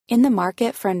In the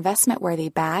market for investment-worthy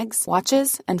bags,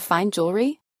 watches, and fine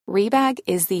jewelry, Rebag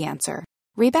is the answer.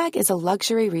 Rebag is a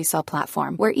luxury resale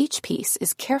platform where each piece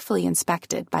is carefully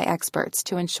inspected by experts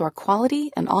to ensure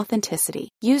quality and authenticity.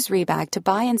 Use Rebag to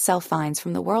buy and sell finds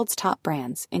from the world's top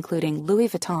brands, including Louis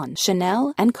Vuitton,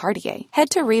 Chanel, and Cartier.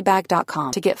 Head to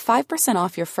Rebag.com to get 5%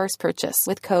 off your first purchase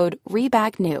with code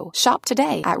REBAGNEW. Shop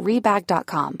today at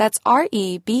Rebag.com. That's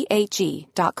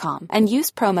REBAG.com. And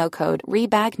use promo code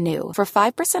REBAGNEW for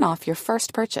 5% off your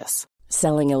first purchase.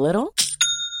 Selling a little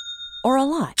or a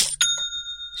lot?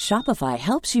 Shopify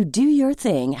helps you do your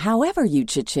thing however you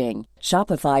cha-ching.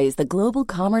 Shopify is the global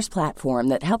commerce platform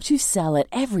that helps you sell at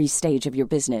every stage of your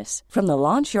business. From the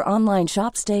launch your online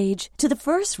shop stage to the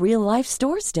first real-life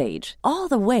store stage, all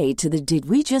the way to the did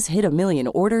we just hit a million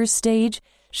orders stage.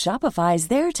 Shopify is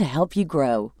there to help you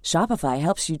grow. Shopify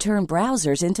helps you turn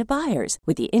browsers into buyers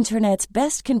with the internet's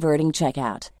best converting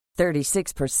checkout.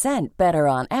 36% better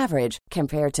on average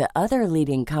compared to other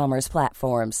leading commerce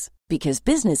platforms. Because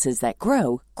businesses that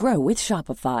grow, grow with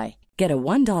Shopify. Get a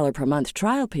 $1 per month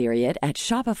trial period at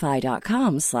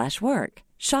shopify.com/work.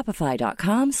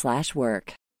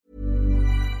 Shopify.com/work.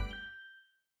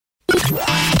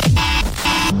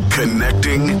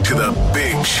 Connecting to the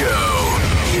big show.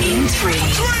 In 3, 2,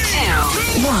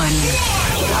 1.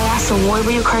 I asked him, why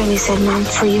were you crying? He said, Mom,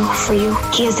 for you.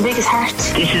 He has the biggest heart.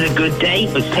 This is a good day.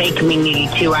 It's taken me nearly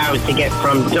 2 hours to get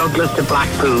from Douglas to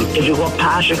Blackpool. If you go up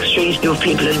Patrick Street, you have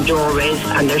people in doorways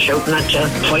and they're shouting at you,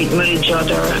 fighting with each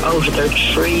other over their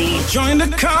tree. Join the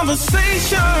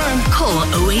conversation. Call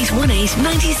 0818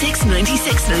 96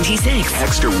 96 96.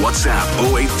 Text or WhatsApp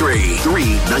 083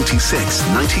 396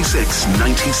 96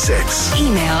 96.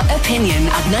 Email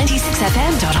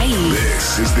opinion@96fm.ie.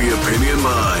 This is the Opinion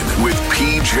Line with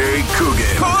PJ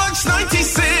Coogan. Corks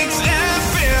 96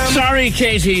 FM. Sorry,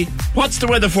 Katie. What's the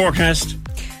weather forecast?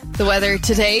 The weather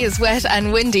today is wet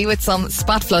and windy with some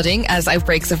spot flooding as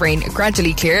outbreaks of rain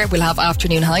gradually clear. We'll have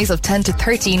afternoon highs of 10 to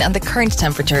 13 and the current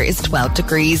temperature is 12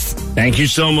 degrees. Thank you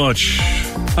so much.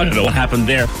 I don't know what happened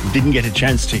there. Didn't get a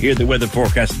chance to hear the weather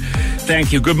forecast.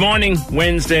 Thank you. Good morning.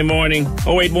 Wednesday morning.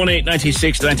 0818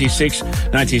 96 96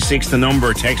 96. The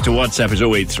number. Text to WhatsApp is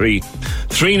 083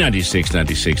 396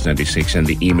 96 96 and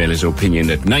the email is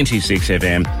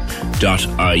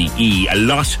opinion@96fm.ie. A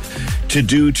lot to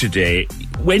do today.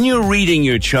 When you're reading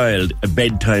your child a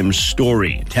bedtime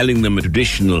story, telling them a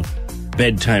traditional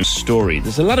bedtime story,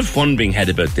 there's a lot of fun being had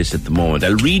about this at the moment.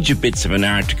 I'll read you bits of an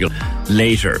article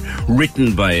later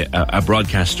written by a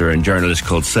broadcaster and journalist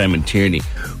called Simon Tierney,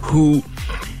 who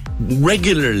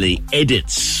regularly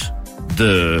edits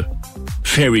the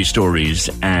fairy stories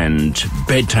and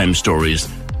bedtime stories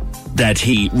that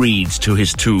he reads to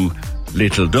his two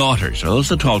little daughters. I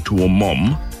also talked to a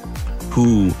mum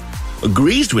who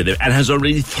agrees with it and has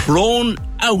already thrown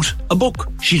out a book.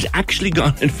 She's actually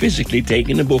gone and physically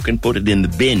taken a book and put it in the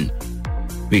bin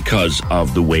because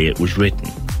of the way it was written.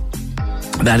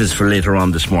 That is for later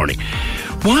on this morning.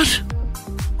 What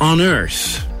on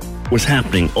earth was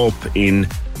happening up in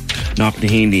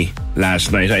Knocknaheeny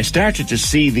last night? I started to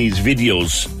see these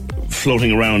videos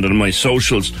floating around on my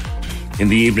socials in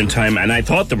the evening time, and I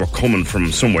thought they were coming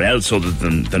from somewhere else other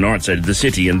than the north side of the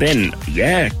city. And then,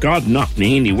 God,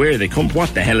 Knocknaheeny, where they come?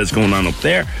 What the hell is going on up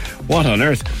there? What on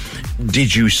earth?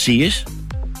 Did you see it?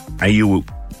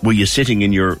 Were you sitting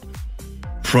in your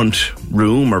front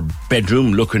room or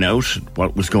bedroom looking out at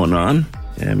what was going on?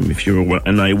 If you were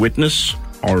an eyewitness,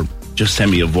 or just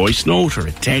send me a voice note or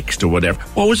a text or whatever.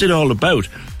 What was it all about?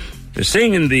 They're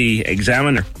saying in the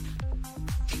Examiner,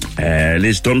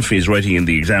 Liz Dunphy is writing in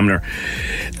the Examiner,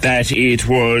 that it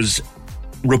was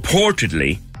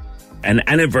reportedly an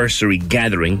anniversary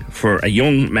gathering for a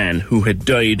young man who had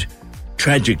died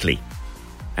tragically,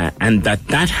 and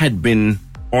that had been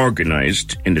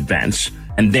organised in advance,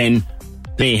 and then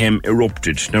mayhem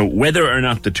erupted. Now, whether or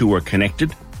not the two are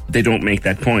connected, they don't make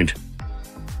that point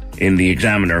in the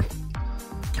Examiner.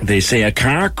 They say a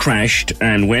car crashed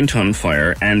and went on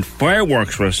fire and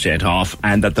fireworks were set off,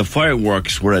 and that the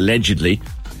fireworks were allegedly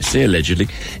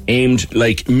aimed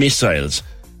like missiles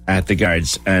at the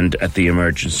guards and at the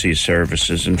emergency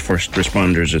services and first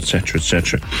responders, etc.,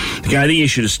 etc. The Gardaí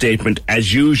issued a statement.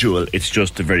 As usual, it's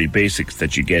just the very basics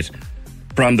that you get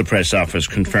from the press office,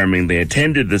 confirming they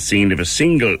attended the scene of a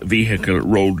single vehicle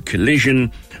road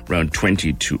collision around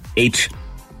 20 to 8.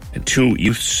 And two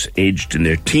youths aged in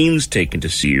their teens taken to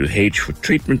CUH for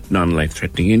treatment,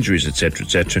 non-life-threatening injuries, etc.,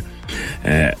 etc.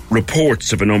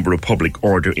 Reports of a number of public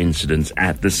order incidents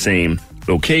at the same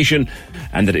location,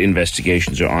 and that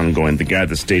investigations are ongoing. The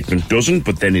Garda statement doesn't,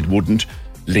 but then it wouldn't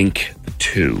link the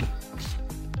two.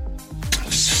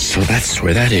 So that's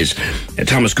where that is.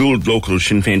 Thomas Gould, local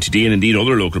Sinn Féin TD, and indeed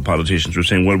other local politicians were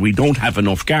saying, well, we don't have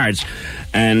enough guards.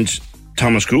 And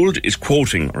Thomas Gould is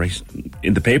quoting, or he's,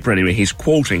 in the paper anyway, he's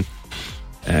quoting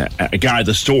a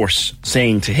Garda source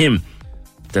saying to him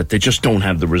that they just don't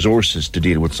have the resources to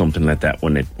deal with something like that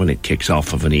when it kicks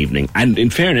off of an evening. And in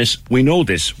fairness, we know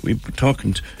this. We've been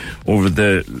talking over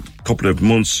the couple of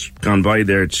months gone by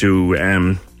there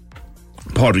to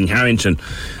Padraig Harrington,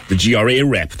 the GRA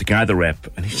rep, the Garda rep,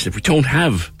 and he said we don't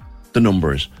have the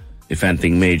numbers if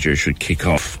anything major should kick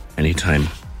off anytime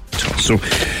at all. So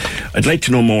I'd like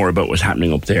to know more about what's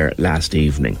happening up there last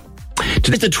evening.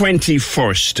 Today's the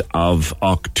 21st of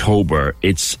October.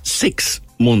 It's 6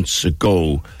 months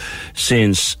ago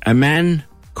since a man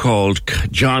called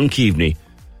John Keaveney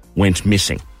went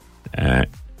missing.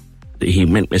 He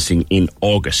went missing in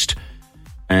August,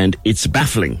 and it's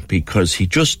baffling because he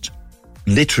just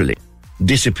literally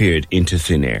disappeared into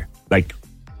thin air, like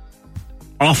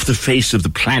off the face of the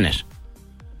planet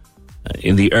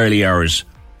in the early hours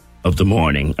of the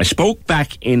morning. I spoke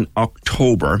back in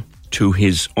October to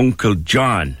his uncle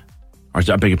John, or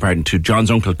I beg your pardon, to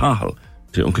John's uncle Cahill,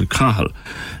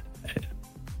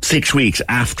 6 weeks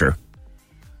after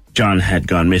John had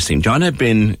gone missing. John had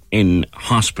been in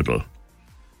hospital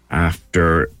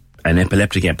after an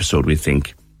epileptic episode, we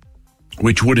think,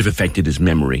 which would have affected his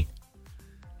memory.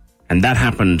 And that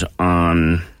happened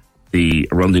on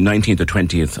around the 19th or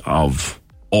 20th of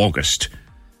August.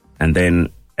 And then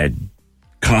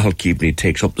Cahill Keaveney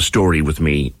takes up the story with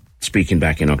me, speaking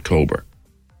back in October.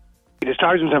 He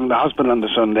discharged himself from the hospital on the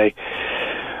Sunday,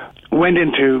 went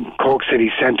into Cork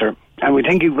city centre, and we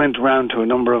think he went around to a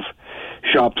number of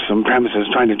shops and premises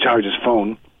trying to charge his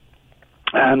phone.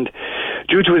 And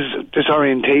due to his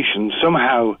disorientation,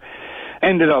 somehow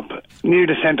ended up near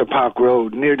the Centre Park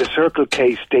Road, near the Circle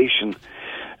K station,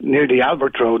 near the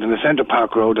Albert Road and the Centre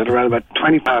Park Road at around about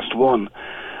 1:20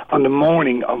 on the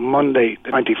morning of Monday, the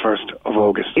 21st of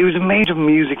August. He was a major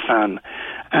music fan,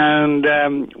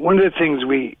 and one of the things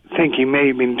we think he may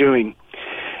have been doing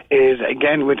is,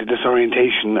 again, with the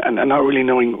disorientation and not really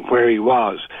knowing where he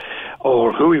was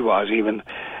or who he was even,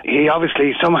 he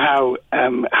obviously somehow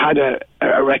had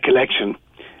a recollection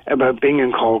about being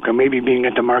in Cork and maybe being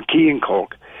at the Marquee in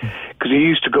Cork, because he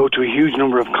used to go to a huge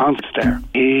number of concerts there.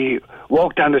 He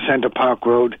walked down the Centre Park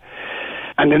Road,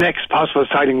 and the next possible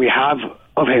sighting we have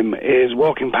of him is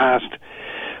walking past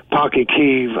Páirc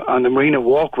Keeve on the Marina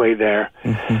Walkway there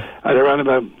at around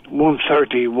about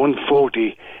 1:30,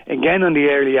 1:40, again on the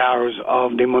early hours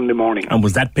of the Monday morning. And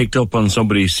was that picked up on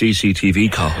somebody's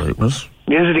CCTV call? It was?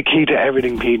 This is the key to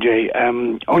everything, PJ.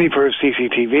 Only for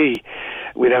CCTV,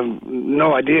 we'd have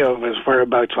no idea of his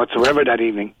whereabouts whatsoever that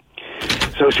evening.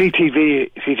 So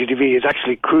CCTV is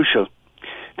actually crucial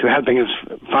to helping us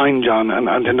find John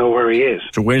and to know where he is.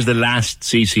 So where's the last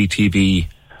CCTV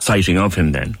sighting of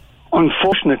him then?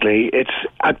 Unfortunately, it's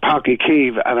at Páirc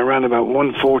Keeve at around about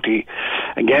 1:40,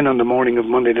 again on the morning of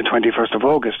Monday the 21st of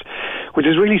August, which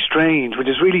is really strange, which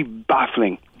is really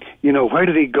baffling. You know, where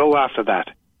did he go after that?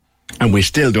 And we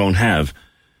still don't have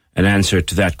an answer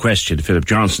to that question. Philip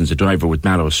Johnson's a driver with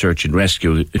Mallow Search and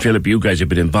Rescue. Philip, you guys have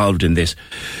been involved in this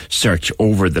search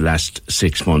over the last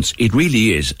 6 months. It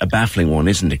really is a baffling one,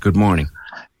 isn't it? Good morning.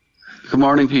 Good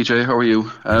morning, PJ. How are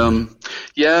you?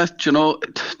 Yeah, you know,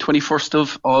 21st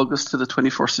of August to the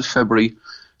 21st of February,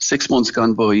 6 months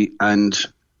gone by, and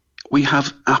we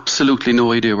have absolutely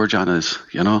no idea where John is,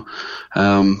 you know.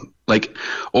 Like,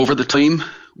 over the time,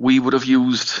 we would have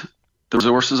used the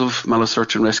resources of Mallow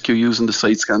Search and Rescue using the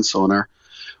side scan sonar.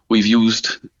 We've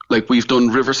done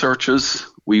river searches.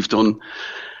 We've done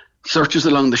searches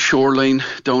along the shoreline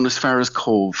down as far as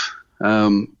Cove.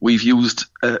 We've used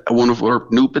one of our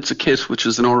new bits of kit, which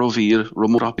is an ROV, a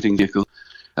remote operating vehicle,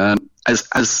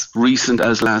 as recent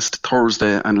as last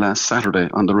Thursday and last Saturday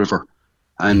on the river.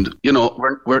 And, you know,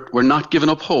 we're not giving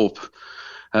up hope.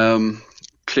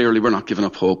 Clearly we're not giving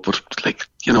up hope, but, like,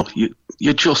 you know,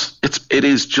 it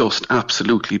is just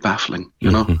absolutely baffling,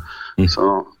 you know. Mm-hmm.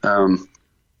 So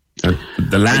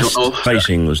the last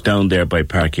sighting was down there by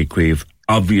Páirc Keeve.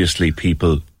 Obviously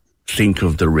people think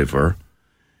of the river.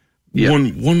 Yeah.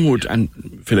 One would, and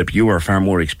Philip, you are far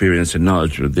more experienced and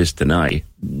knowledgeable of this than I,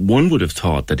 one would have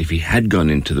thought that if he had gone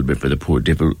into the river, the poor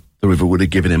devil, the river would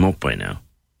have given him up by now.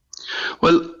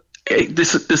 Well,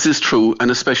 this is true,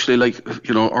 and especially, like,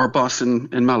 you know, our boss in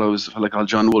Mallows, I call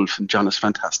John Wolfe, and John is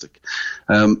fantastic.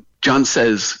 John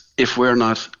says if we're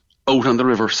not out on the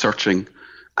river searching,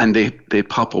 and they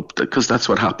pop up, because that's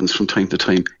what happens from time to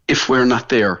time, if we're not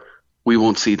there, we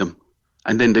won't see them.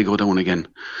 And then they go down again.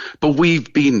 But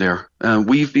we've been there.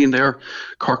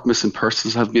 Cork Missing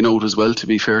Persons have been out as well, to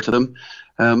be fair to them.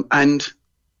 And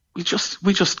we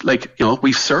just like,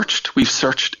 we've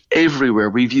searched everywhere.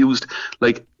 We've used,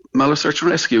 like, Mallow Search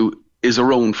and Rescue is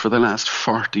around for the last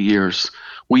 40 years.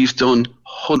 We've done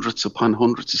hundreds upon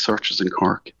hundreds of searches in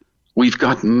Cork. We've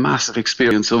got massive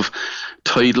experience of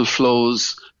tidal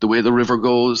flows, the way the river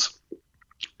goes,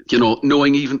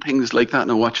 knowing even things like that,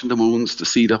 watching the moons to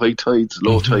see the high tides,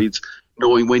 low tides,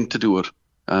 knowing when to do it.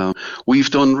 We've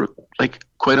done, like,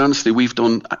 quite honestly, we've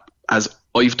done, as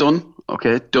I've done,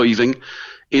 diving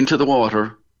into the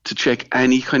water to check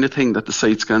any kind of thing that the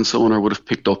side scan sonar would have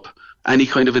picked up, any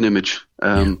kind of an image.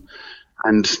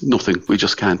 And nothing. We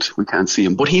just can't. We can't see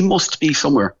him. But he must be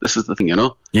somewhere. This is the thing,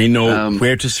 You know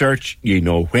where to search. You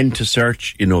know when to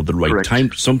search. You know the right correct.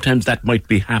 time. Sometimes that might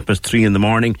be 3:30 in the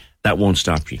morning. That won't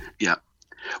stop you. Yeah.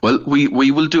 Well,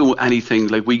 we will do anything.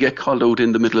 Like, we get called out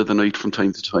in the middle of the night from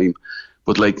time to time.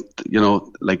 But, like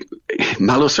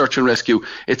Mallow Search and Rescue,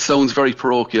 it sounds very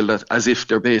parochial, that as if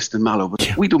they're based in Mallow. But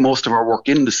we do most of our work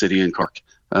in the city in Cork.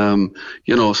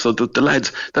 So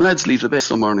the lads leave the base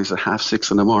some mornings at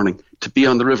 6:30 in the morning to be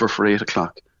on the river for 8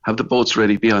 o'clock, have the boats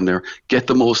ready, be on there, get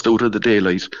the most out of the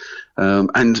daylight.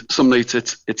 And some nights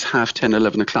it's 10:30,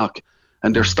 11 o'clock,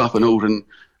 and they're stopping out in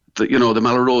the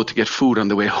Mallow Road to get food on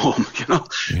the way home,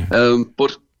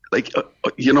 But, like,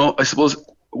 I suppose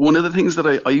one of the things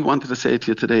that I wanted to say to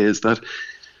you today is that,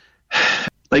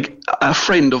 like, a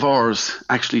friend of ours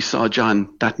actually saw John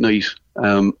that night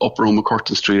up around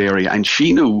McCurtain Street area, and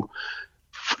she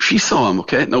saw him.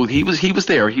 Okay, no, he was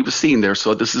there, he was seen there,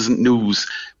 so this isn't news.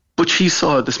 But she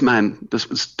saw this man, this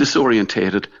was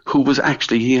disorientated, who was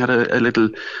actually, he had a little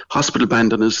hospital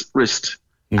band on his wrist,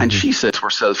 and she said to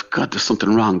herself, "God, there's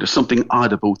something wrong. There's something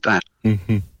odd about that."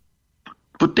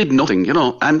 But did nothing,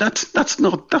 and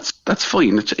that's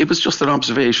fine. It was just an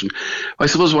observation. I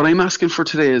suppose what I'm asking for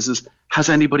today is has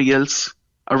anybody else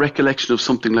a recollection of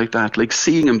something like that, like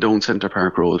seeing him down Centre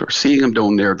Park Road or seeing him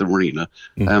down near the marina,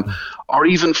 or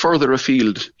even further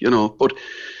afield, but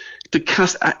to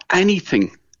cast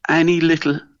anything, any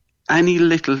little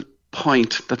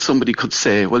point that somebody could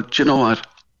say, well, do you know what?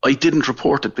 I didn't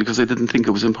report it because I didn't think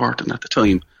it was important at the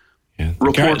time. Yeah.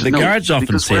 The guards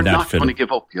often say that, not Philip. Going to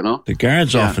give up, The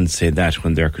guards often say that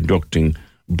when they're conducting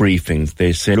briefings.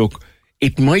 They say, look,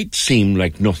 it might seem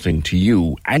like nothing to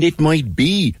you, and it might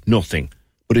be nothing,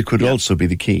 but it could also be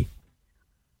the key.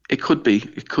 It could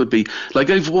be. Like,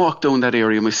 I've walked down that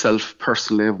area myself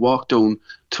personally. I've walked down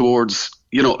towards,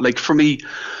 like, for me,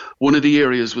 one of the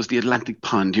areas was the Atlantic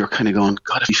Pond. You're kind of going,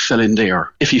 God, if he fell in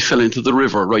there, if he fell into the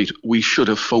river, right, we should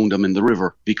have found him in the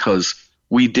river because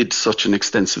we did such an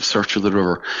extensive search of the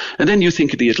river. And then you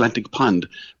think of the Atlantic Pond,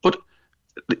 but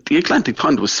the Atlantic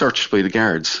Pond was searched by the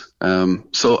guards.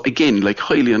 So again, like,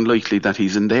 highly unlikely that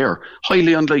he's in there.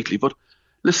 Highly unlikely. But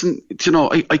listen,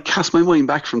 I cast my mind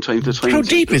back from time to time. How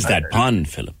deep is that pond,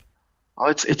 Philip? Oh,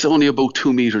 it's only about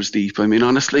 2 meters deep. I mean,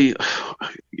 honestly,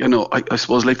 I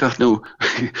suppose like that now.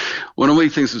 One of my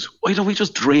things is, why don't we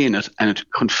just drain it and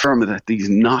confirm that he's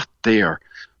not there?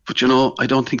 But I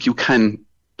don't think you can.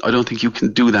 I don't think you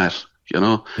can do that,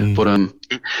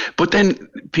 But then,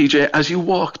 PJ, as you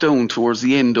walk down towards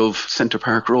the end of Centre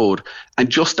Park Road, and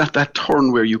just at that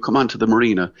turn where you come onto the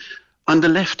marina, on the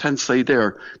left-hand side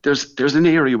there's an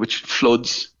area which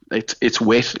floods. It's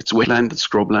wet. It's wetland. It's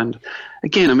scrubland.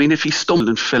 Again, I mean, if he stumbled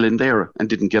and fell in there and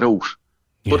didn't get out,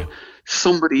 but it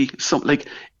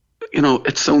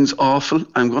sounds awful.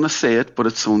 I'm going to say it, but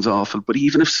it sounds awful. But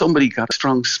even if somebody got a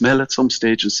strong smell at some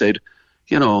stage and said,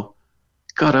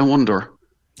 God, I wonder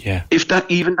if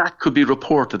that could be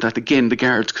reported, that again the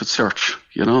guards could search.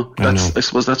 I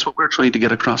suppose that's what we're trying to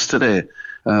get across today.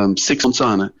 6 months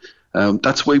on it.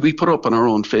 That's why we put up on our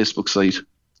own Facebook site.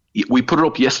 We put it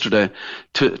up yesterday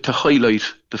to highlight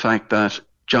the fact that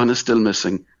John is still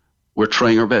missing. We're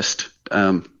trying our best.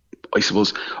 I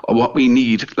suppose what we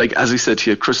need, like, as I said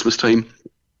to you, Christmas time,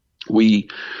 we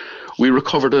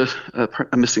recovered a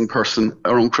missing person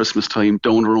around Christmas time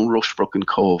down around Rushbrook and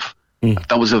Cove.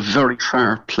 That was a very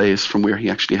far place from where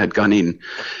he actually had gone in.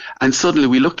 And suddenly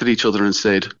we looked at each other and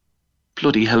said,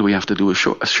 bloody hell, we have to do a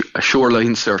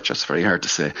shoreline search. That's very hard to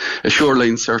say. A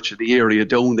shoreline search of the area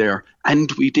down there.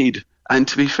 And we did. And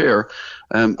to be fair,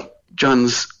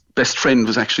 John's best friend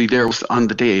was actually there on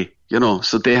the day,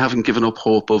 so they haven't given up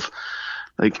hope of,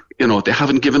 they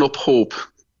haven't given up hope.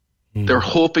 They're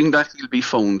hoping that he'll be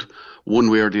found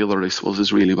one way or the other, I suppose,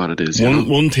 is really what it is.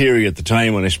 One theory at the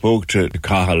time when I spoke to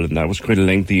Cahill, and that was quite a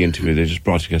lengthy interview, they just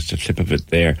broadcast a clip of it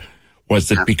there, was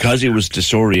that because he was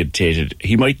disorientated,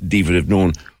 he mightn't even have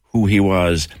known who he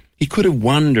was. He could have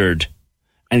wandered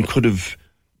and could have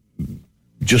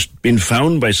just been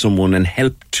found by someone and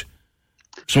helped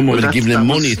Someone would have given him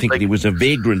money thinking he was a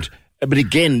vagrant. But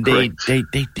again, they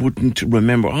wouldn't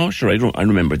remember. Oh, sure, I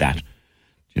remember that.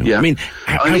 You know? Yeah. I mean,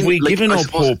 have we given up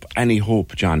hope, any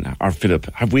hope, John, or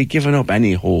Philip? Have we given up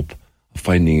any hope of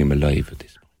finding him alive at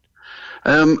this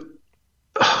point?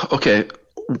 Okay,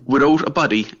 without a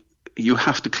body, you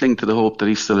have to cling to the hope that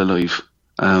he's still alive.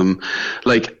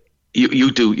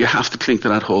 You do. You have to cling to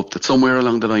that hope that somewhere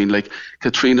along the line, like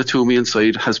Katrina Toomey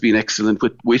inside has been excellent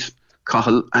with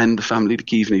Cahill and the family, the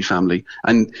Keaveney family,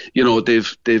 and you know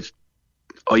they've.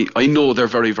 I know they're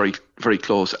very, very, very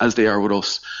close, as they are with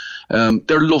us.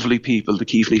 They're lovely people. The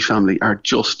Keaveney family are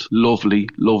just lovely,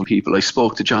 lovely people. I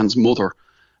spoke to John's mother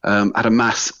at a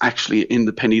mass, actually, in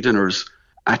the penny dinners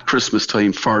at Christmas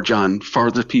time for John,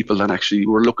 for the people that actually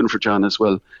were looking for John as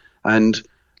well. And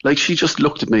like, she just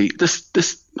looked at me.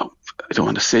 No, I don't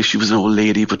want to say she was an old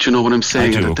lady, but you know what I'm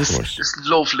saying. I do, this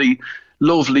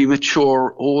lovely,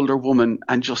 mature, older woman,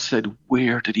 and just said,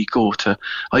 "Where did he go to?"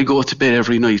 I go to bed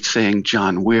every night saying,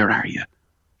 "John, where are you?"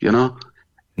 You know,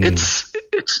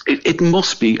 it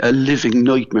must be a living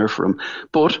nightmare for him.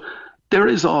 But there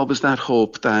is always that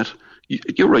hope that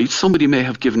you're right. Somebody may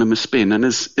have given him a spin and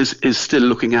is still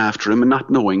looking after him and not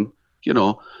knowing,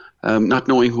 not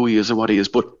knowing who he is or what he is.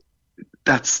 But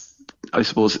that's, I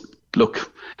suppose,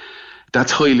 look,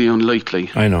 that's highly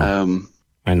unlikely. I know.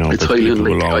 It's highly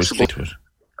unlikely. I suppose.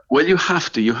 Well, you have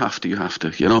to. You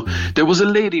know, there was a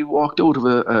lady who walked out of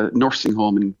a nursing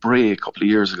home in Bray a couple of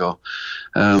years ago,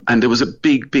 and there was a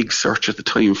big search at the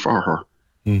time for her.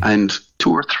 And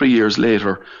 2 or 3 years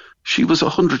later, she was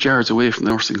 100 yards away from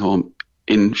the nursing home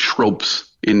in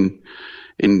shrubs, in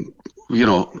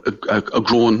a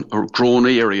grown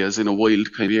areas, in a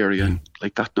wild kind of area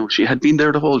like that. No, she had been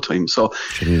there the whole time. So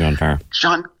shouldn't gone far.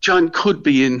 John could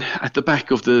be at the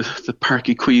back of the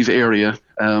Parky Queeve area,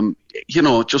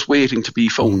 just waiting to be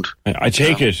found. I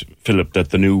take it, Philip, that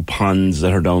the new ponds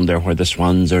that are down there where the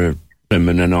swans are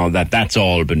swimming and all that, that's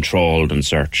all been trawled and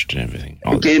searched and everything.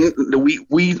 Again,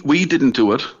 we didn't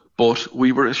do it, but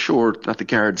we were assured that the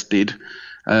guards did.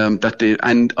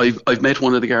 And I've met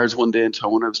one of the guards one day in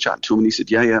town. I was chatting to him and he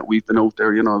said, yeah, we've been out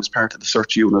there, I was part of the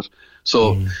search unit.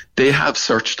 So they have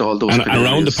searched all those. And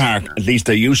around the park, at least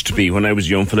there used to be, when I was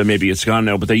young fella, maybe it's gone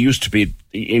now, but there used to be,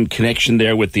 in connection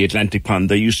there with the Atlantic Pond,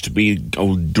 there used to be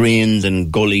old drains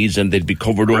and gullies and they'd be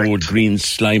covered over with green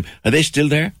slime. Are they still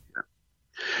there?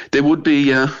 They would be,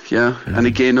 yeah. And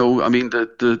again, I mean,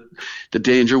 the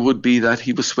danger would be that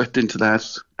he was swept into that.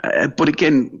 But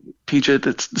again, PJ,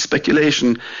 that's the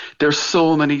speculation. There's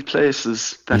so many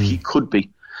places that he could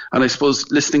be. And I suppose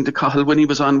listening to Cahill when he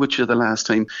was on with you the last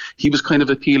time, he was kind of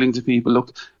appealing to people,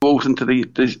 look, go out into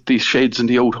the sheds and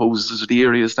the outhouses or the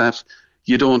areas that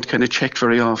you don't kind of check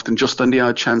very often, just on the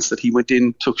odd chance that he went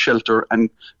in, took shelter, and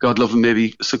God love him,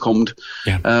 maybe succumbed.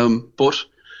 Yeah. But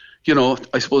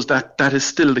I suppose that is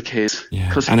still the case,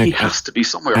 because he has to be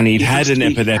somewhere. And he'd had an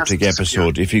epileptic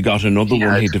episode. If he got another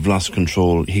one, he'd have lost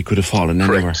control. He could have fallen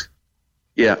anywhere.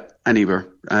 Yeah, anywhere.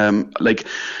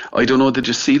 I don't know, did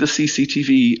you see the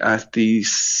CCTV at the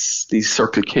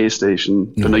Circle K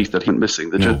station the night that he went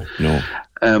missing? Did you? No.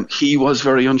 He was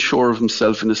very unsure of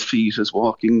himself and his feet as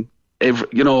walking.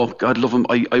 God love him.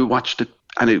 I watched it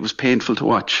and it was painful to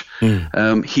watch.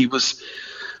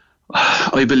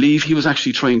 I believe he was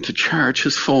actually trying to charge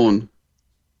his phone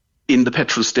in the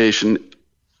petrol station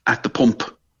at the pump.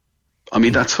 I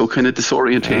mean, that's how kind of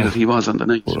disorientated he was on the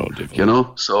night.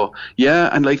 So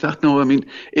and like that. No, I mean,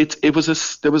 there was a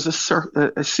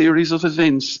series of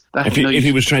events that if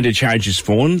he was trying to charge his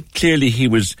phone, clearly he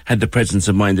had the presence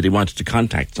of mind that he wanted to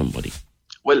contact somebody.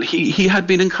 Well, he had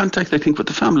been in contact, I think, with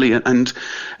the family, and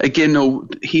again,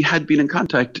 he had been in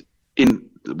contact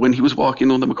when he was walking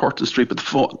on the McCurtain Street, but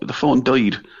the phone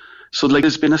died. So,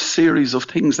 there's been a series of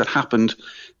things that happened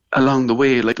along the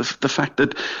way, like the fact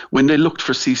that when they looked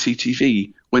for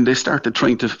CCTV, when they started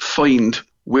trying to find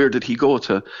where did he go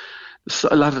to,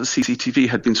 a lot of the CCTV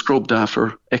had been scrubbed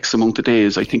after X amount of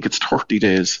days. I think it's 30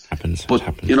 days. Happens.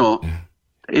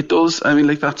 It does. I mean,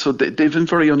 like that. So they've been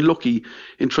very unlucky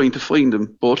in trying to find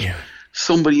him, but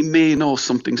somebody may know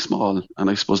something small, and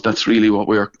I suppose that's really what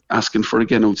we're asking for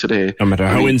again today. No matter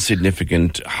how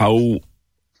insignificant, how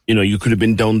you could have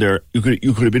been down there, you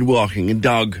could have been walking a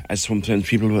dog, as sometimes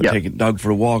people will take a dog for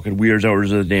a walk at weird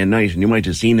hours of the day and night, and you might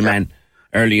have seen a man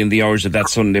early in the hours of that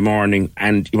Sunday morning,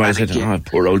 and you might have said,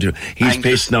 poor old dude, he's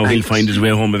pissed now, he'll find his way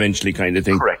home eventually, kind of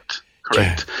thing. Correct.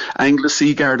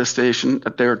 Anglesey Garda Station,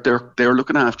 they're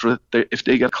looking after it. If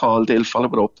they get called, they'll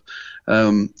follow it up.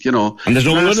 And there's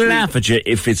no one going to laugh at you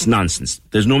if it's nonsense.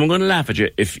 There's no one going to laugh at you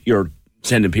if you're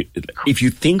sending people. If you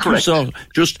think you saw,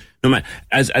 just no matter.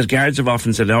 As guards have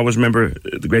often said, I always remember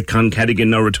the great Con Cadigan,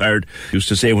 now retired, used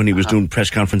to say when he was doing press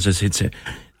conferences, he'd say,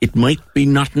 "It might be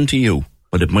nothing to you,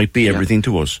 but it might be everything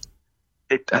to us."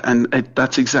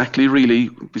 That's exactly really,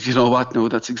 you know what? No,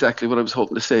 that's exactly what I was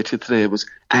hoping to say to you today. Was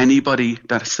anybody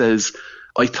that says,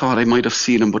 "I thought I might have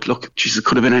seen him, but look, Jesus, it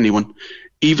could have been anyone."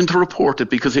 Even to report it,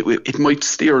 because it might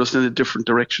steer us in a different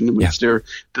direction. It might steer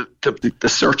the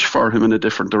search for him in a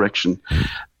different direction.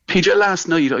 PJ, last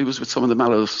night I was with some of the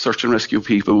Mallow search and rescue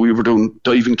people. We were doing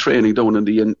diving training down in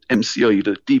the MCI,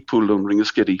 the deep pool down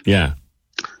Ringaskiddy. Yeah.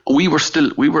 We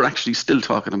were actually still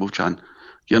talking about John.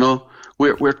 You know,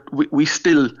 we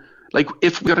still, like,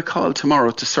 if we got a call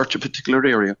tomorrow to search a particular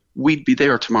area, we'd be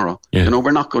there tomorrow. Yeah. You know,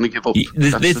 we're not going to give up.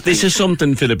 This is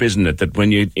something, Philip, isn't it? That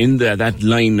when you're in that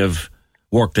line of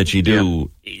work that you do,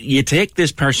 you take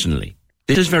this personally.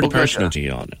 This is very personal to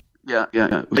you, Anna.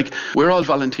 Yeah. Like, we're all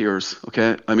volunteers,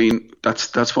 okay? I mean,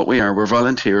 that's what we are. We're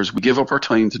volunteers. We give up our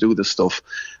time to do this stuff.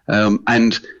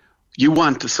 And you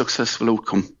want a successful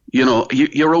outcome. You know,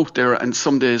 you're out there, and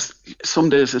some days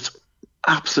it's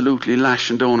absolutely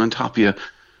lashing down on top of you.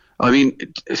 I mean,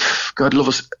 God love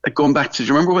us. Going back to, do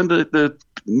you remember when the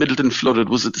Middleton flooded?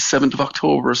 Was it the 7th of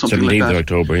October or something like that? 17th of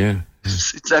October, yeah.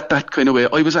 It's that kind of way.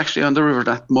 I was actually on the river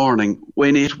that morning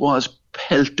when it was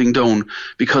pelting down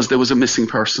because there was a missing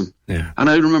person. Yeah. And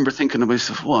I remember thinking to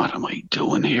myself, what am I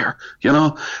doing here? You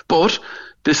know? But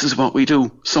this is what we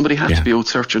do. Somebody had to be out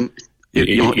searching.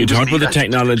 You talked about the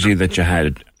technology that you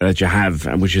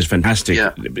have, which is fantastic.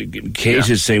 Yeah. Kate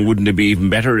is saying, wouldn't it be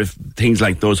even better if things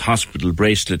like those hospital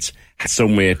bracelets had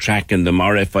some way of tracking them,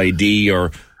 RFID or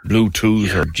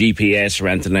Bluetooth or GPS or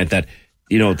anything like that?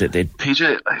 You know,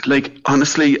 PJ, like,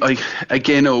 honestly, I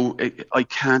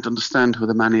can't understand how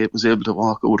the man was able to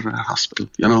walk out of that hospital.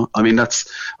 You know, I mean, I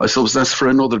suppose that's for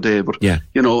another day. But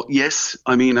you know, yes,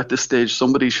 I mean, at this stage,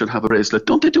 somebody should have a bracelet.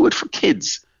 Don't they do it for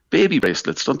kids? Baby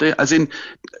bracelets, don't they? As in,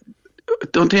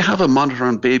 don't they have a monitor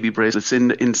on baby bracelets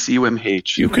in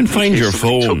CUMH? You can find your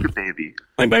phone. Baby.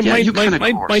 My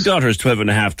daughter's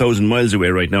 12,500 miles away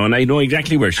right now, and I know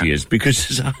exactly where she is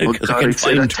because I can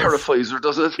find her. That terrifies her,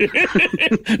 does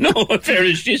it? No, fair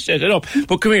as she set it up.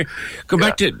 But come here,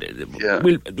 back to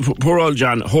poor old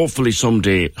John. Hopefully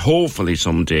someday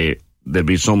there'll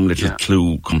be some little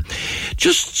clue.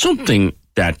 Just something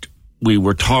that we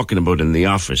were talking about in the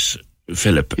office,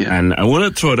 Philip, and I want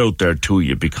to throw it out there to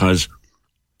you because,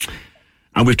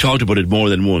 and we've talked about it more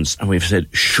than once, and we've said,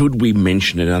 should we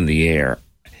mention it on the air?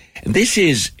 And this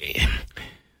is,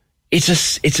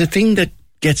 it's a thing that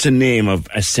gets a name of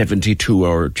a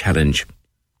 72-hour challenge.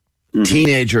 Mm-hmm.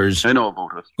 Teenagers I know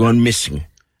about it. Going missing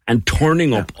and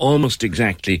turning up almost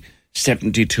exactly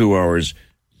 72 hours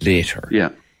later. Yeah.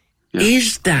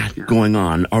 Is that going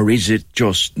on, or is it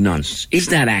just nonsense? Is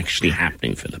that actually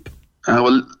happening, Philip?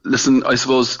 Well, listen, I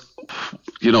suppose,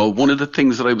 you know, one of the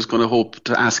things that I was going to hope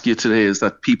to ask you today is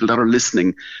that people that are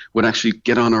listening would actually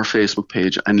get on our Facebook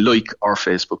page and like our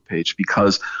Facebook page,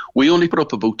 because we only put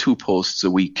up about 2 posts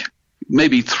a week,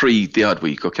 maybe 3 the odd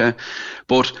week, okay?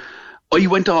 But I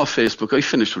went off Facebook. I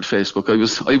finished with Facebook.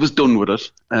 I was done with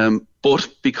it. But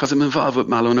because I'm involved with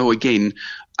Mallow now again,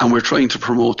 and we're trying to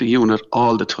promote the unit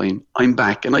all the time, I'm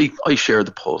back and I share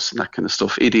the posts and that kind of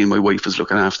stuff. Eddie and my wife is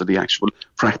looking after the actual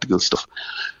practical stuff.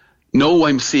 Now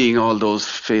I'm seeing all those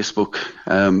Facebook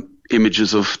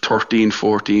images of 13,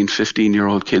 14,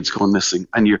 15-year-old kids going missing,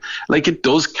 and you're like, it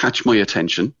does catch my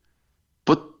attention,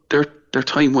 but they're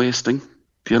time wasting.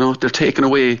 You know, they're taking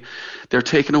away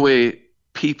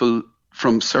people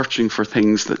from searching for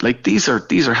things that, like, these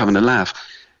are having a laugh.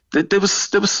 There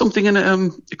was something in a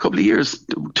couple of years,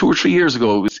 2 or 3 years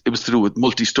ago. It was to do with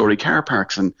multi-story car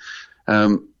parks and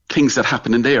things that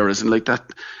happen in there, isn't like that.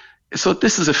 So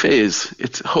this is a phase.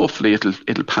 Hopefully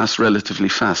it'll pass relatively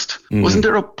fast. Mm. Wasn't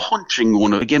there a punching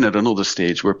one again at another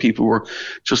stage where people were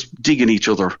just digging each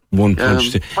other? One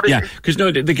punch. Because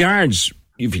the guards.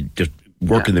 If you just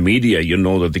work in the media, you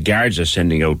know that the guards are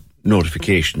sending out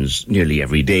notifications nearly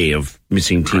every day of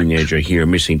missing teenager here,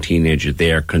 missing teenager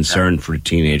there, concern for a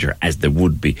teenager, as there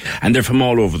would be. And they're from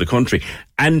all over the country.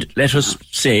 And let us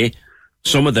say,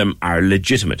 some of them are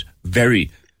legitimate, very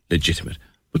legitimate.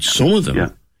 But some of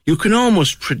them, you can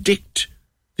almost predict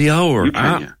the hour.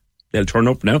 They'll turn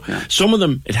up now. Yeah. Some of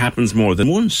them, it happens more than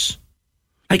once.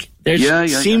 Like, there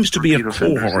seems to be a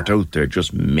cohort out there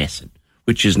just messing,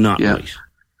 which is not right.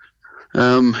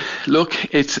 Look,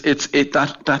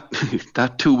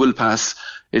 that too will pass.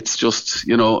 It's just,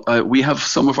 you know, we have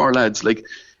some of our lads, like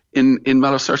in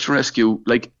Mallow Search and Rescue,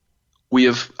 like we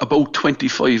have about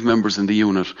 25 members in the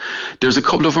unit. There's a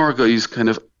couple of our guys kind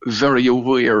of very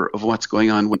aware of what's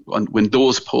going on when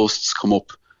those posts come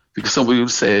up. Because somebody will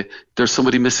say, there's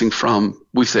somebody missing from,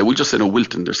 we just say, no,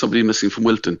 Wilton, there's somebody missing from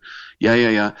Wilton.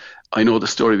 Yeah. I know the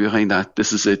story behind that.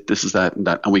 This is it, this is that, and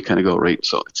that. And we kind of go, right,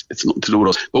 so it's nothing to do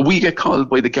with us. But we get called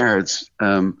by the guards,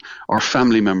 or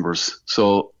family members.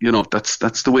 So,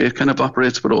 that's the way it kind of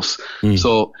operates with us.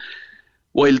 So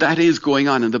while that is going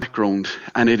on in the background,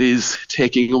 and it is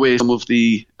taking away some of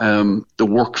the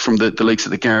work from the likes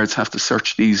of the guards, have to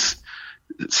search these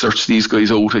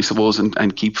guys out, I suppose,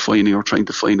 and keep finding or trying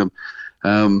to find them.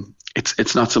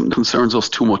 It's not something that concerns us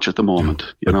too much at the moment,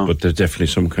 But there's definitely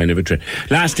some kind of a trend.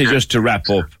 Lastly, just to wrap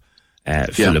up,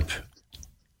 Philip,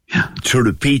 to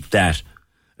repeat that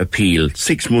appeal,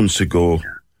 6 months ago,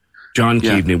 John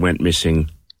Keaveney went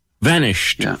missing,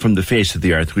 vanished from the face of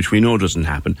the earth, which we know doesn't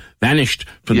happen, vanished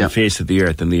from the face of the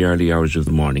earth in the early hours of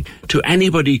the morning. To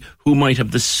anybody who might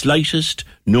have the slightest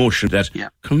notion that,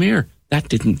 come here, that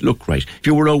didn't look right. If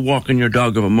you were out walking your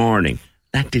dog of a morning,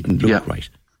 that didn't look right.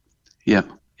 Yeah.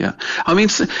 I mean,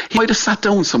 he might have sat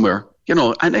down somewhere,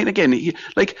 and then again, he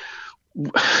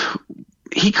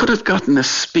could have gotten a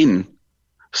spin.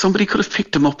 Somebody could have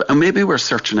picked him up, and maybe we're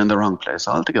searching in the wrong place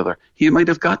altogether. He might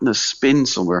have gotten a spin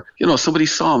somewhere. Somebody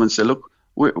saw him and said, look,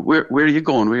 where are you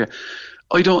going?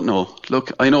 I don't know.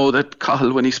 Look, I know that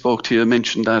Cahill, when he spoke to you,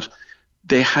 mentioned that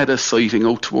they had a sighting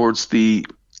out towards the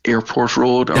Airport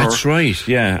Road. That's right,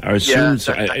 yeah. I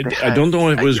don't know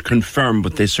if it was confirmed,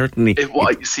 but they certainly...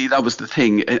 See, that was the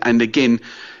thing. And again,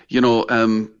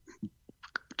 John's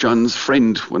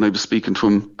friend, when I was speaking to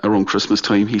him around Christmas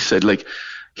time, he said,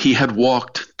 he had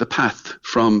walked the path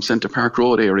from Centre Park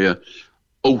Road area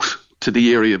out to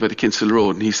the area by the Kinsale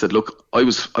Road, and he said, look, I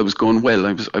was going well.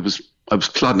 I was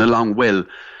plodding along well,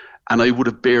 and I would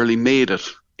have barely made it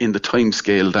in the time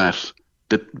scale that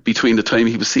between the time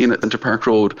he was seen at Centre Park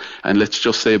Road and let's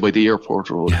just say by the Airport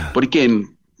Road. Yeah. But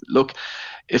again, look,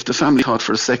 if the family thought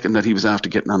for a second that he was after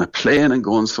getting on a plane and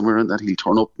going somewhere and that he'll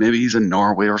turn up, maybe he's in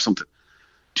Norway or something.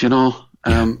 Do you know?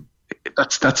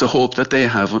 That's a hope that they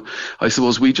have. I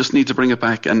suppose we just need to bring it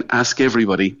back and ask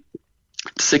everybody.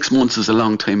 6 months is a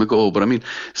long time ago, but I mean,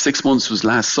 6 months was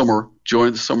last summer,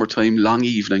 during the summertime, long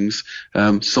evenings.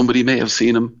 Somebody may have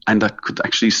seen him, and that could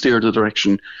actually steer the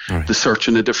direction, the search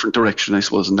in a different direction, I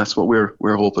suppose, and that's what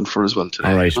we're hoping for as well today.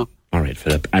 All right,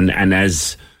 Philip. And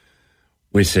as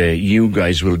we say, you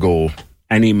guys will go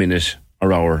any minute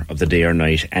or hour of the day or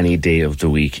night, any day of the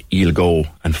week, you'll go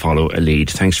and follow a lead.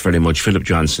 Thanks very much, Philip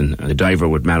Johnson, the diver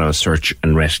with Mallow Search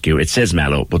and Rescue. It says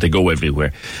Mallow, but they go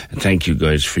everywhere. And thank you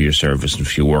guys for your service and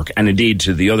for your work. And indeed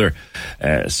to the other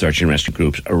search and rescue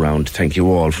groups around. Thank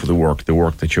you all for the work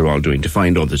that you're all doing to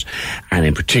find others. And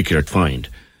in particular, to find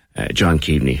John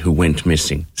Keaveney, who went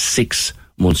missing 6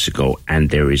 months ago,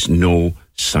 and there is no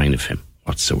sign of him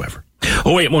whatsoever.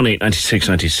 0818 96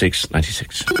 96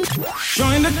 96.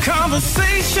 Join the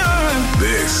conversation.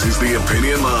 This is the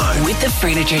Opinion Line. With the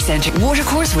Furniture Centre,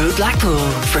 Watercourse Road, Blackpool.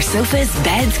 For sofas,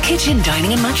 beds, kitchen,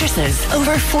 dining and mattresses.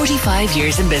 Over 45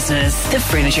 years in business.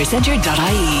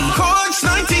 TheFurnitureCentre.ie. Cork's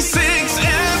 96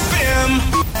 FM.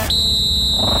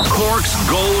 Cork's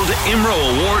Gold IMRO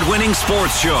award-winning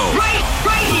sports show.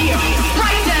 Right here,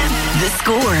 right then. The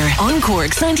Score on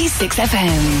Cork's 96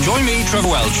 FM. Join me, Trevor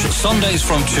Welch, Sundays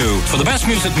from 2 for the best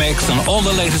music mix and all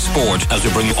the latest sport as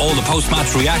we bring you all the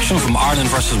post-match reaction from Ireland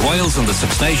versus Wales in the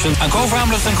Six Nations, and Cove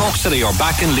Ramblers in Cork City are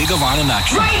back in League of Ireland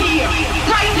action. Right here,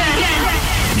 right then.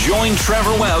 Join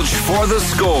Trevor Welch for The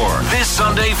Score this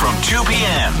Sunday from 2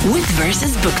 p.m. With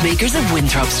Versus Bookmakers of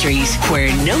Winthrop Street,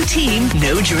 where no team,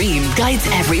 no dream guides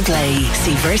every play.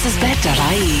 See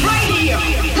versusbet.ie. Right here,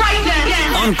 right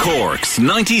then. On Cork's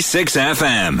 96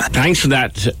 FM. Thanks for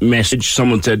that message.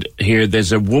 Someone said here,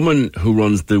 there's a woman who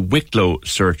runs the Wicklow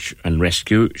Search and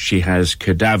Rescue. She has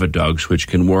cadaver dogs which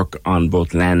can work on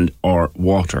both land or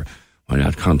water. Why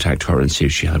not contact her and see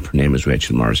if she'll have her name is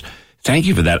Rachel Morris. Thank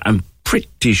you for that. I'm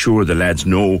pretty sure the lads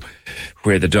know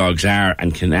where the dogs are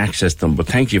and can access them, but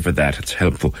thank you for that. It's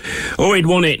helpful.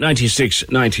 0818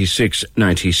 96 96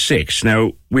 96.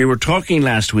 Now, we were talking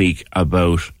last week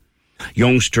about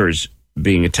youngsters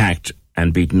being attacked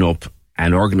and beaten up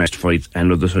and organised fights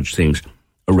and other such things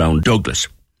around Douglas.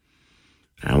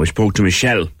 And we spoke to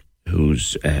Michelle,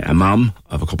 who's a mum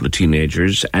of a couple of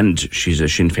teenagers, and she's a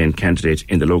Sinn Féin candidate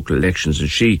in the local elections, and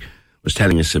she was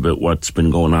telling us about what's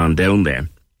been going on down there.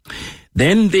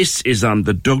 Then this is on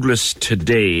the Douglas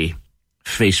Today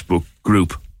Facebook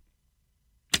group.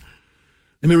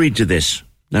 Let me read you this.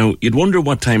 Now, you'd wonder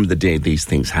what time of the day these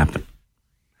things happen.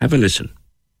 Have a listen.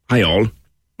 Hi all.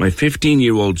 My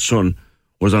 15-year-old son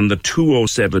was on the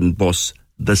 207 bus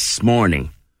this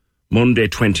morning, Monday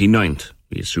 29th,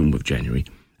 we assume of January,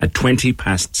 at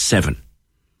 7:20,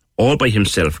 all by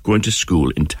himself, going to school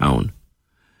in town.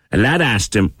 A lad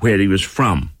asked him where he was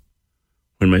from.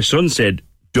 When my son said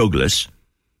Douglas,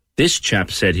 this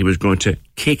chap said he was going to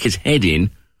kick his head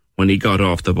in when he got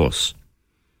off the bus.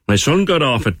 My son got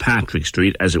off at Patrick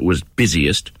Street as it was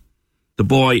busiest. The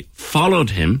boy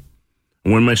followed him,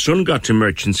 and when my son got to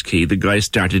Merchant's Quay, the guy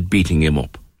started beating him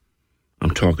up.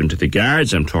 I'm talking to the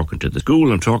guards, I'm talking to the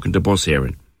school, I'm talking to Bus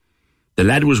Éireann. The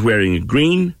lad was wearing a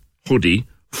green hoodie,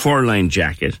 fur-lined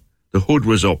jacket. The hood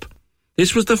was up.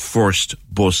 This was the first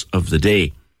bus of the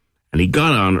day, and he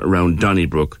got on around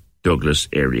Donnybrook, Douglas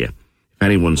area. If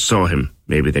anyone saw him,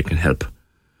 maybe they can help.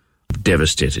 I'm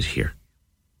devastated here.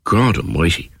 God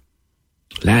almighty.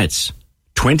 Lads,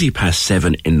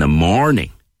 7:20 in the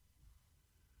morning.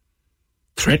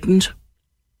 Threatened,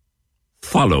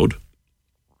 followed,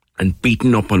 and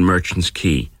beaten up on Merchant's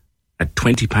Quay at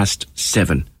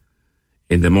 7:20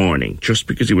 in the morning, just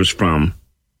because he was from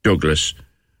Douglas,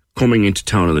 coming into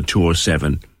town on the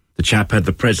 207. The chap had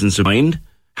the presence of mind,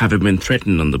 having been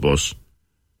threatened on the bus,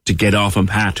 to get off on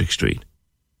Patrick Street,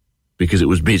 because it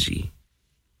was busy.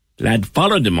 The lad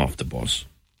followed him off the bus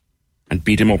and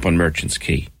beat him up on Merchant's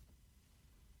Quay.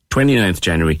 29th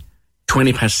January,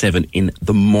 7:20 in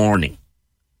the morning.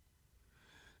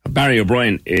 Barry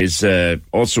O'Brien is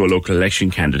also a local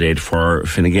election candidate for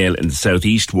Fine Gael in the South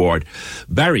East Ward.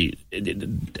 Barry,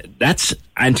 that's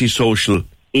antisocial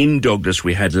in Douglas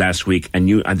we had last week,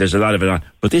 and there's a lot of it on.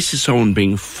 But this is someone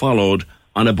being followed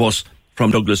on a bus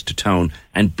from Douglas to town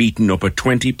and beaten up at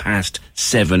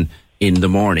 7:20 in the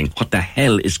morning. What the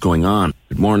hell is going on?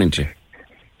 Good morning to you.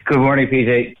 Good morning,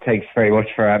 PJ. Thanks very much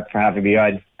for having me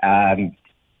on.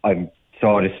 I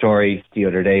saw the story the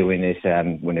other day when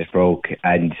it broke,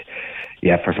 and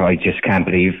I just can't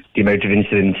believe the amount of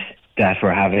incidents that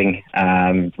we're having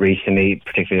recently,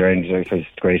 particularly around the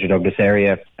Greater Douglas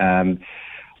area.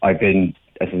 I've been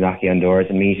knocking on doors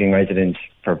and meeting residents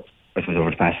for over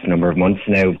the past number of months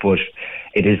now, but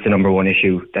it is the number one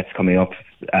issue that's coming up.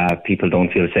 People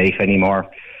don't feel safe anymore.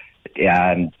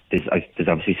 There's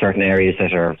obviously certain areas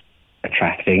that are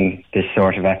attracting this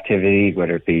sort of activity,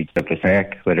 whether it be Douglas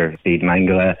Park, whether it be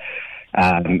Mangala,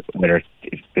 whether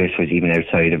this was even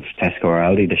outside of Tesco or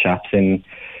Aldi, the shops in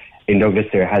Douglas.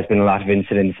 There has been a lot of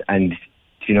incidents, and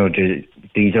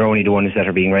these are only the ones that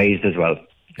are being raised as well.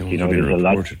 There's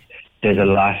a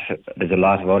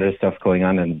lot of other stuff going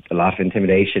on, and a lot of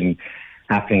intimidation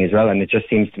happening as well, and it just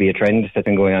seems to be a trend that's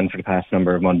been going on for the past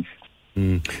number of months.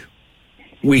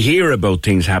 We hear about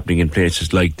things happening in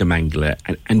places like the Mangala,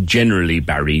 and generally,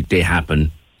 Barry, they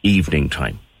happen evening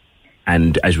time.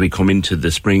 And as we come into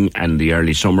the spring and the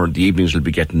early summer, the evenings will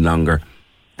be getting longer.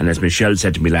 And as Michelle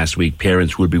said to me last week,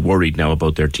 parents will be worried now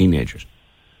about their teenagers.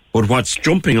 But what's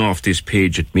jumping off this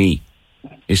page at me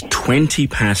is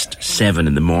 7:20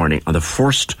 in the morning on the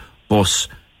first bus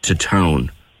to town,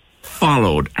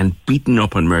 followed and beaten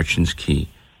up on Merchant's Quay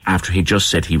after he just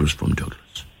said he was from Douglas.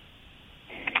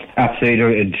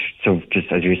 Absolutely. So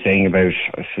just as you were saying about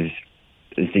as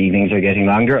the evenings are getting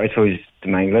longer, I suppose the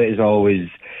Mangala has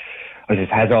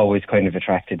always kind of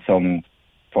attracted some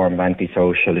form of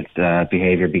antisocial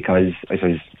behaviour, because I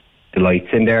suppose the lights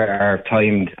in there are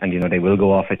timed, and they will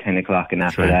go off at 10 o'clock, and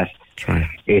after that,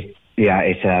 it's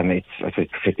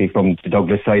particularly from the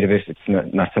Douglas side of it. It's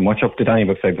not so much up the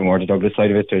Donnybrook side, but more the Douglas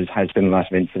side of it. There has been a lot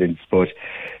of incidents, but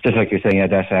just like you're saying,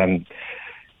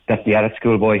 that the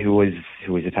schoolboy who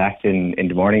was attacked in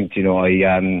the morning.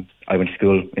 I went to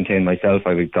school in town myself.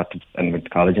 I went to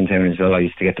college in town as well. I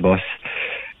used to get the bus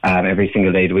every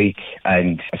single day of the week,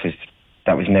 and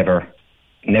that was never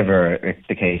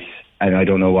the case. And I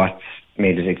don't know what's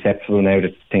made it acceptable now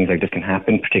that things like this can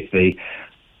happen, particularly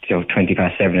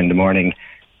 7:20 in the morning.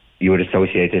 You would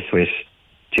associate this with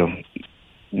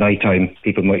nighttime.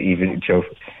 People might even if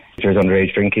there's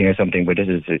underage drinking or something, but this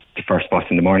is the first bus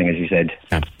in the morning, as you said.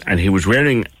 Yeah. And he was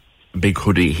wearing a big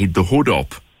hoodie. He had the hood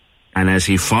up, and as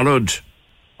he followed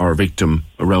our victim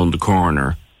around the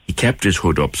corner, he kept his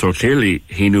hood up. So clearly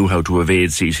he knew how to evade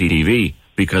CCTV,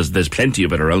 because there's plenty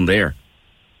of it around there.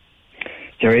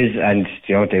 There is, and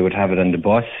they would have it on the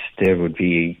bus. There would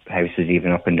be houses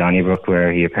even up in Donnybrook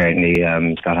where he apparently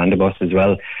got on the bus as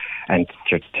well, and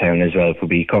the town as well would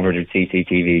be covered with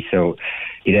CCTV. So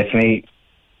he definitely,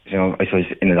 I suppose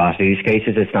in a lot of these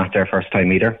cases it's not their first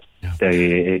time either. Yeah.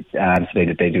 They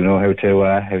do know how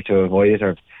to avoid it,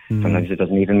 or sometimes it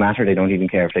doesn't even matter. They don't even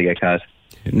care if they get caught.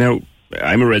 Now,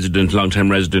 I'm a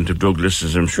long-time resident of Douglas,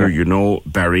 as I'm sure you know,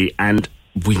 Barry, and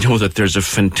we know that there's a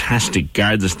fantastic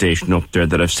Garda station up there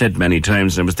that I've said many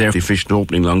times. I was there for the official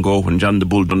opening long ago when John the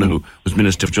Bull Donoghue was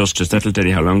Minister of Justice. That'll tell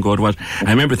you how long ago it was. I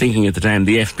remember thinking at the time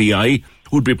the FBI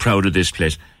who'd be proud of this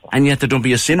place. And yet there don't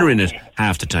be a sinner in it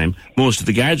half the time. Most of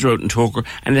the guards are out in Toker,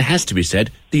 and it has to be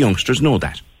said, the youngsters know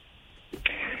that.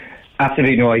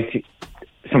 Absolutely no.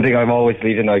 Something I've always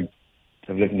believed in. I've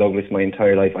lived in Douglas my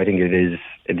entire life. I think it is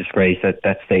a disgrace that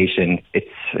that station,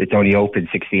 it's only open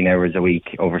 16 hours a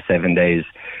week over 7 days.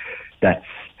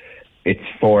 It's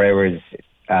 4 hours,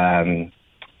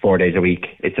 4 days a week.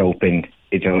 It's open.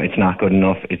 It's not good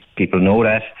enough. People know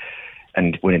that.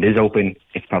 And when it is open,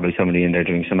 it's probably somebody in there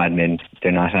doing some admin.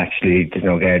 They're not actually, there's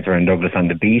no guards around Douglas on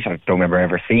the beat. I don't remember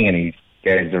ever seeing any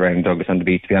guards around Douglas on the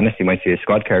beat, to be honest. You might see a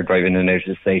squad car driving in and out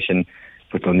of the station,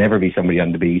 but there'll never be somebody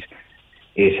on the beat.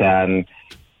 It's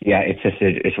just,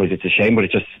 I suppose it's a shame, but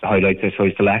it just highlights, I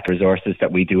suppose, the lack of resources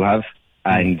that we do have.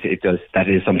 And that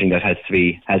is something that has to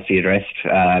be addressed.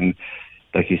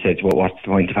 Like you said, what's the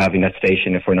point of having that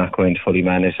station if we're not going to fully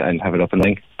man it and have it up and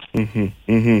running?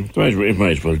 It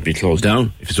might as well be closed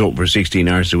down. If it's open for 16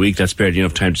 hours a week, that's barely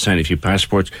enough time to sign a few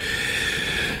passports.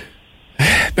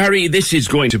 Barry, this is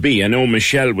going to be, I know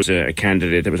Michelle was a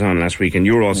candidate that was on last week, and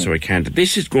you're also a candidate.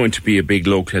 This is going to be a big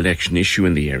local election issue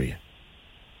in the area.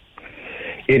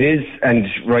 It is, and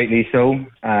rightly so.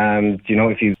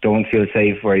 If you don't feel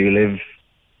safe where you live,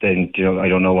 then, I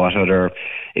don't know what other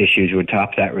issues would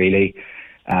top that, really.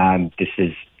 This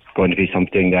is going to be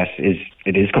something that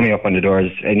is coming up on the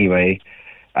doors anyway,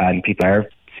 and people are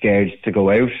scared to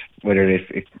go out, whether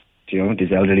if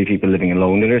there's elderly people living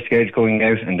alone that are scared going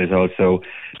out, and there's also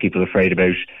people afraid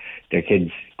about their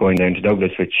kids going down to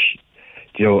Douglas, which,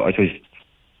 I suppose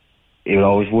it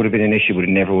always would have been an issue, but it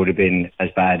never would have been as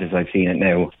bad as I've seen it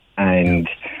now, and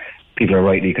people are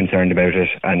rightly concerned about it,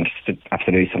 and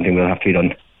absolutely something will have to be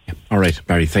done. All right,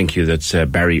 Barry, thank you. That's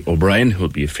Barry O'Brien, who'll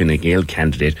be a Fine Gael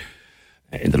candidate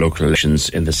in the local elections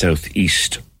in the South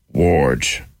East Ward.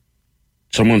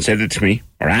 Someone said it to me,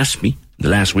 or asked me, the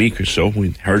last week or so,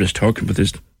 we heard us talking about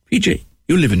this. PJ,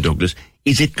 you live in Douglas.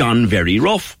 Is it gone very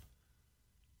rough?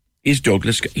 Is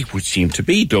Douglas... It would seem to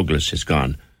be Douglas has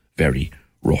gone very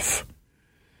rough.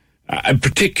 I'm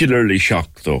particularly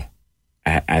shocked, though,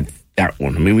 at that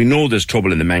one. I mean, we know there's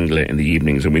trouble in the Mangala in the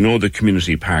evenings, and we know the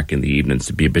community park in the evenings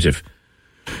to be a bit of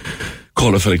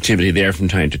colourful activity there from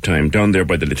time to time, down there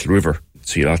by the little river.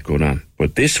 See a lot going on.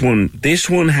 But this one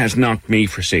has knocked me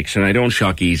for six, and I don't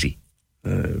shock easy.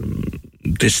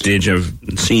 This stage I've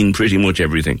seen pretty much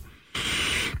everything.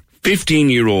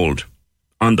 15-year-old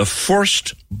on the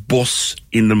first bus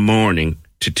in the morning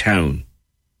to town,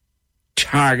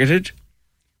 targeted,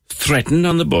 threatened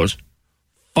on the bus,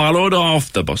 followed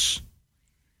off the bus,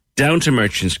 down to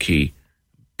Merchants Quay,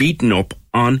 beaten up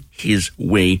on his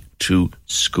way to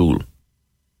school.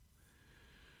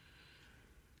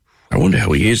 I wonder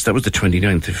how he is. That was the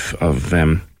 29th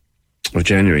of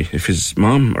January. If his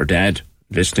mom or dad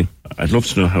listening, I'd love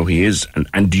to know how he is.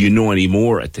 And do you know any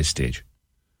more at this stage?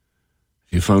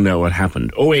 If you found out what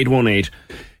happened. 0818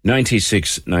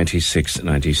 96 96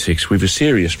 96. We've a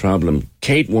serious problem.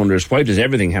 Kate wonders, why does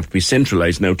everything have to be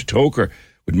centralised now to Toker?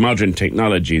 With modern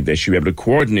technology, they should be able to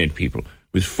coordinate people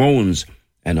with phones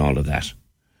and all of that.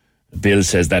 Bill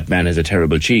says that man has a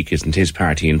terrible cheek. Isn't his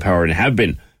party in power, and have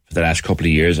been for the last couple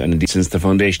of years, and indeed since the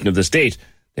foundation of the state,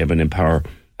 they've been in power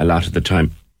a lot of the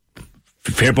time.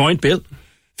 Fair point, Bill.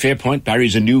 Fair point.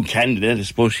 Barry's a new candidate. I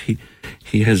suppose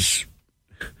he's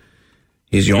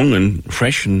young and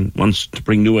fresh and wants to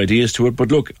bring new ideas to it.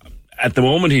 But look, at the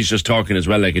moment he's just talking as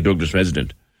well like a Douglas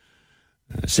resident.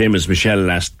 Same as Michelle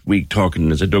last week,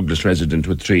 talking as a Douglas resident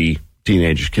with 3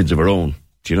 teenage kids of her own.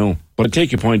 Do you know? But I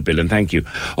take your point, Bill, and thank you.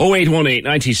 0818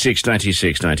 96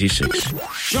 96 96.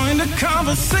 Join the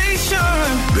conversation.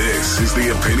 This is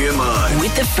the Opinion Line.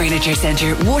 With the Furniture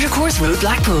Centre, Watercourse Road,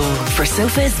 Blackpool. For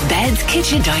sofas, beds,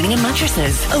 kitchen, dining and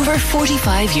mattresses. Over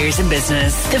 45 years in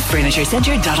business.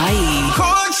 TheFurnitureCentre.ie.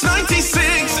 Cork's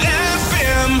 96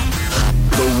 FM.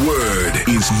 The Word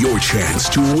is your chance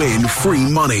to win free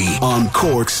money on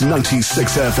Cork's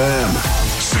 96 FM.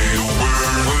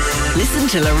 Listen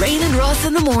to Lorraine and Ross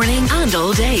in the morning and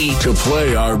all day to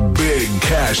play our big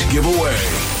cash giveaway.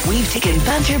 We've taken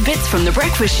banter bits from the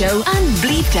breakfast show and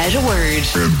bleeped out a word.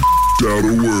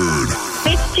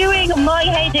 It's doing my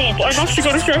head in. I'm actually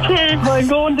going to start crying. I'm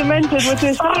going demented with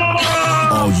this.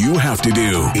 All you have to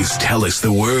do is tell us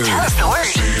the word. Tell us the word.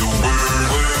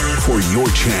 For your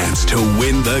chance to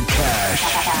win the cash.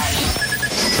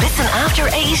 Listen after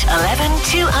 8, 11,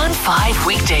 2 and 5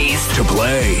 weekdays to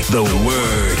play The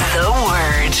Word. The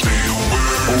Word.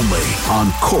 Only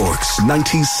on Cork's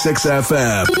 96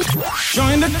 FM.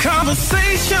 Join the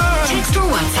conversation. Text or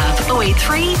WhatsApp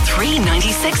 083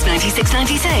 396 96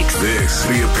 96. This is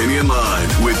the Opinion Line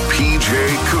with PJ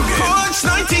Coogan. Cork's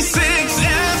 96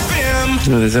 FM.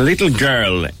 Now, there's a little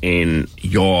girl in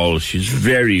Youghal. She's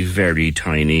very, very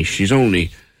tiny. She's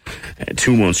only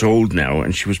 2 months old now,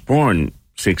 and she was born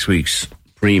 6 weeks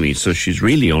preemie, so she's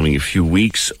really only a few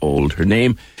weeks old. Her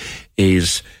name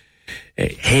is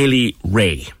Hayley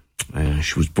Ray.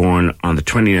 She was born on the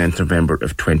 29th of November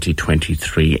of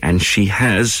 2023, and she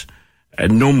has a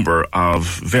number of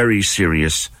very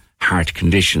serious heart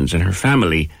conditions, and her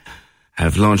family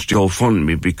have launched a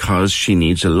GoFundMe because she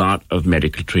needs a lot of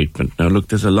medical treatment. Now, look,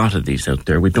 there's a lot of these out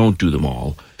there. We don't do them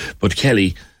all. But,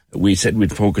 Kelly, we said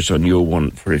we'd focus on your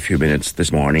one for a few minutes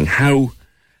this morning. How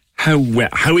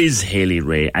is Hayley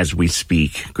Ray as we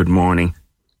speak? Good morning.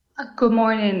 Good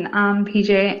morning,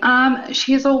 PJ.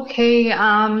 She's okay.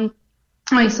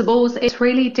 I suppose it's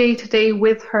really day to day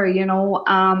with her, you know.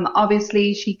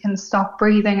 Obviously she can stop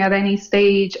breathing at any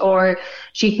stage, or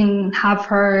she can have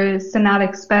her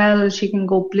sonatic spell, she can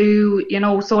go blue, you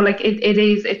know, so like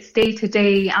it's day to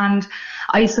day. And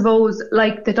I suppose,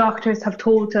 like the doctors have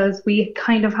told us, we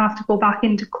kind of have to go back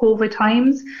into COVID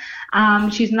times.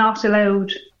 She's not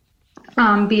allowed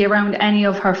be around any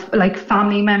of her like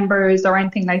family members or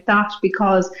anything like that,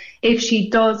 because if she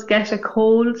does get a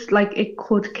cold, like it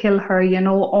could kill her, you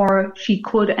know, or she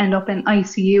could end up in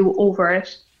ICU over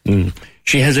it.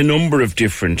 She has a number of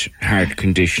different heart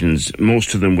conditions,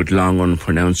 most of them with long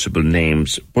unpronounceable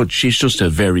names, but she's just a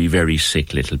very, very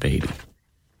sick little baby.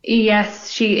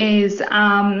 Yes, she is.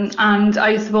 And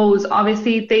I suppose,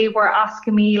 obviously, they were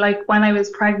asking me, like, when I was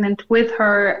pregnant with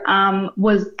her,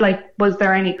 was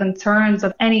there any concerns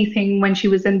of anything when she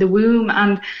was in the womb?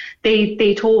 And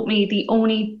they told me the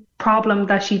only problem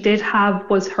that she did have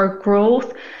was her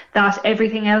growth, that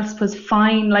everything else was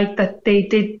fine, like that they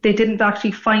didn't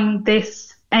actually find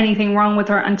anything wrong with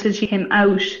her until she came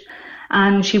out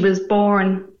and she was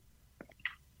born.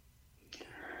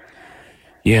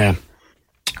 Yeah.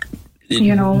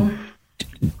 You know,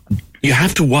 you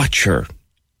have to watch her,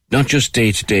 not just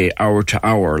day to day, hour to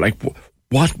hour. Like,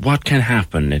 what can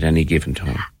happen at any given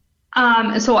time?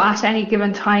 So at any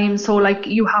given time, so like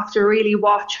you have to really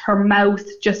watch her mouth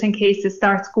just in case it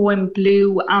starts going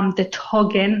blue. The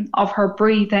tugging of her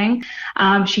breathing,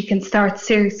 she can start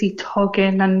seriously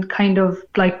tugging and kind of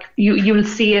like you'll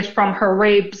see it from her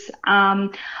ribs.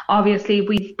 Obviously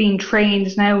we've been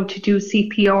trained now to do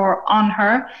CPR on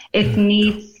her. It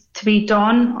needs to be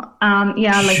done.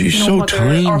 Like she's no so mother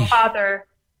tiny. or father.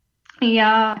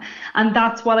 Yeah, and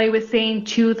that's what I was saying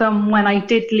to them when I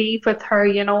did leave with her.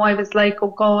 You know, I was like, oh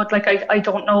God, like I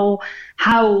don't know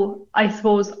how I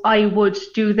suppose I would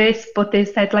do this, but they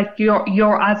said like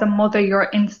you're as a mother, your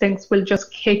instincts will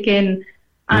just kick in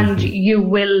and you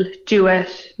will do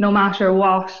it no matter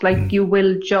what. Like you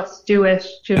will just do it,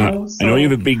 you know. I know you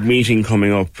have a big meeting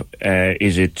coming up.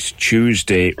 Is it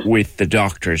Tuesday with the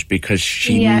doctors, because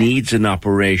she needs an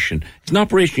operation. It's an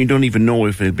operation you don't even know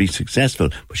if it'll be successful,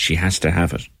 but she has to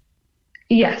have it.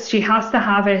 Yes, she has to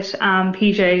have it,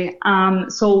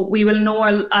 PJ. So we will know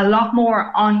a lot more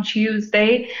on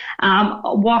Tuesday.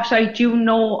 What I do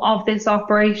know of this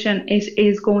operation, it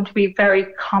is going to be very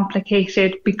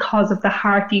complicated because of the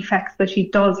heart defects that she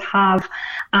does have.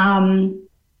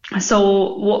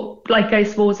 So I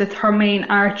suppose it's her main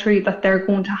artery that they're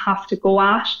going to have to go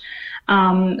at.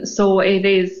 So it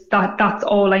is that's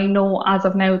all I know as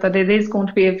of now, that it is going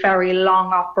to be a very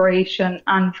long operation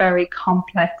and very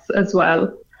complex as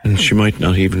well. And she might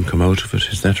not even come out of it.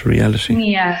 Is that a reality?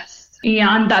 Yes.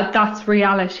 Yeah, and that's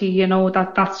reality, you know,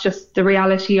 that's just the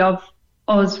reality of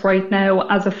us right now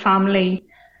as a family.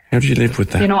 How do you live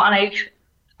with that? You know, and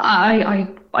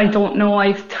I don't know.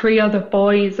 I have 3 other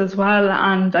boys as well,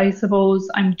 and I suppose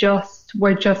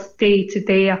we're just day to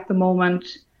day at the moment.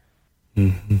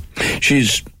 Mm-hmm.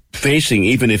 She's facing,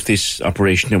 even if this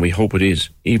operation, and we hope it is,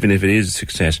 even if it is a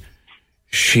success,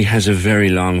 she has a very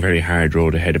long, very hard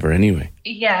road ahead of her anyway.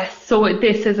 Yes, so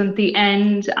this isn't the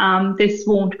end. This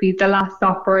won't be the last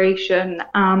operation.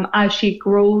 As she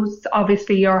grows,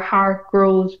 obviously your heart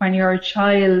grows when you're a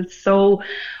child. So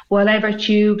whatever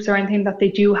tubes or anything that they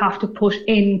do have to put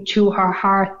into her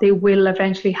heart, they will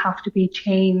eventually have to be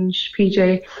changed,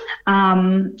 PJ.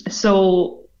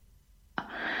 So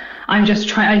I'm just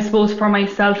trying, I suppose for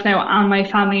myself now and my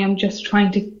family, I'm just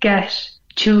trying to get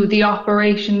to the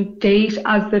operation date,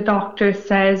 as the doctor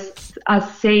says,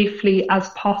 as safely as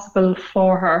possible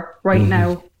for her right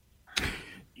now.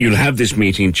 You'll have this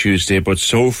meeting Tuesday, but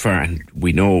so far, and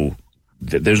we know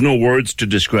that there's no words to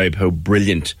describe how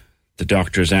brilliant the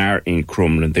doctors are in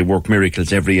Crumlin. They work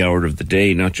miracles every hour of the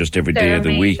day, not just every day of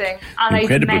the week. And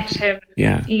Incredible. I've met him.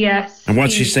 Yeah. Yes. And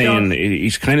what's he saying?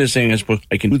 He's kind of saying, I suppose,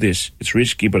 I can do this. It's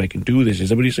risky, but I can do this. Is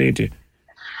that what he's saying to you?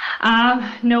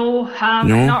 No,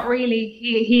 No? not really.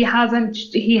 He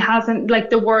hasn't, like,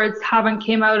 the words haven't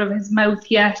came out of his mouth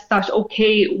yet that,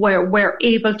 okay, we're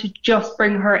able to just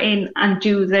bring her in and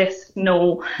do this.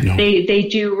 No. They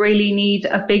do really need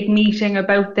a big meeting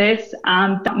about this.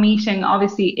 That meeting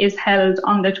obviously is held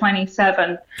on the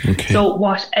 27th. Okay. So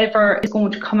whatever is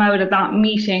going to come out of that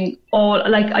meeting,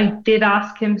 I did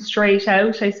ask him straight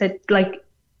out. I said, like,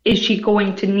 is she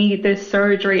going to need this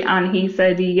surgery? And he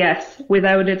said yes,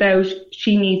 without a doubt,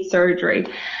 she needs surgery.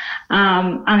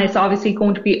 And it's obviously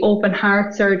going to be open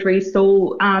heart surgery.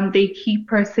 So they keep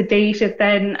her sedated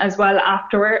then as well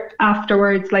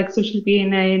afterwards, like, so she'll be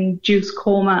in an induced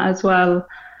coma as well.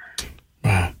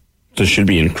 Wow. So she'll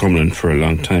be in Crumlin for a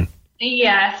long time.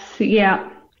 Yes, yeah.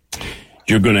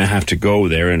 You're going to have to go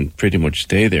there and pretty much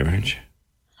stay there, aren't you?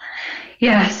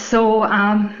 Yes, so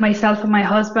myself and my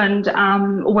husband,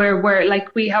 we're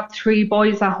like, we have 3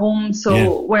 boys at home,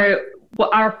 so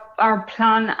our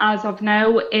plan as of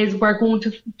now is we're going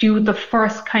to do the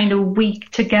first kind of week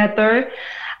together,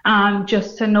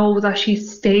 just to know that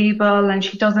she's stable and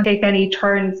she doesn't take any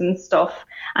turns and stuff.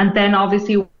 And then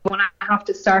obviously when I have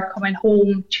to start coming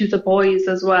home to the boys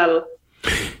as well.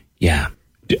 Yeah.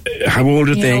 How old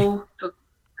are they?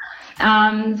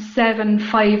 7,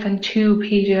 5 and 2,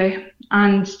 PJ.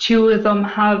 And 2 of them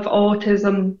have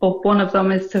autism, but one of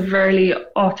them is severely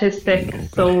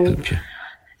autistic.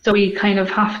 So we kind of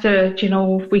have to,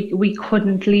 we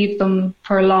couldn't leave them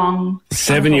for long.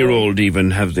 7-year-old even,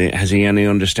 has he any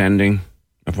understanding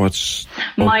of what's...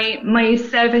 My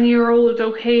 7-year-old,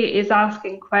 is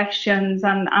asking questions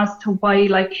and as to why,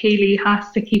 like, Haley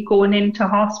has to keep going into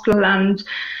hospital, and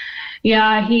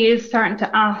yeah, he is starting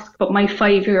to ask, but my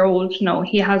 5-year-old, no,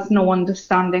 he has no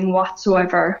understanding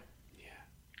whatsoever.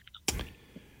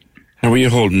 How are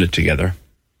you holding it together?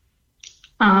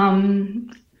 I'm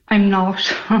not.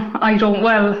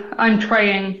 I'm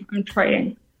trying.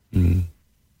 Mm.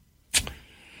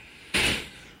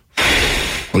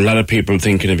 A lot of people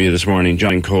thinking of you this morning.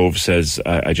 John Cove says,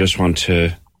 I just want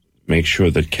to make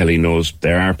sure that Kelly knows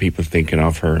there are people thinking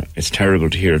of her. It's terrible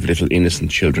to hear of little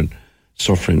innocent children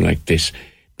suffering like this.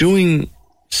 Doing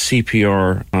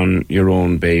CPR on your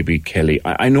own baby, Kelly,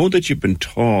 I know that you've been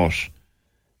taught.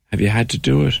 Have you had to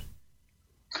do it?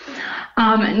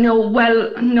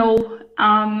 No.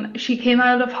 She came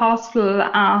out of hospital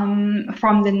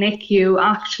from the NICU,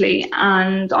 actually,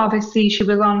 and obviously she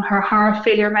was on her heart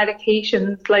failure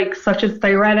medications, like such as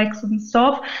diuretics and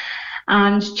stuff.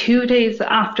 And 2 days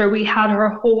after we had her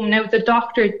home, now the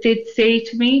doctor did say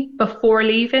to me before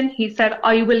leaving, he said,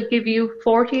 I will give you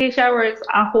 48 hours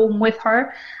at home with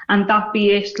her and that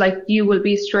be it, like, you will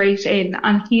be straight in.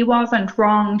 And he wasn't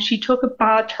wrong. She took a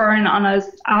bad turn on us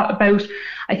at about,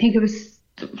 I think it was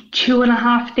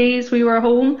 2.5 days we were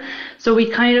home. So we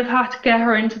kind of had to get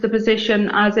her into the position,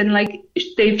 as in, like,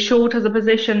 they've showed us a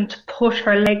position to push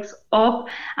her legs up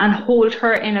and hold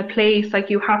her in a place.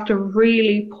 Like, you have to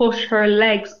really push her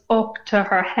legs up to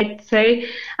her head, say,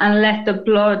 and let the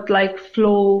blood, like,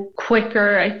 flow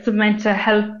quicker. It's meant to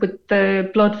help with the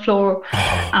blood flow.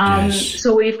 Yes.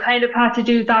 So we've kind of had to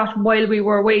do that while we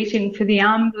were waiting for the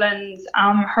ambulance,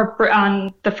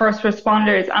 and the first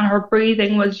responders, and her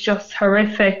breathing was just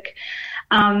horrific.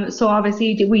 So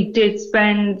obviously we did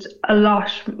spend a lot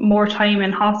more time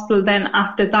in hospital then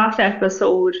after that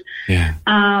episode. Yeah.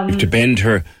 You have to bend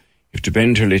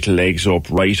her little legs up,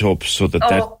 right up, so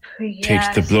that takes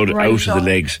the blood out of the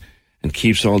legs and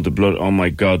keeps all the blood. Oh my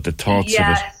God, the thoughts of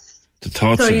it. The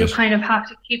thoughts of it. So you kind of have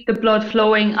to keep the blood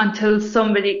flowing until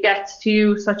somebody gets to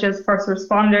you, such as first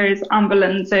responders,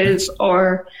 ambulances,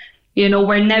 or...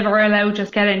 we're never allowed to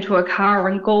just get into a car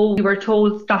and go. We were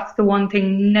told that's the one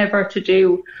thing never to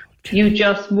do.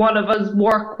 Okay. One of us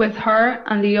work with her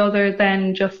and the other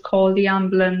then just call the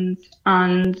ambulance,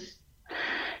 and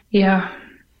yeah.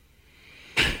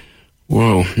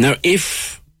 Whoa. Now,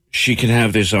 if she can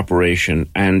have this operation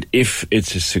and if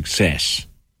it's a success,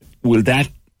 will that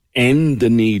end the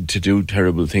need to do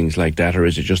terrible things like that, or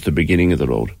is it just the beginning of the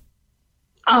road?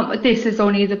 This is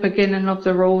only the beginning of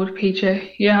the road,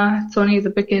 PJ. Yeah, it's only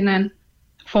the beginning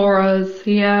for us,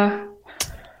 yeah.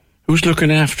 Who's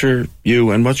looking after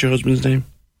you, and what's your husband's name?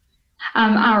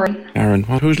 Aaron. Aaron.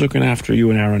 Who's looking after you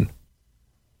and Aaron?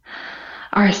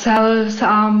 Ourselves.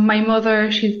 My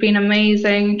mother, she's been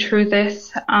amazing through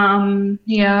this.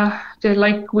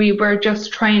 We were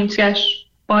just trying to get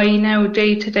by now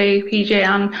day to day, PJ,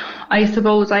 and I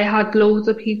suppose I had loads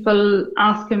of people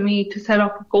asking me to set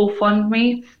up a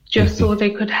GoFundMe just so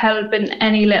they could help in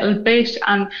any little bit,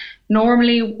 and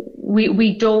normally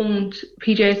we don't,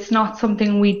 PJ, it's not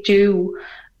something we do,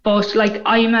 but like,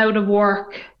 I'm out of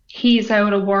work he's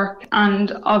out of work,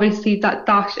 and obviously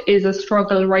that is a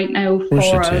struggle right now for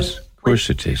us. Of course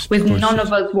it is. With none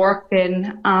of us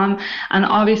working, and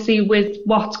obviously with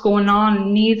what's going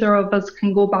on, neither of us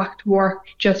can go back to work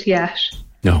just yet.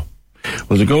 No.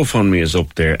 Well, the GoFundMe is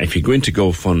up there. If you go into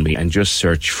GoFundMe and just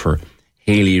search for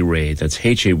Hayley Rae, that's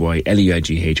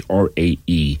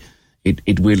HAYLEIGHRAE,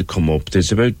 it will come up.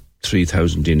 There's about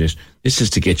 3,000 in it. This is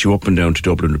to get you up and down to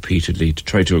Dublin repeatedly, to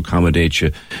try to accommodate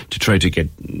you, to try to get...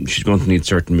 She's going to need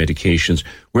certain medications.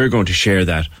 We're going to share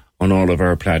that on all of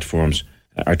our platforms,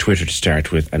 our Twitter to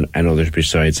start with, and others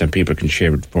besides, and people can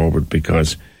share it forward,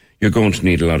 because you're going to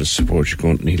need a lot of support. You're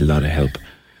going to need a lot of help.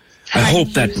 I hope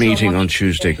that meeting on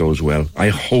Tuesday goes well. I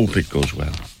hope it goes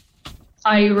well.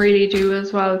 I really do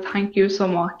as well. Thank you so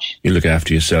much. You look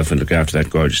after yourself and look after that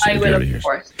gorgeous little girl of yours.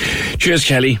 Cheers,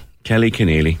 Kelly. Kelly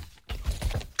Keneally.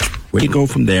 Where do you go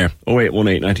from there?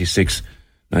 0818 96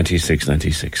 96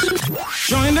 96.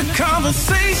 Join the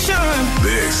conversation.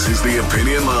 This is the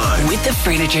Opinion Line. With the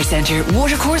Furniture Centre,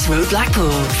 Watercourse Road,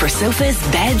 Blackpool. For sofas,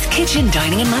 beds, kitchen,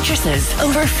 dining and mattresses.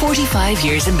 Over 45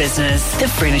 years in business.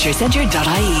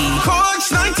 TheFurnitureCentre.ie.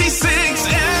 Corks 96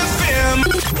 FM.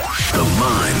 The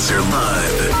lines are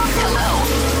live. Hello.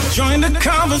 Join the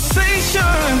conversation.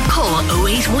 Call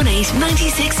 0818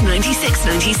 96 96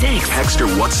 96. Text or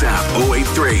WhatsApp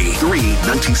 083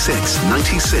 396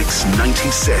 96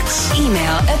 96.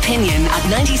 Email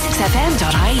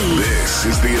opinion@96fm.ie. This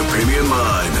is the Opinion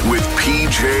Line with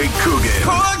PJ Coogan.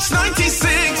 Corks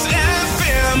 96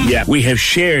 FM. Yeah, we have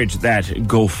shared that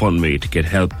GoFundMe to get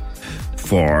help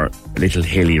for little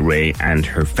Hayley Rae and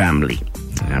her family.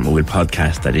 And we'll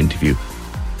podcast that interview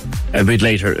a bit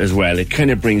later as well. It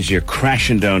kind of brings you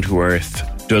crashing down to earth,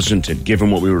 doesn't it?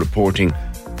 Given what we were reporting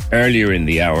earlier in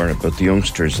the hour about the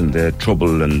youngsters and the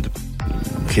trouble, and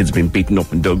kids being beaten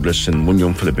up in Douglas, and one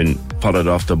young fella been followed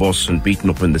off the bus and beaten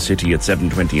up in the city at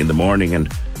 7:20 in the morning,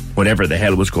 and whatever the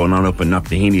hell was going on up in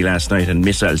Knocknaheeny last night, and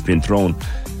missiles being thrown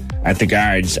at the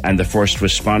guards and the first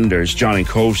responders. John in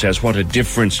Cove says, what a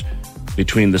difference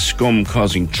between the scum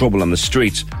causing trouble on the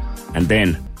streets and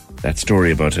then that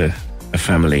story about a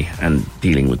family and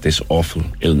dealing with this awful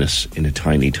illness in a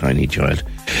tiny, tiny child.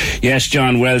 Yes,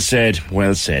 John, well said,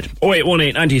 well said.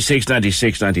 0818 96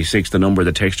 96 96, the number,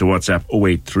 the text to WhatsApp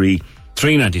 083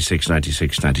 396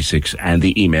 96 96, and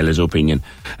the email is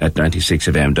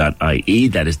opinion@96fm.ie.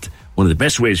 That is one of the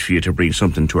best ways for you to bring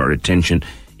something to our attention.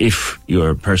 If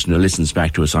you're a person who listens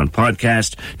back to us on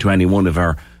podcast, to any one of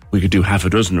our, we could do half a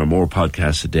dozen or more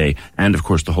podcasts a day. And of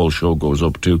course, the whole show goes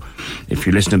up too. If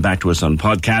you're listening back to us on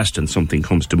podcast and something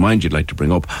comes to mind you'd like to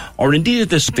bring up, or indeed if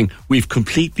there's something we've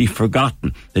completely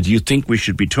forgotten that you think we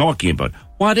should be talking about,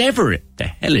 whatever the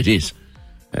hell it is,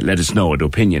 let us know at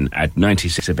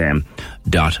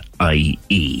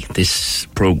opinion@96fm.ie. This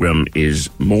programme is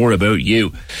more about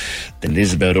you than it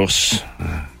is about us.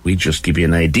 We just give you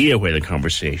an idea where the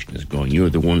conversation is going. You're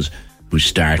the ones who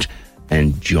start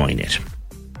and join it.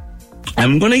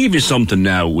 I'm going to give you something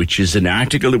now, which is an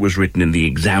article that was written in The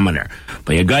Examiner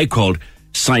by a guy called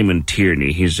Simon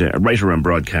Tierney. He's a writer and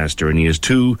broadcaster, and he has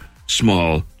two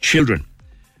small children.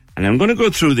 And I'm going to go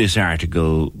through this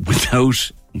article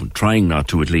without, trying not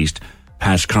to at least,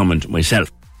 pass comment myself.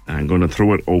 I'm going to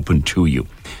throw it open to you.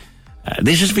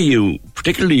 This is for you,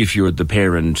 particularly if you're the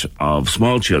parent of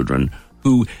small children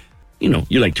who, you know,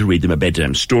 you like to read them a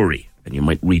bedtime story, and you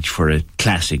might reach for a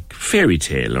classic fairy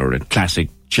tale or a classic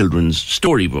children's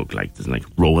storybook like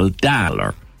Roald Dahl,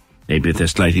 or maybe they're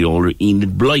slightly older,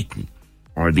 Enid Blyton,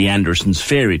 or the Andersons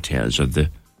fairy tales, or the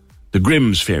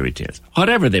Grimm's fairy tales,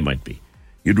 whatever they might be.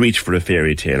 You'd reach for a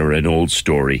fairy tale or an old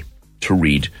story to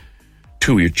read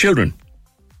to your children.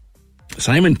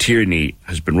 Simon Tierney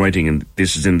has been writing, and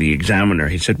this is in The Examiner.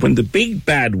 He said, when the big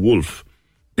bad wolf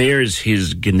bears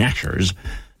his gnashers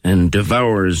and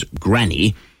devours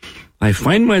Granny, I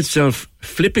find myself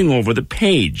flipping over the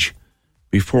page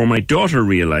before my daughter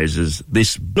realizes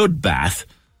this bloodbath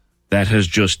that has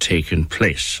just taken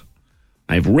place.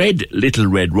 I've read Little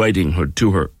Red Riding Hood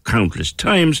to her countless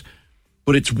times,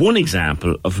 but it's one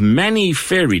example of many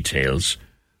fairy tales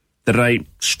that I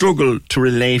struggle to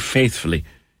relay faithfully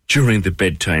during the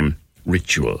bedtime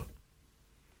ritual.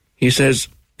 He says,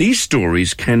 these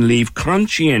stories can leave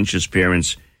conscientious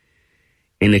parents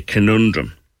in a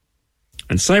conundrum.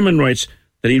 And Simon writes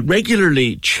that he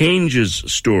regularly changes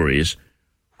stories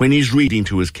when he's reading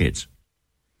to his kids.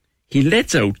 He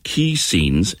lets out key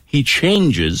scenes, he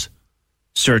changes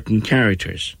certain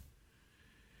characters.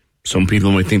 Some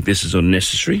people might think this is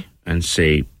unnecessary and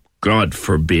say, God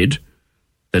forbid,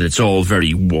 that it's all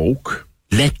very woke.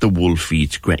 Let the wolf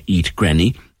eat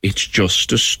Granny. It's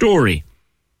just a story.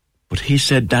 But he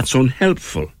said that's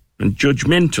unhelpful and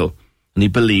judgmental, and he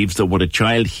believes that what a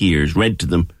child hears read to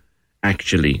them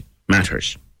actually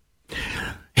matters.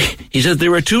 He says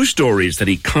there are two stories that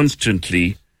he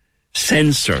constantly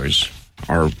censors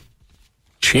or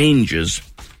changes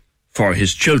for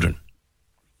his children.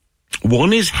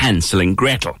 One is Hansel and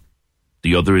Gretel.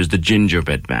 The other is the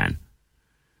gingerbread man.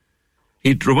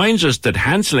 He reminds us that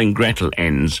Hansel and Gretel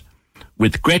ends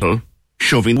with Gretel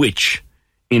shoving witch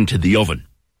into the oven.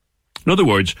 In other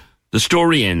words, the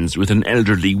story ends with an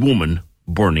elderly woman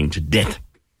burning to death.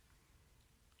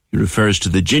 He refers to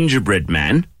the gingerbread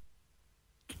man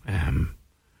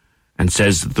and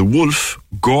says that the wolf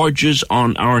gorges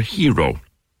on our hero,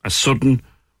 a sudden,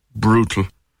 brutal,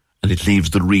 and it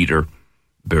leaves the reader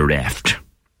bereft.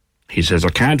 He says, I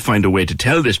can't find a way to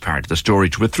tell this part of the story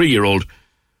to a 3-year-old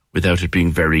without it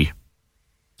being very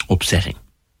upsetting.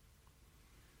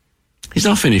 He's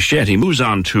not finished yet. He moves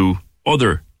on to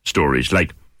other stories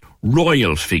like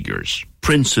royal figures,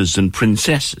 princes and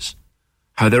princesses,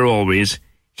 how they're always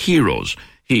heroes.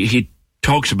 He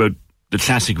talks about the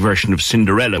classic version of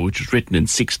Cinderella, which was written in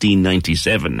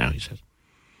 1697 now, he says,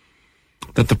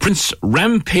 that the prince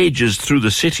rampages through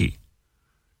the city,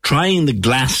 trying the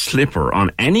glass slipper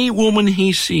on any woman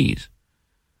he sees,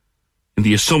 in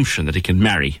the assumption that he can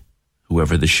marry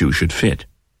whoever the shoe should fit.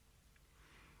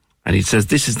 And he says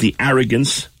this is the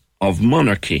arrogance of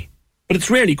monarchy, but it's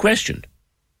rarely questioned.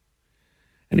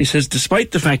 And he says,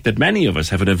 despite the fact that many of us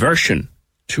have an aversion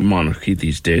to monarchy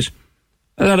these days,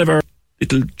 a lot of our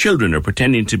little children are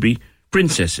pretending to be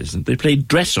princesses, and they play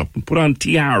dress-up and put on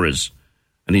tiaras.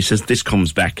 And he says this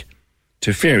comes back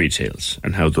to fairy tales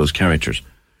and how those characters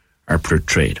are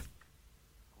portrayed.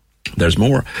 There's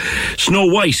more. Snow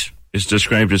White is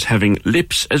described as having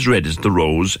lips as red as the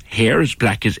rose, hair as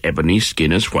black as ebony,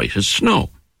 skin as white as snow.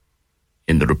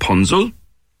 In the Rapunzel,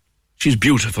 she's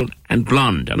beautiful and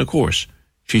blonde, and of course,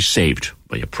 she's saved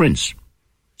by a prince.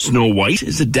 Snow White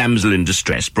is a damsel in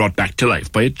distress brought back to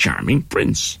life by a charming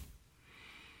prince.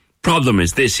 Problem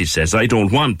is this, he says, I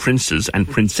don't want princes and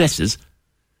princesses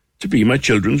to be my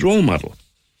children's role model.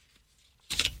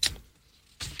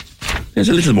 There's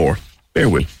a little more. Bear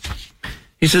with me.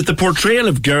 He says the portrayal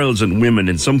of girls and women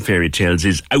in some fairy tales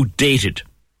is outdated,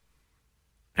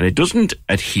 and it doesn't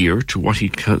adhere to what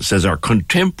he says are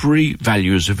contemporary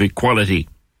values of equality.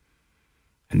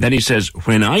 And then he says,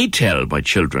 when I tell my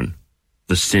children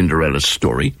the Cinderella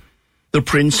story, the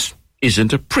prince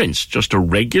isn't a prince, just a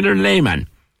regular layman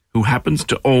who happens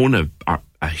to own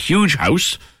a huge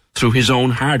house through his own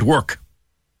hard work,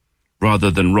 rather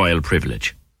than royal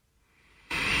privilege.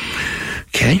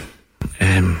 Okay.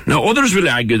 Now, others will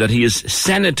argue that he is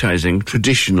sanitizing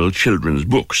traditional children's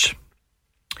books.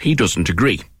 He doesn't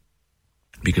agree,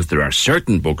 because there are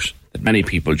certain books that many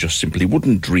people just simply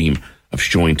wouldn't dream of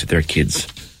showing to their kids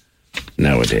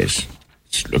nowadays.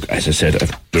 Look, as I said,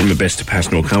 I've done my best to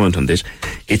pass no comment on this.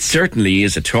 It certainly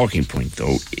is a talking point,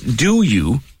 though. Do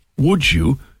you, would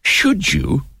you, should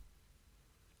you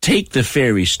take the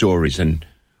fairy stories and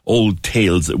old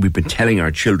tales that we've been telling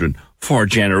our children for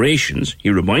generations? He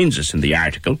reminds us in the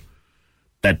article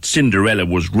that Cinderella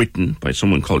was written by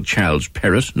someone called Charles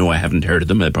Perrott. No, I haven't heard of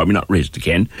them. They're probably not raised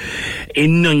again.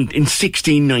 In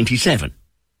 1697.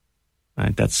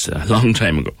 That's a long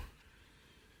time ago.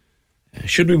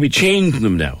 Should we be changing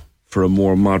them now for a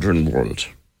more modern world?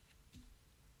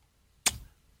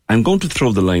 I'm going to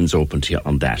throw the lines open to you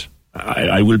on that.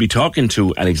 I will be talking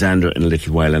to Alexandra in a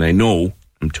little while, and I know,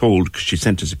 I'm told, because she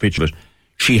sent us a picture of it,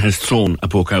 she has thrown a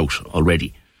book out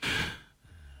already.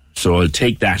 So I'll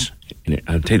take that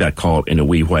call in a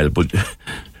wee while. But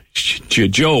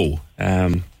Joe,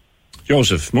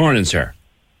 Joseph, morning, sir.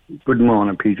 Good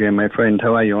morning, PJ, my friend.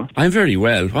 How are you? I'm very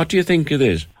well. What do you think it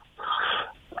is?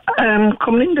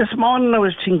 Coming in this morning, I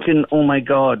was thinking, oh my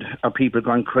God, are people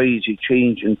gone crazy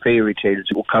changing fairy tales?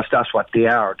 Because that's what they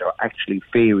are. They're actually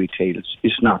fairy tales.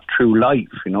 It's not true life,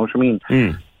 you know what I mean?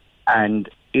 Mm. And,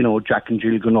 you know, Jack and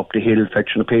Jill going up the hill,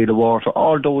 fetching a pail of water,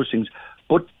 all those things.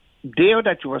 But there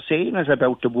that you were saying is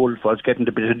about the wolf, I was getting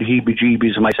a bit of the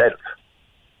heebie-jeebies myself.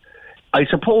 I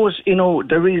suppose, you know,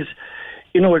 there is...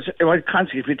 You know, it's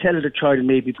constantly, if you tell the child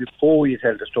maybe before you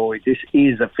tell the story, this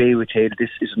is a fairy tale, this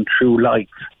isn't true life.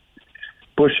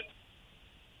 But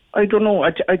I don't know,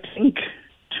 I think,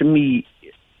 to me,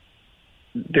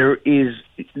 there is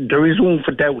room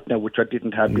for doubt now, which I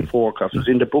didn't have before, because I was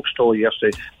in the bookstore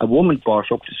yesterday, a woman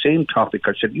brought up the same topic.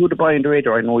 I said, you the boy in the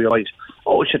radar, I know your eyes.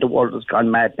 Oh, she said, the world has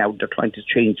gone mad now, they're trying to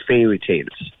change fairy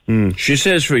tales. She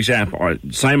says, for example, or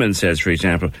Simon says, for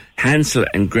example, Hansel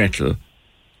and Gretel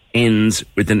ends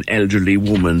with an elderly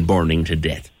woman burning to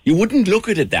death. You wouldn't look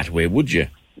at it that way, would you?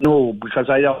 No, because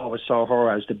I always saw her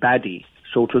as the baddie.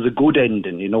 So it was a good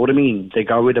ending, you know what I mean? They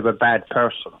got rid of a bad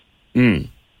person.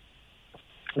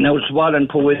 Now, swallowing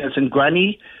poets and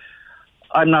Granny,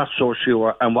 I'm not so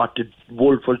sure. And what the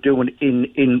wolf was doing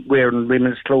in wearing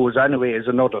women's clothes anyway is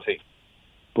another thing.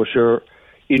 But sure,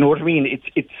 you know what I mean?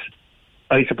 It's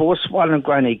I suppose swallowing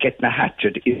Granny getting a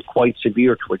hatchet is quite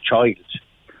severe to a child.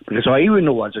 Because I even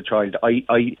know as a child,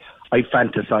 I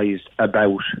fantasised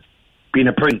about being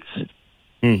a prince.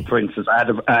 For instance, I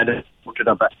had a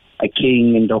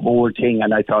king and the whole thing,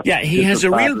 and I thought... Yeah, he has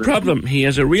a real problem. He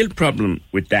has a real problem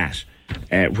with that,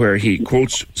 where he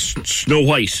quotes Snow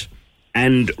White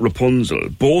and Rapunzel,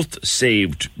 both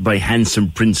saved by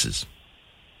handsome princes.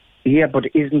 Yeah, but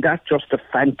isn't that just a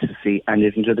fantasy? And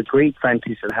isn't it a great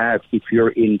fantasy to have if you're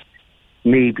in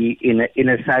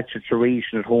a sad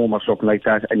situation at home or something like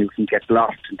that, and you can get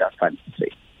lost in that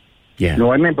fantasy? Yeah. No,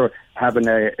 I remember having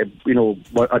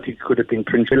what I think could have been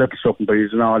Prince Philip or something, but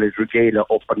he's in all his regalia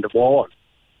up on the wall.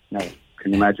 Now,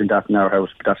 can you imagine that in our house?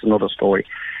 But that's another story.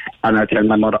 And I tell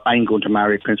my mother, I'm going to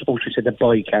marry Prince. Oh, she said, a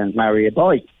boy can't marry a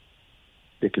boy.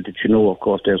 Little did you know, of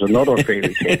course, there's another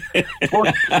fairy tale.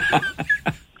 But,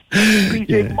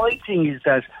 PJ, my thing is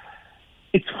that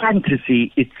it's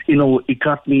fantasy. It's, it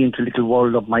got me into a little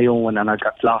world of my own, and I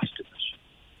got lost in it.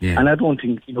 Yeah. And I don't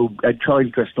think, a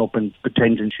child dressing up and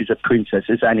pretending she's a princess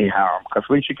is any harm. Because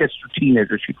when she gets to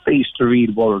teenager, she faces the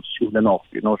real world soon enough.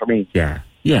 You know what I mean? Yeah.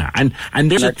 Yeah, and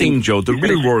there's a thing, Joe. The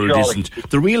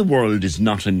real world is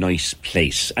not a nice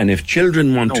place. And if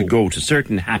children want to go to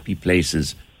certain happy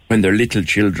places when they're little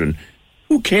children,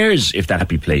 who cares if that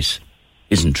happy place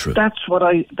isn't true? That's what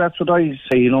I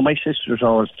say. My sisters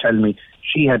always tell me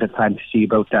she had a fantasy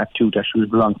about that too, that she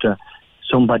would belong to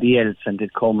somebody else and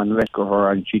they'd come and rescue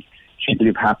her and she'd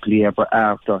live happily ever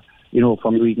after.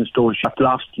 From reading stories, she got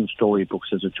lost in storybooks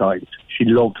as a child. She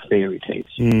loved fairy tales.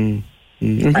 And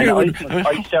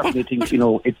I certainly think,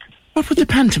 it's... What would the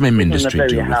pantomime industry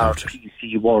do without it? In a very hard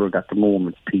PC world at the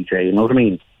moment, PJ, you know what I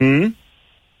mean?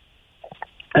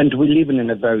 And we're living in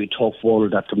a very tough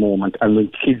world at the moment, and when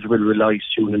kids will realise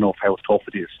soon enough how tough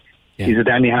it is. Yeah. Is it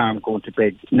any harm going to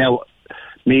bed? Now,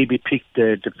 maybe pick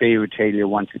the fairy tale you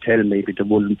want to tell. Maybe the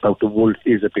wolf about the wolf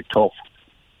is a bit tough.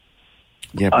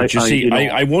 Yeah, but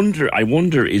I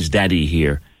wonder, is Daddy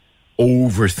here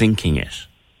overthinking it?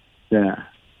 Yeah.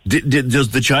 Does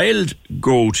the child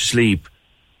go to sleep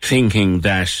thinking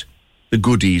that the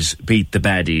goodies beat the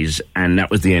baddies and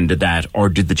that was the end of that? Or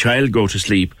did the child go to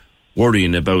sleep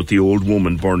worrying about the old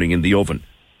woman burning in the oven?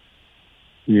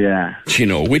 Yeah.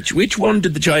 Which one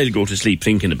did the child go to sleep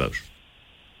thinking about?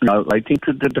 No, I think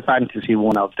the fantasy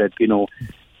one out that,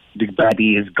 the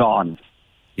baddie is gone.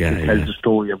 Yeah, it tells the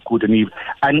story of good and evil.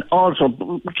 And also,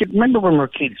 remember when we were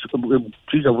kids,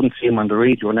 please, I wouldn't say them on the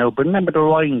radio now, but remember the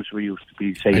rhymes we used to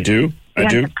be saying? I do. We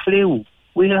hadn't a clue.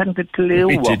 We hadn't a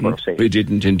clue what we're saying. We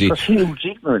didn't indeed. It was huge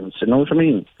ignorance, you know what I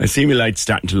mean? I see my lights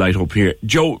starting to light up here.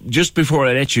 Joe, just before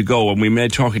I let you go, and we may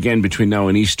talk again between now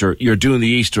and Easter, you're doing the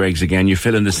Easter eggs again. You're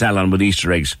filling the salon with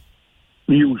Easter eggs.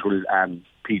 The usual,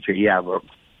 PJ, yeah,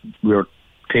 we're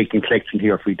taking collection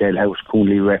here for Dale House,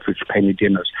 Coonley Refuge, Penny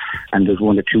Dinners, and there's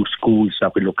one or two schools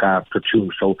that we look after too.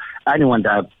 So anyone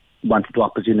that wants to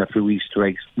drop us in a few Easter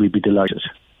eggs, we'd be delighted.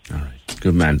 All right,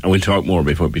 good man. And we'll talk more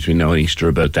between now and Easter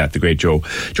about that. The great Joe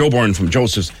Byrne from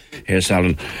Joseph's Hair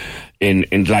Salon in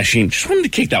Glasheen. Just wanted to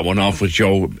kick that one off with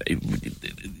Joe.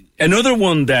 Another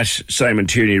one that Simon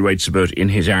Tierney writes about in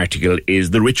his article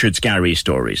is the Richard Scarry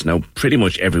stories. Now, pretty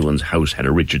much everyone's house had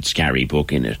a Richard Scarry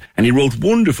book in it. And he wrote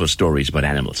wonderful stories about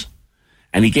animals.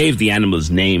 And he gave the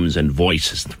animals names and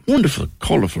voices. Wonderful,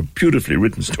 colourful, beautifully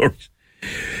written stories.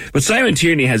 But Simon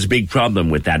Tierney has a big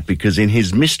problem with that because in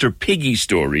his Mr. Piggy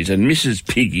stories and Mrs.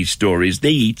 Piggy stories,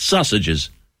 they eat sausages.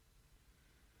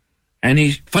 And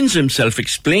he finds himself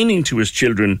explaining to his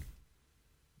children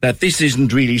that this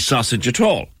isn't really sausage at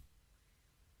all.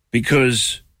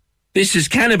 Because this is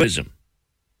cannibalism.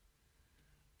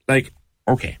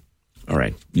 Okay. All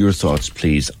right. Your thoughts,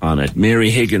 please, on it. Mary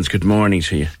Higgins, good morning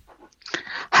to you.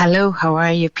 Hello, how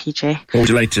are you, PJ? What would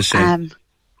you like to say?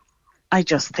 I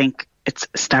just think it's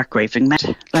stark raving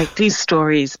mad. These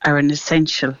stories are an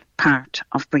essential part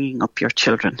of bringing up your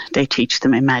children. They teach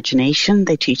them imagination.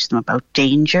 They teach them about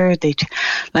danger.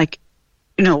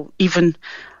 Even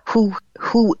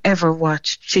whoever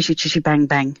watched Chitty Chitty Bang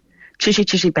Bang, Chitty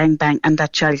Chitty Bang Bang and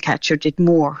that child catcher did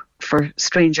more for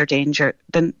stranger danger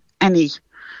than any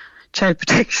child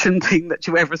protection thing that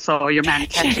you ever saw your man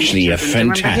catching. It's actually a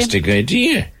fantastic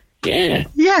idea. Yeah.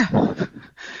 Yeah.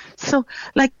 So,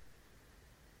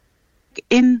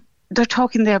 they're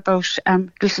talking there about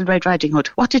Little Red Riding Hood.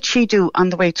 What did she do on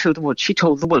the way through the woods? She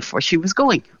told the wolf where she was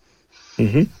going.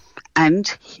 Mm-hmm. And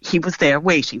he was there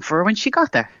waiting for her when she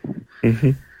got there.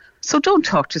 Mm-hmm. So don't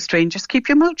talk to strangers, keep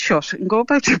your mouth shut and go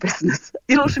about your business.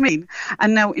 You know what I mean?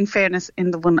 And now, in fairness,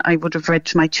 in the one I would have read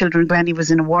to my children, Granny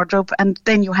was in a wardrobe, and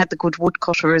then you had the good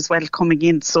woodcutter as well coming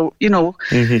in. So, you know,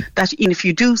 that even if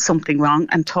you do something wrong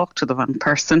and talk to the wrong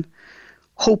person,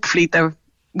 hopefully there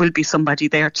will be somebody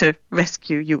there to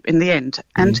rescue you in the end.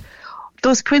 And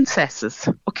those princesses,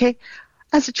 okay,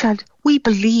 as a child, we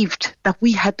believed that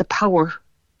we had the power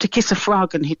to kiss a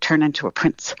frog and he'd turn into a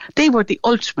prince. They were the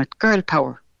ultimate girl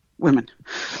power women.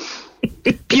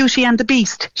 Beauty and the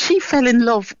Beast. She fell in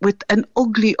love with an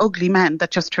ugly, ugly man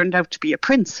that just turned out to be a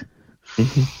prince.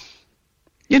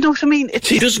 You know what I mean?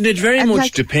 Doesn't it very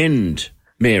much depend,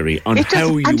 Mary, on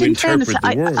how you interpret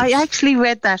the words? I actually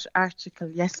read that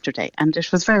article yesterday, and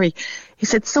it was he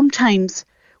said sometimes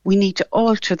we need to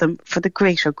alter them for the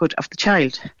greater good of the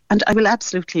child. And I will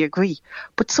absolutely agree.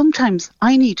 But sometimes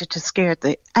I needed to scare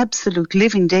the absolute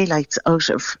living daylights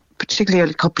out of particularly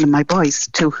a couple of my boys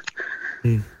to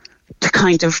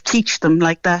kind of teach them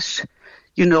like that,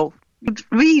 you know. You'd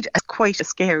read quite a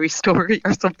scary story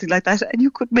or something like that, and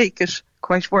you could make it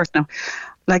quite worse. Now,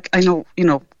 like, I know, you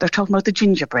know, they're talking about the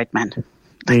gingerbread man.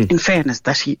 Like, in fairness,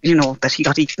 that he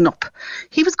got eaten up.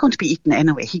 He was going to be eaten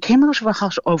anyway. He came out of a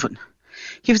hot oven.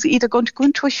 He was either going to go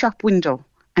into a shop window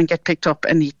and get picked up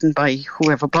and eaten by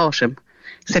whoever bought him,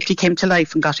 except he came to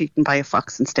life and got eaten by a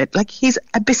fox instead. Like, he's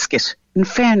a biscuit. In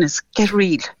fairness, get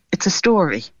real. It's a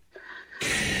story.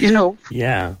 You know?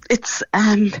 Yeah. It's,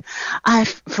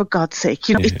 for God's sake,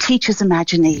 you know, it teaches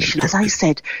imagination. As I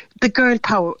said, the girl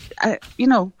power, you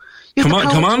know. Come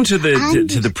on to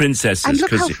the princesses.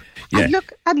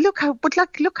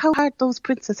 Look how hard those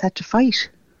princes had to fight.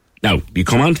 Now, you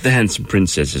come on to the handsome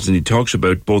princesses, and he talks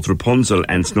about both Rapunzel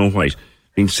and Snow White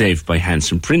being saved by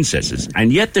handsome princesses.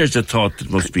 And yet there's a thought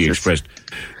that must be expressed,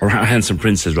 or handsome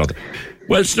princess rather.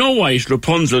 Well, Snow White,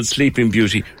 Rapunzel, Sleeping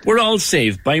Beauty, we're all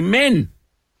saved by men.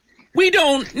 We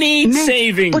don't need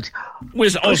saving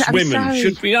with us women. Sorry.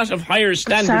 Should we not have higher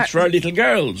standards for our little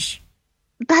girls?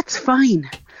 That's fine.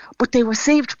 But they were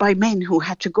saved by men who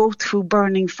had to go through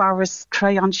burning forests,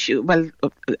 try on shoe. Well,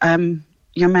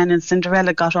 your man in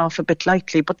Cinderella got off a bit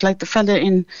lightly, but like the fella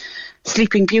in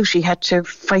Sleeping Beauty had to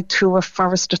fight through a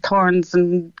forest of thorns,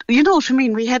 and you know what I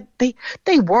mean.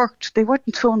 They worked. They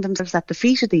weren't throwing themselves at the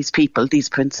feet of these people, these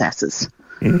princesses.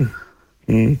 Like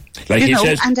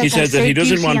he says that he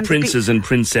doesn't want princes and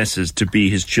princesses to be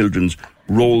his children's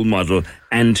role model,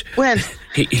 and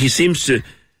he seems to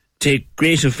take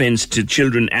great offence to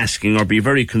children asking, or be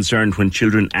very concerned when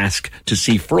children ask to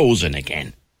see Frozen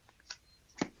again.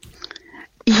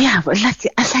 Yeah, but like,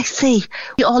 as I say,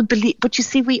 we all believe, but you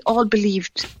see, we all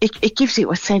believed, it gives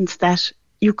you a sense that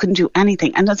you can do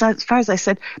anything. And as far as I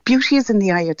said, beauty is in the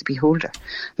eye of the beholder.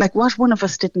 Like, what one of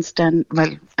us didn't stand,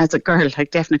 well, as a girl, like,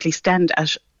 definitely stand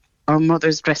at our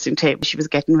mother's dressing table. She was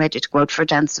getting ready to go out for a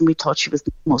dance, and we thought she was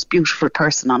the most beautiful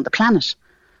person on the planet.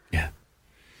 Yeah.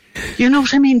 You know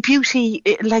what I mean? Beauty,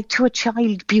 like, to a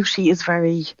child, beauty is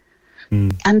very...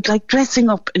 And, like, dressing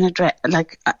up in a dress,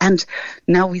 like, and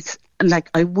now it's...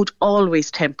 Like, I would always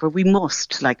temper, we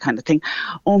must, like, kind of thing.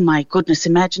 Oh my goodness,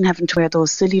 imagine having to wear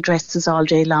those silly dresses all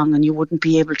day long and you wouldn't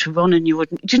be able to run, and you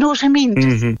wouldn't, do you know what I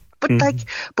mean?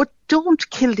 But don't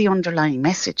kill the underlying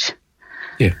message.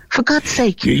 Yeah. For God's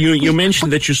sake. You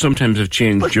mentioned that you sometimes have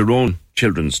changed your own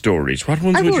children's stories. What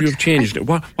ones would you have changed?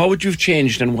 What would you have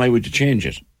changed, and why would you change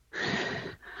it?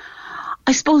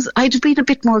 I suppose I'd have been a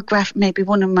bit more graphic. Maybe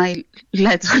one of my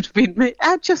lads would have been,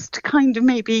 just kind of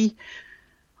maybe...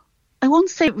 I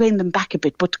won't say rein them back a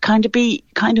bit, but kind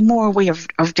of more aware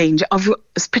of danger,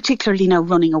 particularly now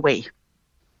running away.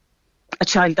 A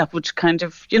child that would kind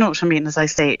of, you know what I mean, as I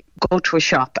say, go to a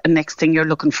shop and next thing you're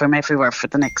looking for them everywhere for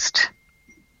the next,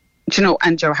 you know,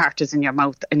 and your heart is in your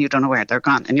mouth and you don't know where they're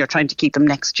gone, and you're trying to keep them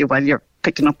next to you while you're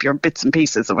picking up your bits and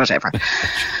pieces or whatever.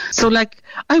 So, like,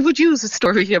 I would use a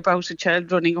story about a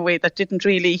child running away that didn't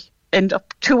really end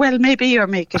up too well, maybe, or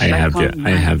make it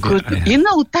you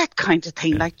know, that kind of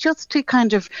thing, like, just to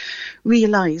kind of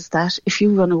realise that if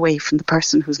you run away from the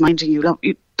person who's minding you,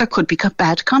 there could be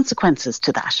bad consequences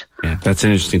to that. Yeah, that's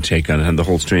an interesting take on it, and the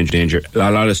whole stranger danger,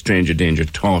 a lot of stranger danger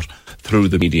taught through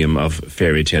the medium of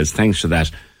fairy tales. Thanks for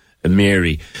that,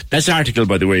 Mary. This article,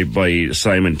 by the way, by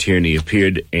Simon Tierney,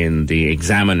 appeared in the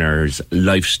Examiner's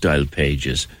lifestyle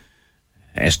pages.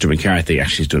 Esther McCarthy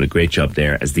actually has done a great job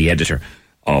there as the editor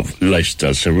of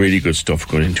lifestyle, so really good stuff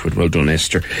going into it. Well done,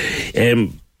 Esther.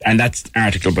 And that's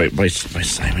article by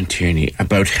Simon Tierney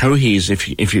about how he's, if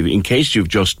you in case you've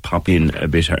just popped in a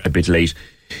bit late,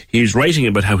 he's writing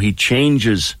about how he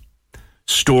changes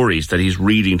stories that he's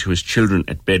reading to his children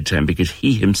at bedtime because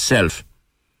he himself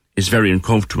is very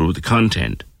uncomfortable with the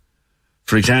content.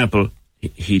 For example,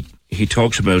 he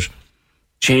talks about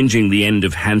changing the end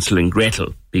of Hansel and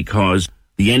Gretel because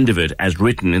the end of it, as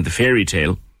written in the fairy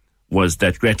tale, was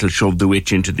that Gretel shoved the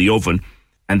witch into the oven,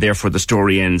 and therefore the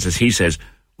story ends, as he says,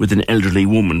 with an elderly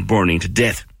woman burning to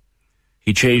death.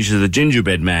 He changes the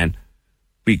gingerbread man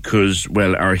because,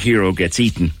 well, our hero gets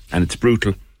eaten, and it's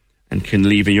brutal, and can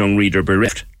leave a young reader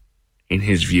bereft, in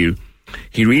his view.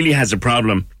 He really has a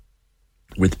problem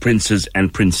with princes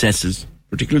and princesses,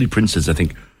 particularly princes, I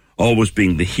think, always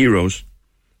being the heroes.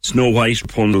 Snow White,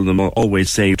 Rapunzel, them always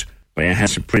saved by a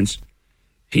handsome prince.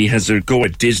 He has a go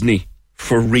at Disney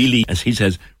for really, as he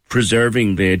says,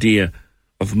 preserving the idea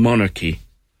of monarchy.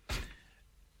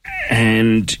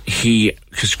 And he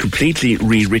has completely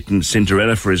rewritten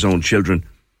Cinderella for his own children,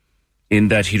 in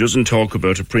that he doesn't talk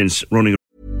about a prince running.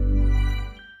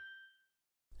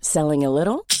 Selling a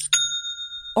little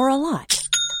or a lot?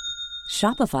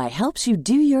 Shopify helps you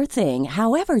do your thing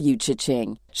however you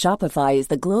cha-ching. Shopify is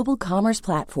the global commerce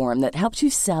platform that helps you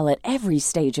sell at every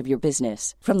stage of your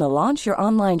business. From the launch your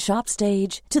online shop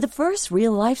stage to the first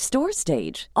real-life store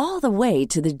stage, all the way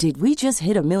to the did we just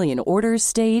hit a million orders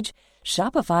stage.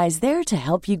 Shopify is there to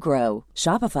help you grow.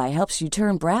 Shopify helps you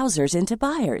turn browsers into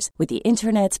buyers with the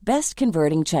internet's best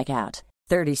converting checkout.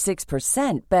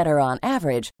 36% better on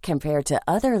average compared to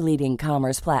other leading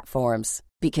commerce platforms.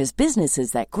 Because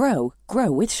businesses that grow,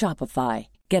 grow with Shopify.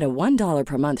 Get a $1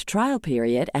 per month trial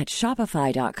period at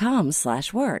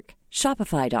shopify.com/work.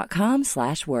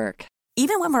 Shopify.com/work.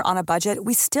 Even when we're on a budget,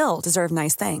 we still deserve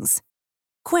nice things.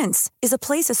 Quince is a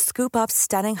place to scoop up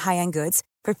stunning high-end goods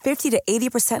for 50 to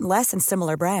 80% less than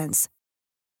similar brands.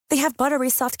 They have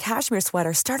buttery soft cashmere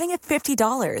sweaters starting at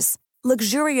 $50,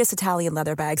 luxurious Italian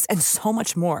leather bags, and so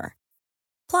much more.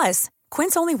 Plus,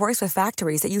 Quince only works with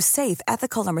factories that use safe,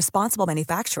 ethical, and responsible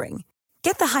manufacturing.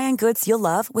 Get the high-end goods you'll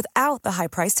love without the high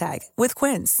price tag with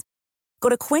Quince. Go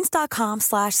to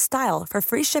quince.com/style for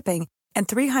free shipping and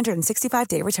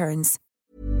 365-day returns.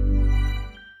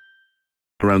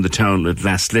 Around the town with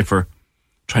glass slipper,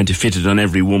 trying to fit it on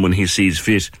every woman he sees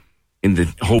fit, in the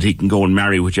hope he can go and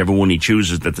marry whichever one he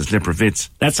chooses that the slipper fits.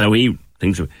 That's how he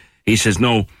thinks of it. He says,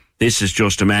 no, this is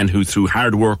just a man who, through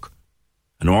hard work,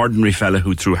 an ordinary fella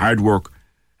who, through hard work,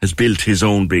 has built his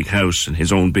own big house and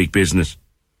his own big business,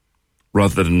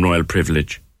 rather than royal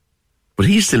privilege. But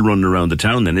he's still running around the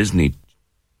town then, isn't he?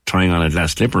 Trying on a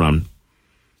glass slipper on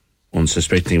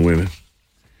unsuspecting women.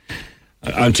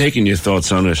 I'm taking your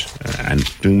thoughts on it and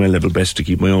doing my level best to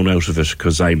keep my own out of it,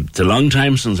 because it's a long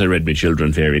time since I read my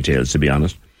children fairy tales, to be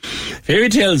honest. Fairy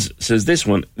tales, says this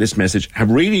message,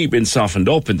 have really been softened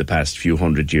up in the past few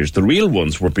hundred years. The real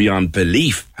ones were beyond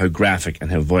belief how graphic and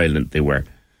how violent they were.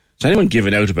 So anyone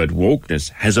giving out about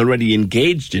wokeness has already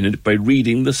engaged in it by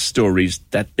reading the stories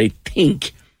that they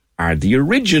think are the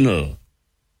original.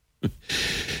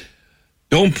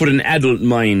 Don't put an adult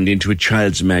mind into a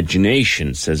child's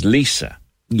imagination, says Lisa.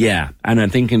 Yeah, and I'm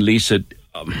thinking, Lisa,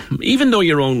 even though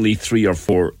you're only 3 or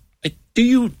 4,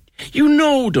 you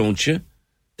know, don't you,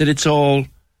 that it's all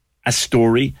a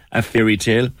story, a fairy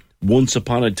tale, once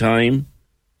upon a time?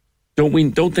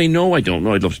 Don't they know? I don't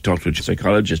know. I'd love to talk to a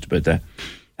psychologist about that.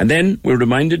 And then we're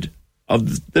reminded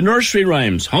of the nursery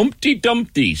rhymes. Humpty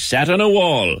Dumpty sat on a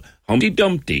wall. Humpty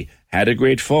Dumpty had a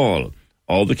great fall.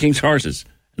 All the king's horses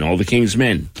and all the king's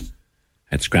men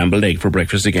had scrambled egg for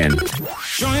breakfast again.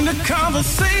 Join the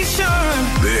conversation.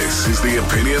 This is the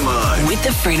Opinion Line. With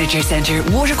the Furniture Centre,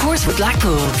 Watercourse with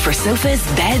Blackpool. For sofas,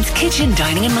 beds, kitchen,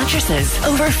 dining and mattresses.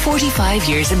 Over 45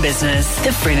 years in business.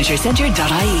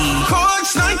 TheFurnitureCentre.ie.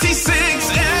 Corks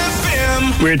 96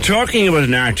 FM. We're talking about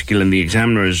an article in the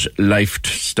Examiner's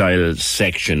lifestyle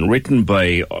section written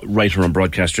by writer and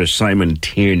broadcaster Simon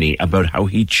Tierney about how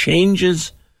he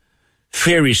changes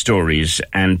fairy stories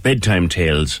and bedtime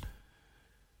tales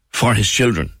for his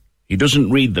children. He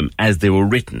doesn't read them as they were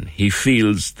written. He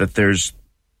feels that there's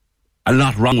a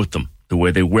lot wrong with them, the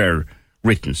way they were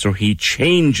written. So he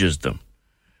changes them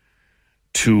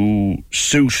to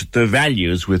suit the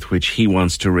values with which he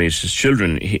wants to raise his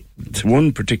children. It's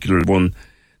one particular one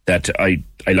that I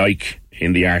like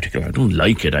in the article. I don't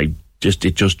like it. It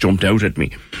just jumped out at me.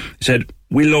 He said,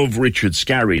 we love Richard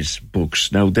Scarry's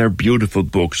books. Now, they're beautiful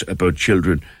books about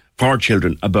children, for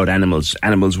children, about animals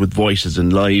with voices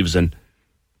and lives, and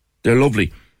they're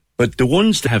lovely. But the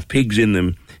ones that have pigs in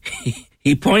them,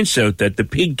 he points out that the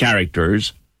pig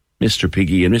characters, Mr.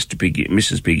 Piggy and Mr. Piggy,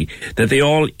 Mrs. Piggy, that they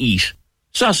all eat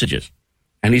sausages.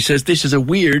 And he says this is a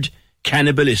weird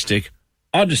cannibalistic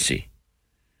odyssey.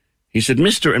 He said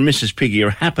Mr. and Mrs. Piggy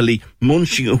are happily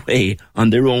munching away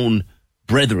on their own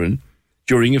brethren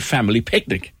during a family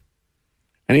picnic.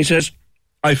 And he says,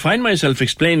 I find myself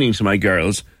explaining to my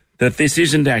girls that this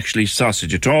isn't actually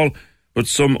sausage at all, but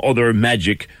some other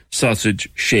magic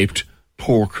sausage-shaped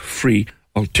pork-free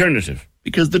alternative.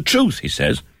 Because the truth, he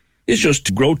says, is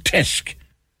just grotesque.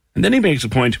 And then he makes a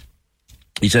point.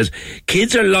 He says,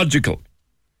 kids are logical.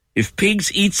 If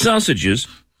pigs eat sausages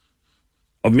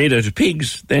made out of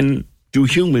pigs, then do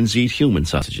humans eat human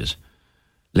sausages?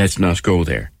 Let's not go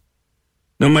there.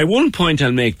 Now, my one point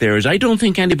I'll make there is I don't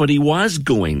think anybody was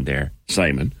going there,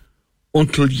 Simon,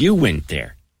 until you went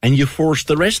there, and you forced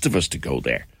the rest of us to go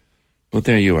there. But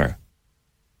there you are.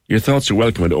 Your thoughts are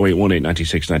welcome at 0818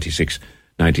 96 96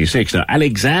 96. Now,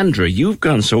 Alexandra, you've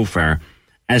gone so far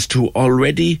as to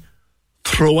already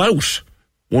throw out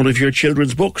one of your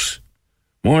children's books.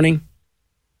 Morning.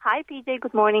 Hi, PJ.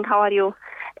 Good morning. How are you?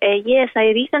 Yes, I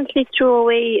recently threw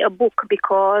away a book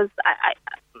because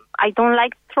I don't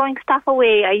like throwing stuff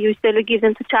away. I usually give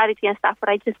them to charity and stuff, but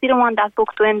I just didn't want that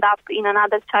book to end up in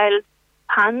another child's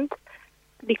hand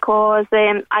because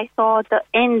I saw the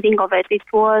ending of it. It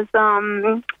was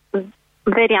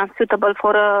very unsuitable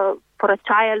for a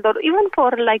child or even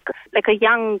for like a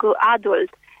young adult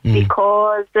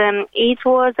because it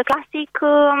was a classic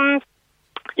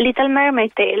Little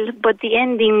Mermaid tale, but the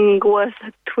ending was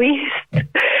a twist.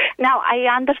 Now, I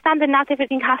understand that not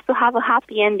everything has to have a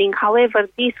happy ending. However,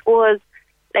 this was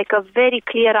like a very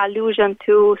clear allusion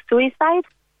to suicide.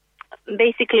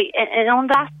 Basically, and on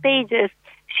the last pages,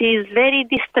 she's very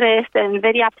distressed and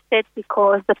very upset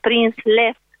because the prince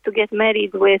left to get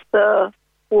married with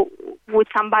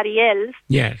somebody else.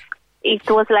 Yes. It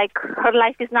was like her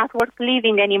life is not worth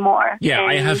living anymore. Yeah, and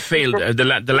I have failed.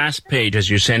 The last page, as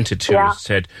you sent it to us,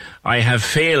 said, I have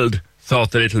failed,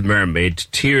 thought the Little Mermaid,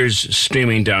 tears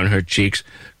streaming down her cheeks.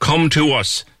 Come to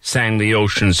us, sang the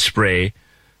ocean's spray.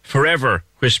 Forever,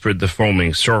 whispered the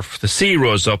foaming surf. The sea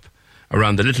rose up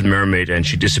around the Little Mermaid and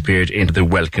she disappeared into the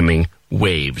welcoming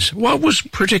waves. What was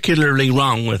particularly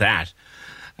wrong with that,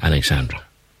 Alexandra?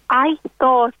 I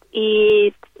thought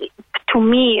it, to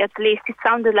me at least, it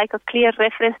sounded like a clear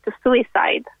reference to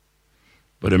suicide.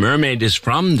 But a mermaid is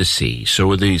from the sea,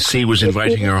 so the sea was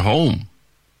inviting her home.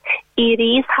 It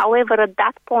is, however, at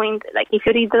that point, like if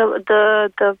you read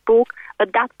the book,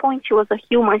 at that point she was a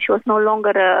human, she was no longer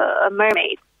a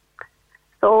mermaid.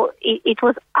 So it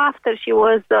was after she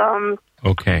was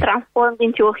transformed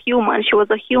into a human. She was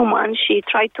a human. She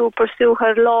tried to pursue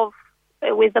her love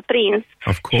with the prince.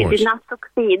 Of course. She did not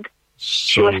succeed.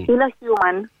 She was still a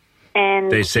human.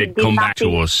 And they said, come back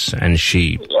to us, and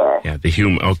she, the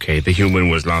human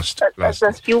was lost.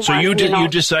 Human, so you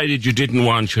decided you didn't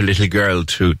want your little girl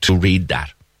to read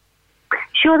that?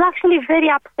 She was actually very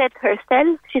upset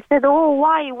herself. She said, oh,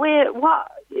 why, where,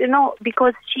 what,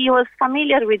 because she was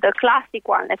familiar with the classic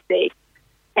one, let's say.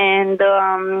 And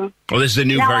this is a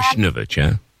new version of it,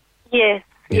 yeah? Yes.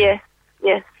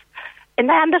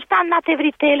 And I understand not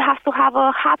every tale has to have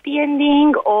a happy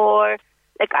ending or...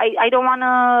 Like, I don't want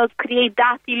to create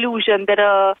that illusion that,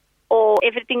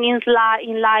 everything in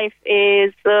life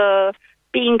is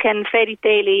pink and fairy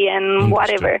tale-y and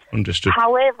whatever. Understood.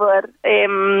 However,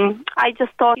 I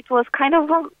just thought it was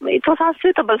it was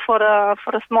unsuitable for a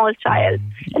small child.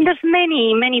 And there's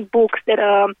many books that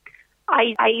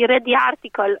I read the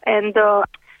article and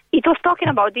it was talking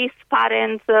about these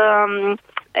parents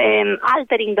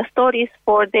altering the stories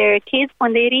for their kids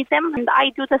when they read them. And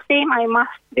I do the same. I must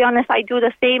be honest, I do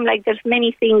the same. Like there's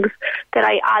many things that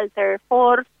I alter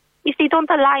for if they don't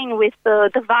align with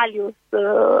the values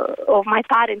of my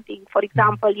parenting. For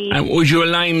example, and would you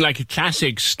align like a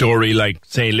classic story like,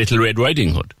 say, Little Red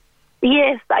Riding Hood?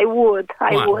 Yes, I would.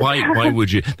 Why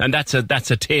would you? And that's a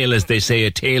tale, as they say,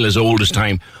 a tale as old as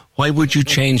time. Why would you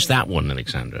change that one,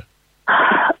 Alexandra?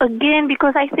 Again,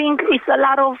 because I think it's a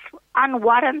lot of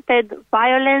unwarranted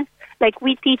violence. Like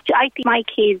I teach my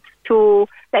kids to,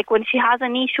 like when she has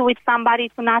an issue with somebody,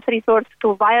 to not resort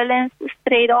to violence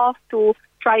straight off, to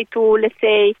try to, let's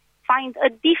say, find a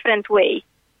different way,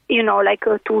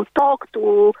 to talk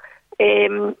to,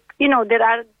 there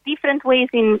are different ways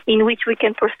in which we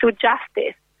can pursue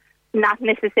justice, not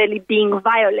necessarily being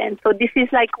violent. So this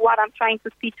is like what I'm trying to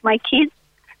teach my kids,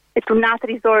 to not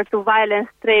resort to violence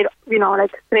straight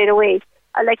away.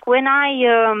 Like when I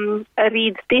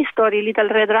read this story, Little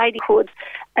Red Riding Hood,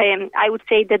 I would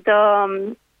say that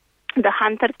the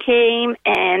hunter came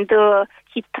and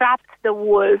he trapped the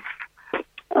wolf.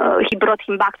 He brought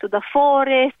him back to the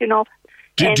forest,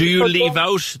 Do you leave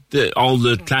out all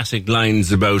the classic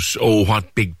lines about,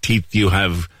 what big teeth you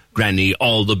have, Granny,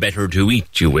 all the better to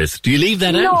eat you with. Do you leave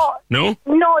that out? No?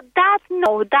 No,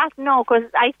 because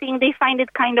I think they find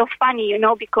it kind of funny,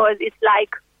 because it's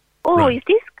like, Is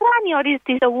this Granny or is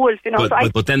this a wolf?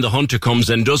 But then the hunter comes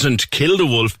and doesn't kill the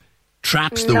wolf,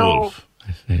 traps the wolf.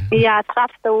 Yeah,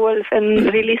 traps the wolf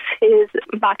and releases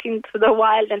back into the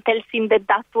wild and tells him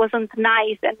that wasn't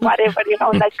nice and whatever,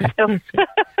 that kind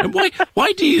of.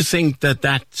 Why do you think that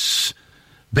that's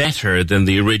better than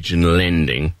the original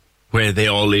ending, where they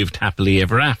all lived happily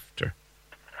ever after?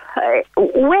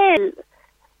 Well,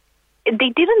 they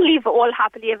didn't live all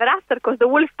happily ever after because the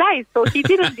wolf died, so he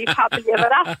didn't live happily ever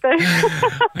after.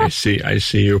 I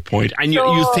see your point. And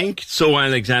you think so,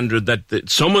 Alexandra, that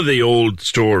some of the old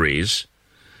stories,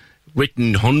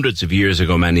 written hundreds of years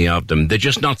ago, many of them, they're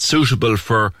just not suitable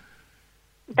for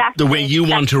the way you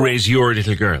want to raise your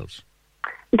little girls.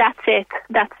 That's it.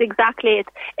 That's exactly it.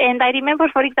 And I remember,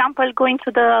 for example, going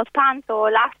to the Panto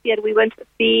last year. We went to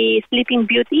see Sleeping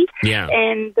Beauty. Yeah.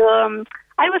 And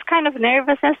I was kind of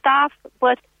nervous and stuff,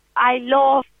 but I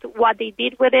loved what they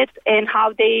did with it and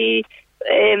how they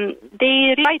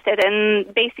rewrite it.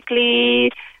 And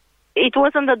basically, it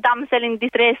wasn't a damsel in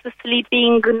distress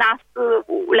sleeping,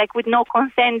 like with no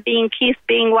consent, being kissed,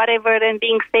 being whatever, and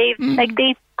being saved. Like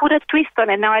they put a twist on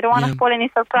it. Now, I don't want to spoil any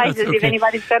surprises if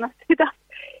anybody's going to see that.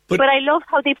 But I loved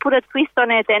how they put a twist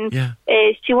on it, and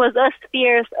she was as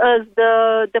fierce as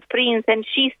the prince, and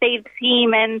she saved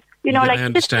him, and I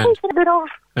understand.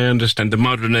 I understand the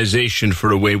modernization for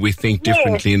a way we think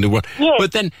differently in the world. Yes.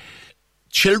 But then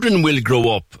children will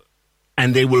grow up,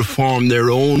 and they will form their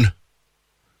own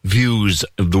views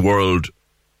of the world,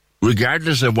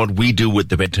 regardless of what we do with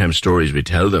the bedtime stories we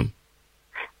tell them.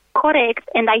 Correct,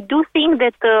 and I do think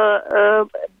that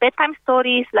bedtime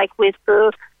stories, like with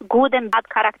good and bad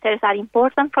characters, are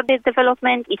important for their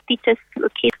development. It teaches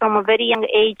kids from a very young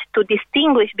age to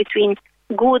distinguish between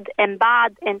good and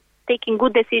bad, and taking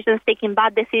good decisions, taking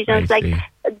bad decisions. Like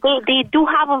they do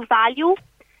have a value.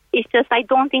 It's just I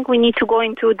don't think we need to go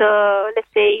into the, let's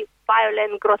say,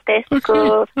 violent, grotesque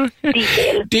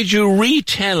detail. Did you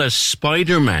retell a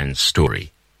Spider-Man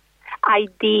story? I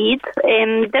did,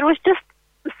 and there was just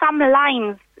some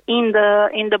lines in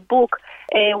the book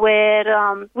where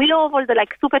we love all the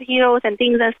superheroes and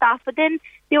things and stuff, but then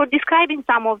they were describing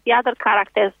some of the other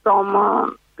characters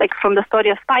from the story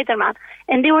of Spider-Man,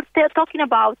 and they were talking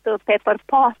about Pepper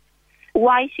Potts,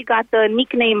 why she got the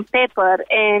nickname Pepper,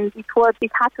 and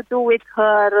it had to do with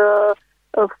her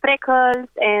freckles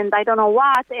and I don't know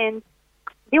what, and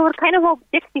they were kind of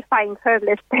objectifying her,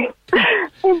 let's say.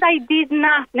 And I did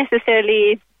not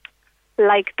necessarily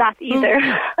like that either.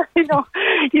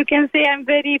 You can say I'm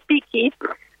very picky.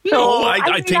 No,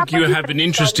 I think you have an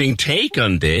interesting take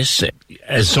on this.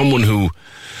 As someone who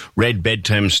read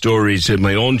bedtime stories to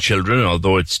my own children,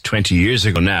 although it's 20 years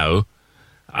ago now,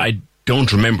 I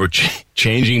don't remember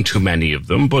changing too many of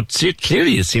them, but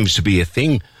clearly it seems to be a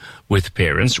thing with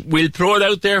parents. We'll throw it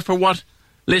out there for what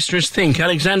listeners think.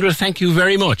 Alexandra, thank you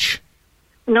very much.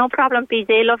 No problem,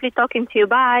 PJ. Lovely talking to you.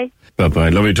 Bye. Bye-bye.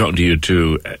 Lovely talking to you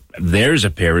too. There's a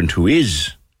parent who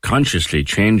is consciously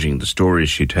changing the stories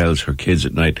she tells her kids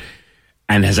at night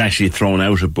and has actually thrown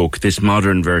out a book, this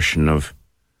modern version of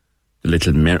The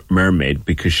Little Mermaid,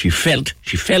 because she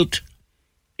felt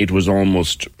it was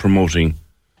almost promoting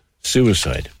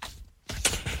suicide.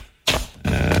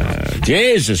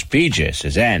 Jesus, PJ,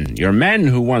 says Anne, your man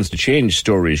who wants to change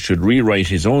stories should rewrite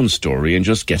his own story and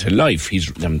just get a life.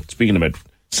 I'm speaking about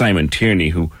Simon Tierney,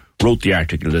 who wrote the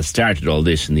article that started all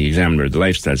this in the Examiner, the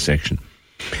lifestyle section.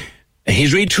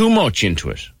 He's read too much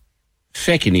into it.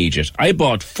 Feckin' Egypt. I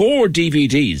bought 4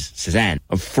 DVDs, says Anne,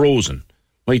 of Frozen.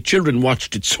 My children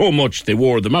watched it so much they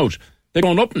wore them out. They're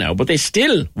grown up now, but they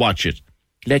still watch it.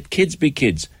 Let kids be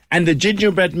kids. And the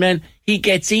gingerbread man, he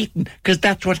gets eaten, because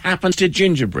that's what happens to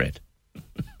gingerbread.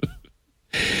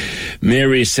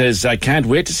 Mary says, I can't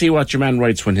wait to see what your man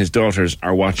writes when his daughters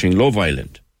are watching Love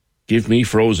Island. Give me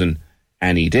Frozen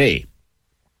any day.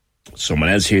 Someone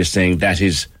else here saying that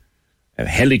is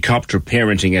helicopter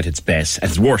parenting at its best,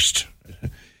 at its worst.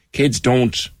 Kids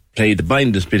don't pay the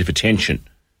blindest bit of attention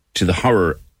to the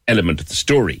horror element of the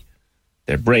story.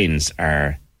 Their brains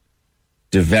are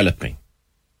developing.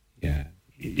 Yeah.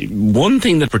 One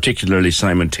thing that particularly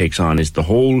Simon takes on is the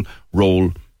whole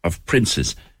role of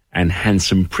princes and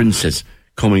handsome princes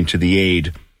coming to the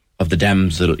aid of the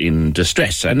damsel in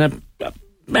distress. And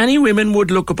many women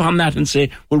would look upon that and say,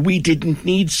 well, we didn't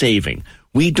need saving.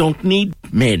 We don't need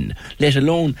men, let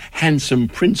alone handsome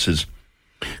princes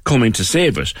coming to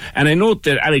save us. And I note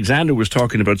that Alexander was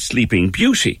talking about Sleeping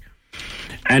Beauty.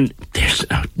 And there's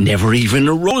never even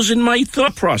arose in my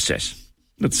thought process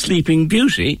that Sleeping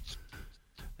Beauty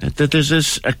that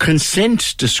there's a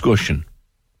consent discussion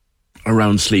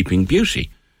around Sleeping Beauty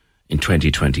in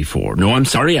 2024. No, I'm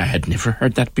sorry, I had never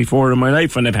heard that before in my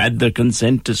life, and I've had the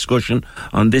consent discussion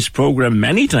on this programme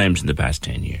many times in the past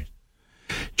 10 years.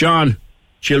 John,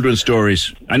 children's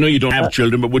stories. I know you don't have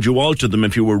children, but would you alter them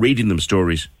if you were reading them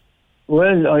stories?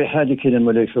 Well, I had a kid in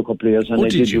my life for a couple of years, and I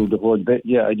did do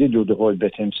the whole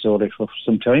bedtime story for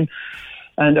some time.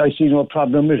 And I see no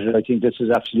problem with it. I think this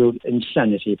is absolute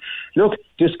insanity. Look,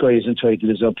 this guy is entitled to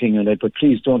his opinion, right? But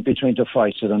please don't be trying to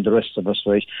fight it on the rest of us,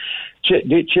 right?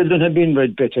 The children have been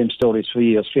read bedtime stories for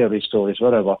years, fairy stories,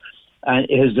 whatever. And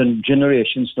it has done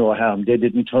generations no harm. They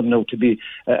didn't turn out to be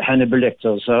Hannibal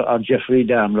Lecters or Jeffrey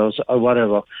Dahmers or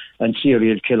whatever, and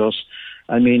serial killers.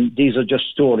 I mean, these are just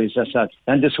stories, that's that.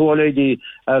 And this whole idea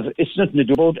of, it's nothing to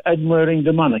do about admiring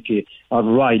the monarchy or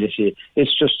royalty.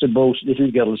 It's just about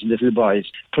little girls and little boys,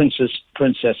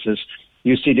 princesses.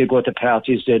 You see, they go to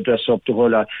parties, they dress up the whole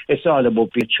lot. It's all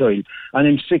about being a child. And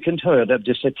I'm sick and tired of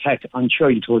this attack on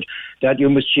childhood, that you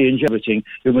must change everything.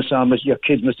 Your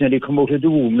kids must nearly come out of the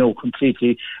womb now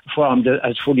completely formed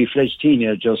as fully fledged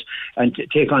teenagers and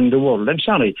take on the world. I'm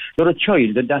sorry, you're a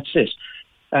child and that's it.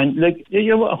 And look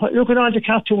at all the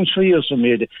cartoons for years from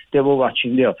me they were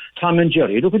watching there. Tom and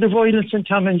Jerry. Look at the violence in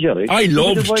Tom and Jerry. I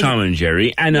loved Tom and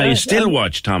Jerry, and I still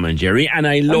watch Tom and Jerry, and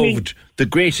I loved the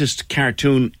greatest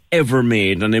cartoon ever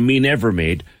made, and I mean ever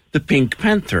made, the Pink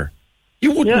Panther.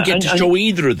 You wouldn't get to show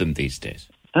either of them these days.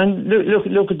 And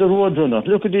look at the Roadrunner.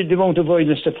 Look at the amount of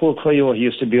violence the poor Coyote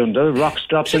used to be under. Rocks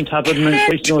dropped on top of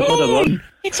them.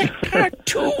 It's a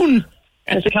cartoon.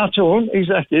 It's a cartoon,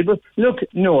 exactly. But look,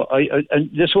 no, and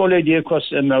this whole idea, of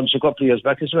course, emerged a couple of years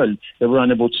back as well. They were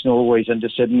on about Snow White and they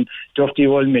said, dirty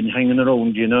old men hanging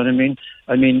around, you know what I mean?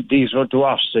 I mean, these were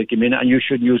dwarfs, and you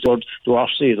shouldn't use the word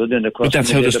dwarfs either. Then, of course, but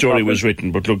that's how the story was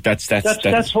written. But look, that's how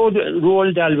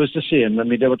Roald Dahl was the same. I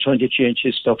mean, they were trying to change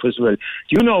his stuff as well.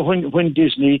 Do you know when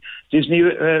Disney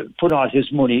put all his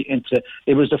money into,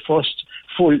 it was the first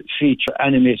full feature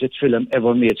animated film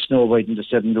ever made, Snow White and the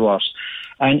Seven Dwarfs.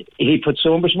 And he put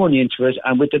so much money into it,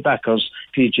 and with the backers,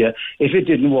 PJ, if it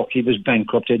didn't work, he was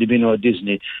bankrupt. There'd been no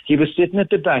Disney. He was sitting at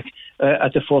the back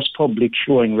at the first public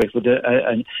showing, right, with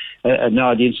an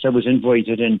audience that was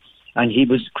invited in. And he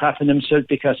was crapping himself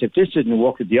because if this didn't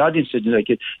work, if the audience didn't like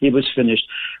it, he was finished.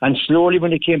 And slowly,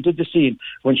 when it came to the scene,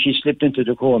 when she slipped into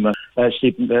the coma,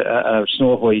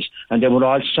 Snow White, and they were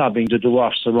all sobbing, the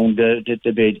dwarfs around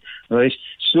the bed, right?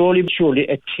 Slowly but surely,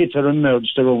 a titter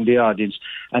emerged around the audience,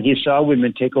 and he saw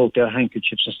women take out their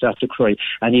handkerchiefs and start to cry,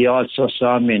 and he also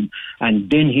saw men, and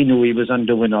then he knew he was on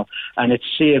the winner, and it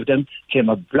saved him, came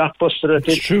a blockbuster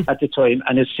at the time,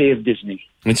 and it saved Disney.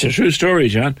 It's a true story,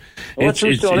 John. It's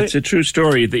a true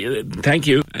story. Thank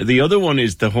you. The other one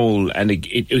is the whole, and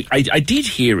I did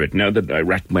hear it now that I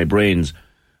racked my brains,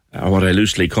 what I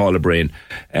loosely call a brain.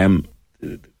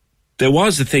 There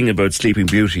was a thing about Sleeping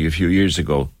Beauty a few years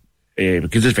ago,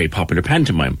 because it's a very popular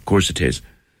pantomime, of course it is.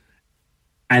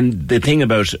 And the thing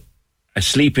about a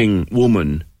sleeping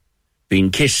woman being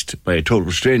kissed by a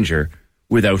total stranger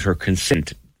without her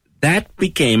consent, that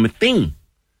became a thing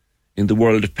in the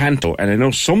world of panto. And I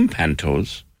know some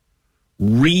pantos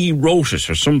rewrote it,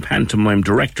 or some pantomime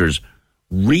directors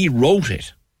rewrote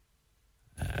it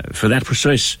for that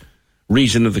precise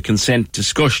reason of the consent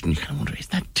discussion. You kind of wonder, is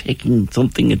that taking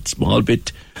something a small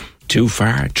bit too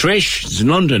far? Trish is in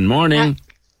London. Morning.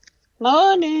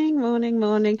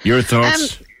 Morning. Your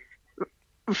thoughts?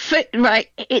 Right,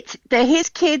 they're his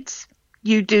kids,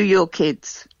 you do your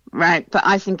kids, right? But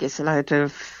I think it's a load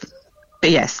of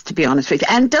BS, to be honest with you.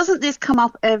 And doesn't this come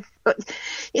up it's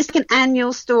like an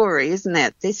annual story, isn't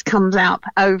it? This comes out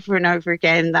over and over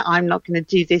again, that I'm not going to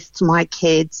do this to my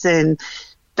kids, and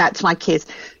that's my kids.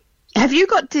 Have you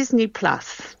got Disney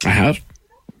Plus? I have.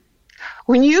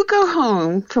 When you go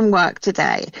home from work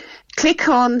today, click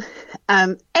on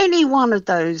any one of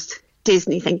those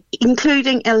Disney things,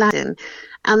 including Aladdin,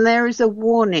 and there is a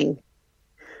warning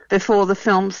before the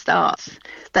film starts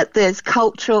that there's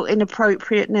cultural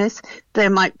inappropriateness. There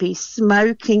might be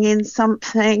smoking in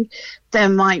something. There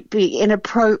might be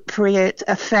inappropriate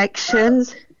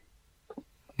affections.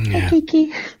 Yeah.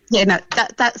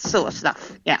 That sort of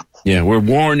stuff. Yeah. Yeah, we're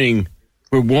warning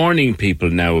people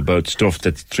now about stuff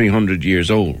that's 300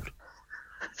 years old.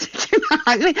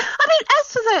 I mean,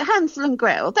 as for the Hansel and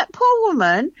Gretel, that poor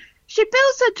woman, she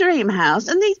builds her dream house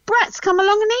and these brats come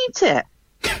along and eat it.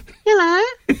 You know?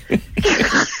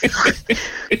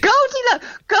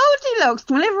 Goldilocks,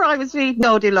 whenever I was reading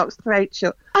Goldilocks to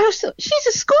Rachel, I was thought, she's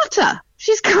a squatter.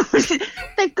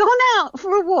 They've gone out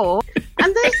for a walk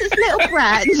and there's this little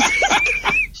brat.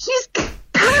 She's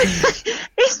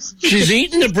She's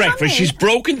eaten the breakfast. She's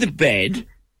broken the bed.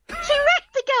 She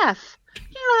wrecked the gaff.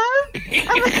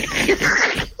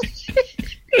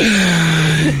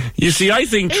 You see, I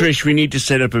think, Trish, we need to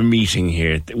set up a meeting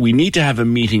here. We need to have a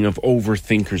meeting of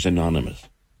Overthinkers Anonymous.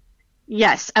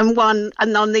 Yes, and on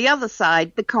the other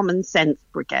side, the Common Sense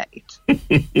Brigade.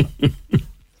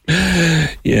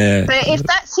 Yeah. But if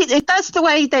that's the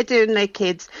way they're doing their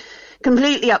kids,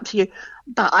 completely up to you.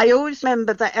 But I always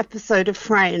remember that episode of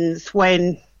Friends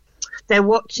when they're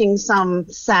watching some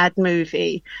sad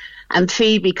movie and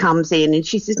Phoebe comes in and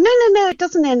she says, no, it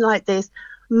doesn't end like this.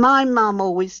 My mum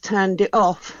always turned it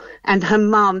off, and her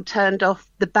mum turned off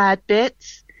the bad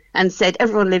bits and said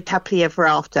everyone lived happily ever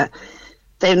after.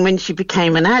 Then when she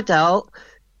became an adult,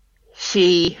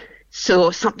 she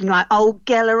saw something like Old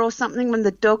Geller or something when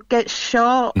the dog gets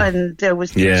shot, and there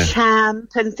was the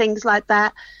champ and things like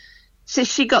that. So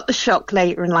she got the shock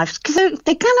later in life, because they're going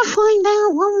to find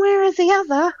out one way or the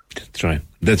other. That's right.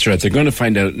 They're going to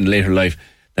find out in later life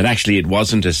that actually it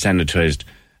wasn't as sanitised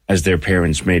as their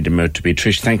parents made them out to be.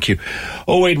 Trish, thank you.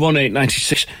 0818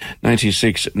 96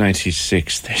 96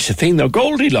 96. There's the thing though,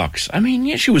 Goldilocks. I mean,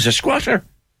 yeah, she was a squatter.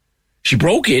 She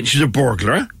broke in. She's a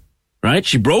burglar, right?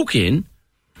 She broke in.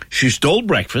 She stole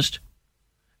breakfast.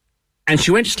 And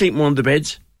she went to sleep in one of the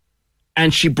beds.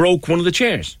 And she broke one of the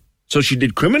chairs. So she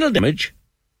did criminal damage,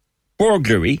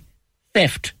 burglary,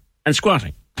 theft, and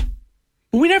squatting. But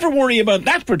we never worry about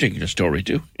that particular story,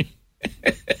 do we?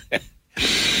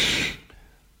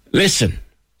 Listen,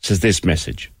 says this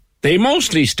message. They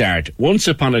mostly start once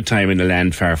upon a time in a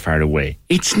land far, far away.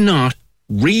 It's not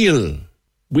real.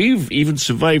 We've even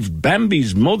survived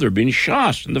Bambi's mother being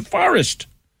shot in the forest.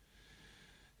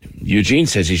 Eugene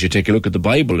says he should take a look at the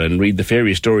Bible and read the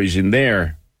fairy stories in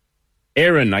there.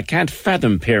 Aaron, I can't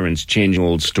fathom parents changing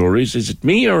old stories. Is it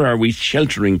me, or are we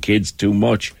sheltering kids too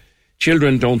much?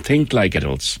 Children don't think like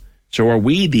adults. So are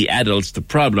we, the adults, the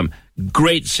problem?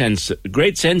 Great sense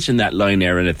in that line,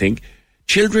 Aaron, I think.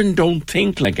 Children don't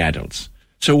think like adults.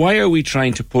 So why are we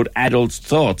trying to put adults'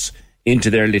 thoughts into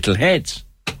their little heads?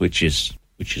 Which is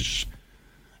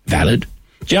valid.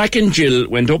 Jack and Jill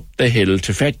went up the hill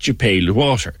to fetch a pail of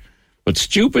water. But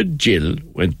stupid Jill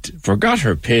forgot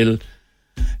her pill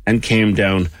and came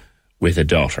down with a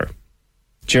daughter.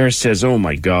 Jer says, oh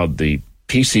my God, the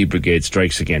PC Brigade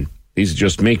strikes again. These are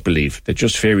just make-believe. They're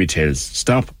just fairy tales.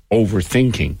 Stop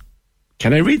overthinking.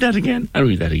 Can I read that again? I'll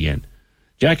read that again.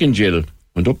 Jack and Jill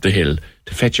went up the hill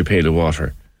to fetch a pail of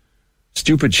water.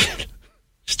 Stupid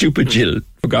Jill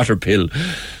forgot her pill.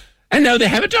 And now they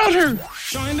have a daughter.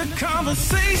 Join the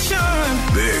conversation.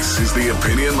 This is the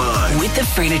Opinion Line. With the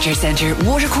Furniture Centre,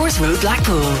 Watercourse Road,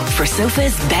 Blackpool. For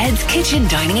sofas, beds, kitchen,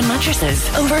 dining and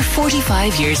mattresses. Over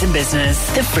 45 years in business.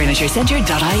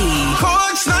 TheFurnitureCentre.ie.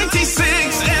 Corks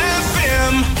 96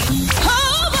 FM.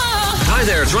 Hi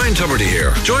there, it's Ryan Tuberty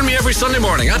here. Join me every Sunday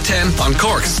morning at 10 on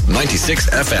Corks 96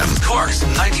 FM. Corks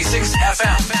 96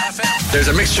 FM. There's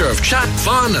a mixture of chat,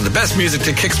 fun, and the best music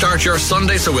to kickstart your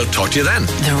Sunday, so we'll talk to you then.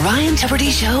 The Ryan Tuberty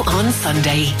Show on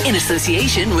Sunday, in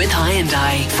association with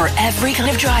Hyundai. For every kind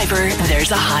of driver,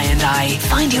 there's a Hyundai.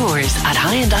 Find yours at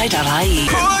Hyundai.ie.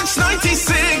 Corks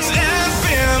 96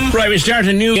 FM. Right, we start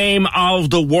a new game of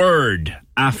the word.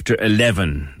 After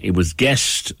 11. It was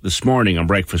guessed this morning on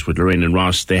Breakfast with Lorraine and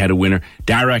Ross. They had a winner.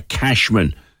 Dara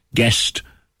Cashman guessed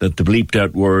that the bleeped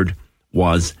out word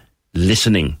was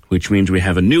listening, which means we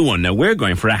have a new one. Now we're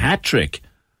going for a hat trick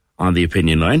on the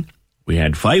Opinion Line. We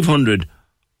had 500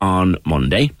 on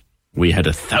Monday. We had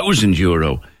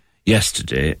 €1,000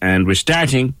 yesterday. And we're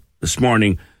starting this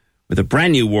morning with a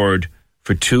brand new word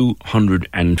for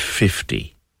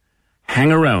 250.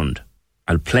 Hang around.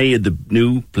 I'll play you the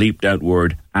new bleeped out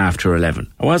word after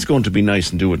 11. I was going to be nice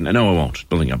and do it, and I know I won't.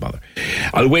 Don't think I'll bother.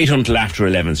 I'll wait until after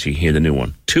 11 so you hear the new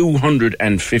one.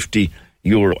 €250,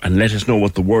 and let us know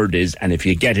what the word is. And if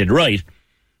you get it right,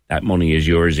 that money is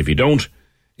yours. If you don't,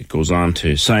 it goes on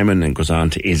to Simon and goes on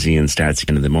to Izzy and starts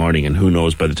again in the morning. And who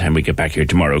knows, by the time we get back here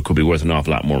tomorrow, it could be worth an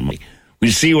awful lot more money.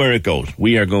 We'll see where it goes.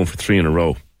 We are going for 3 in a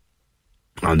row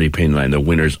on the Opinion Line. The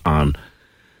winners on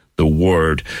the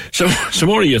word. So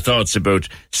what are your thoughts about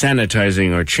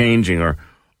sanitizing or changing or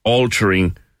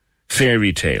altering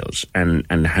fairy tales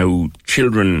and how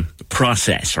children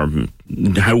process, or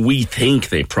how we think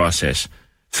they process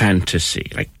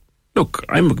fantasy? Like, look,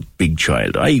 I'm a big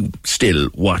child. I still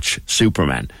watch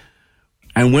Superman.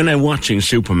 And when I'm watching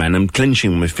Superman, I'm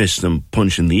clenching my fist and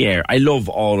punching the air. I love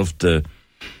all of the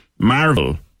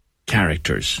Marvel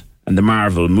characters and the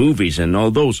Marvel movies and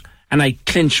all those. And I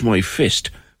clench my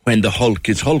fist when the Hulk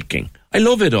is hulking. I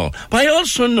love it all. But I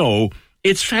also know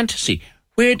it's fantasy.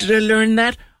 Where did I learn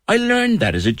that? I learned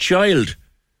that as a child.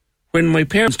 when my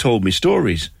parents told me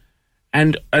stories,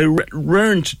 and I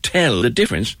learned to tell the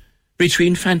difference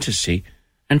between fantasy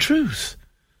and truth.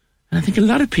 And I think a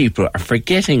lot of people are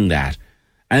forgetting that.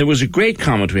 And it was a great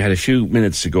comment we had a few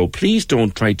minutes ago. Please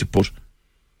don't try to put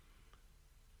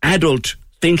adult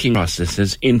thinking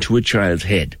processes into a child's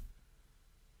head.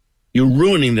 You're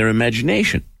ruining their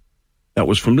imagination. That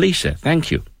was from Lisa.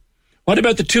 Thank you. What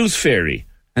about the Tooth Fairy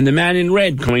and the man in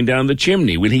red coming down the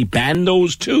chimney? Will he ban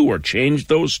those too or change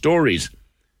those stories?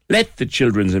 Let the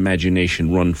children's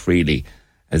imagination run freely.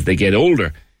 As they get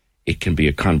older, it can be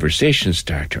a conversation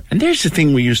starter. And there's the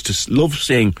thing we used to love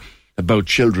saying about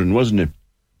children, wasn't it?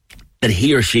 That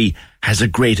he or she has a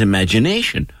great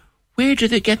imagination. Where do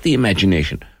they get the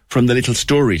imagination? From the little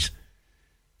stories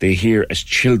they hear as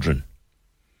children.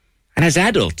 And as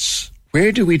adults,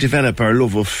 where do we develop our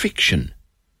love of fiction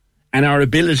and our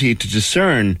ability to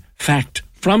discern fact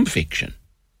from fiction?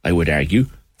 I would argue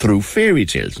through fairy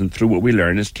tales and through what we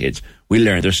learn as kids. We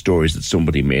learn their stories that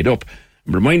somebody made up.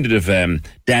 I'm reminded of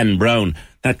Dan Brown,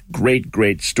 that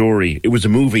great story. It was a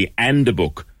movie and a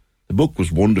book. The book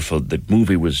was wonderful. The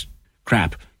movie was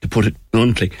crap, to put it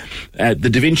bluntly. The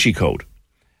Da Vinci Code.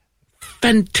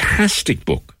 Fantastic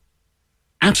book.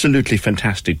 Absolutely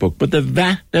fantastic book. But the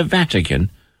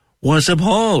Vatican was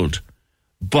appalled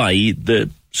by the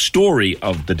story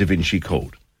of the Da Vinci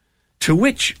Code. To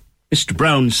which Mr.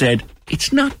 Brown said,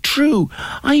 "It's not true.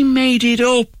 I made it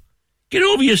up. Get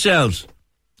over yourselves.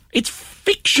 It's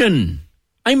fiction.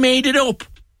 I made it up.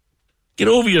 Get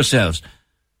over yourselves."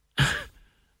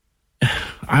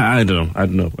 I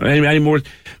don't know. Any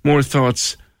more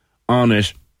thoughts on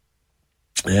it?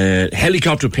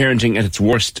 Helicopter parenting at its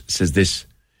worst, says this.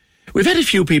 We've had a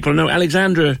few people. Now,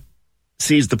 Alexandra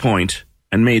sees the point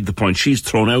and made the point. She's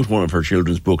thrown out one of her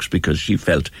children's books because she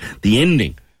felt the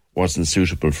ending wasn't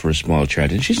suitable for a small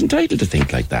child, and she's entitled to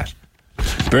think like that.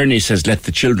 Bernie says, let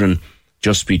the children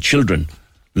just be children.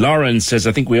 Lauren says,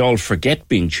 I think we all forget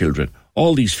being children.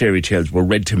 All these fairy tales were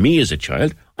read to me as a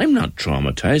child. I'm not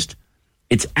traumatized.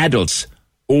 It's adults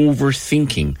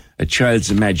overthinking a child's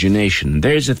imagination.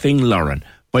 There's a thing, Lauren.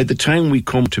 By the time we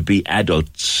come to be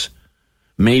adults,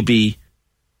 maybe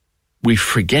we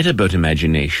forget about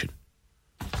imagination.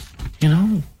 You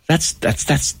know, that's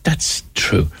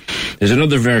true. There's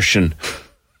another version.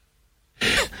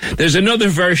 There's another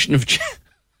version of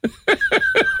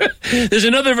There's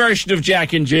another version of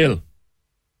Jack and Jill.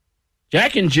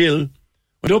 Jack and Jill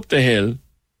went up the hill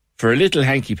for a little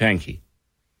hanky-panky.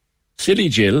 Silly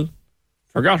Jill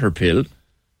forgot her pill,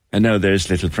 and now there's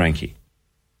little Frankie.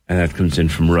 And that comes in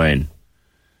from Ryan.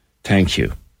 Thank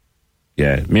you.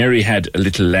 Yeah, Mary had a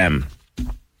little lamb.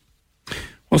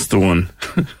 What's the one?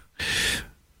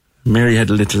 Mary had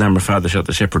a little lamb, her father shot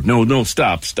the shepherd. No,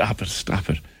 stop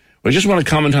it. I just want to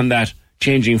comment on that,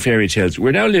 changing fairy tales.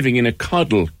 We're now living in a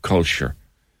coddle culture.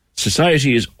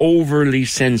 Society is overly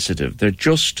sensitive. They're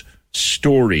just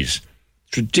stories.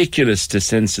 It's ridiculous to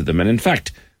censor them. And in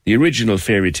fact, the original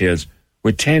fairy tales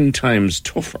were 10 times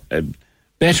tougher,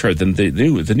 better than the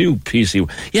new PC.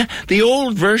 Yeah, the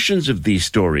old versions of these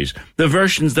stories, the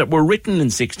versions that were written in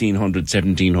 1600,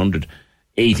 1700,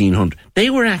 1800, they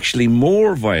were actually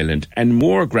more violent and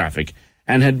more graphic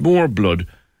and had more blood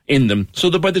in them, so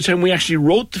that by the time we actually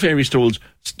wrote the fairy stories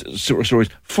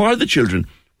for the children,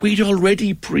 we'd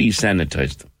already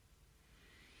pre-sanitized them.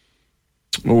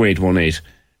 0818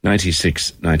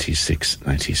 96 96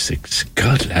 96.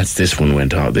 God, lads, this one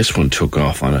went off. This one took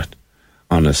off on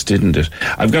us, didn't it?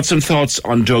 I've got some thoughts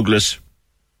on Douglas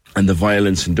and the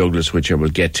violence in Douglas, which I will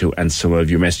get to, and some of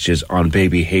your messages on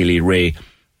baby Hayley Ray,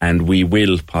 and we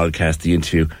will podcast the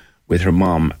interview with her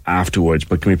mom afterwards.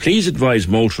 But can we please advise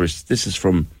motorists, this is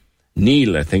from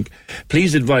Neil, I think,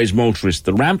 please advise motorists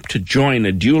the ramp to join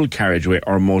a dual carriageway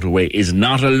or motorway is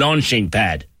not a launching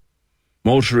pad.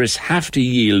 Motorists have to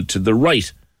yield to the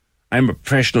right. I'm a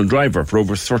professional driver for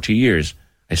over 30 years.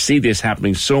 I see this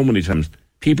happening so many times.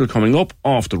 People coming up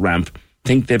off the ramp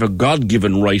think they have a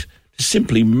God-given right to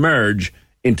simply merge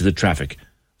into the traffic.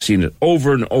 I've seen it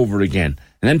over and over again.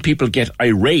 And then people get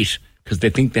irate because they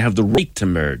think they have the right to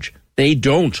merge. They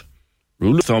don't.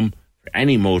 Rule of thumb for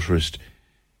any motorist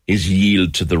is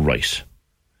yield to the right.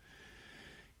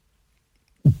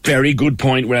 Very good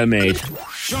point, well made.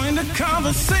 Join the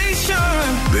conversation.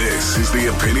 This is the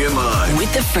Opinion Line.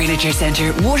 With the Furniture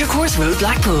Centre, Watercourse Road,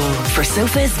 Blackpool. For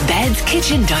sofas, beds,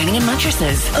 kitchen, dining and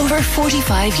mattresses. Over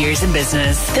 45 years in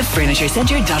business.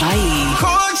 TheFurnitureCentre.ie.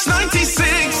 Corks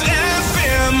 96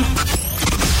 FM.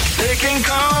 They can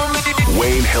call me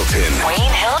Wayne Hilton.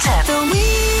 The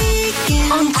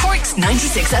Weekend. On Corks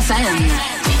 96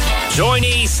 FM. Join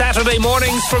me Saturday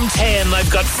mornings from 10.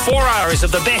 I've got 4 hours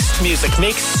of the best music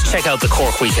mix. Check out the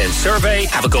Cork Weekend Survey.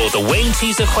 Have a go at the Wayne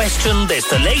Teaser question. There's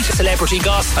the latest celebrity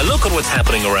gossip. A look at what's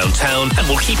happening around town. And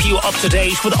we'll keep you up to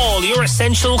date with all your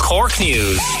essential Cork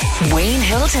news. Wayne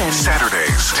Hilton.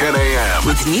 Saturdays, 10 a.m.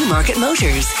 With Newmarket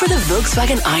Motors for the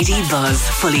Volkswagen ID Buzz.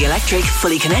 Fully electric,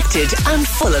 fully connected, and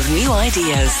full of new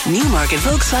ideas.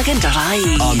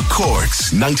 NewmarketVolkswagen.ie. On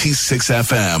Cork's 96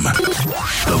 FM.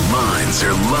 The lines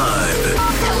are live.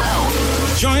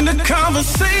 Hello. Join the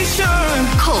conversation.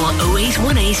 Call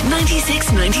 0818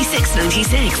 96 96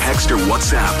 96. Text or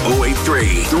WhatsApp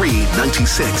 083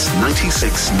 396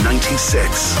 96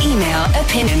 96. Email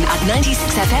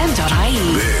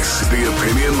opinion@96fm.ie. This is the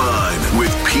Opinion Line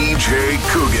with PJ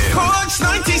Coogan. Cork's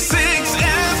 96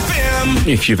 FM.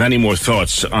 If you've any more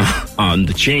thoughts on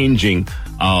the changing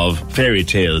of fairy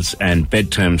tales and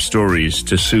bedtime stories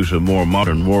to suit a more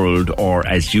modern world, or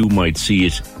as you might see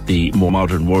it, the more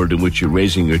modern world in which you're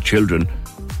raising your children,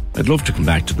 I'd love to come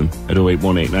back to them at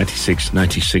 0818 96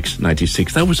 96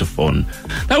 96. That was a fun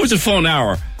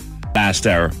hour, last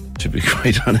hour, to be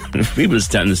quite honest. People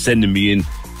sending me in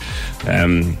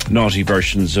naughty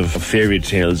versions of fairy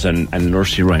tales and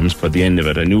nursery rhymes by the end of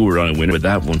it. I knew we were on a winner with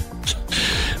that one.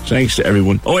 Thanks to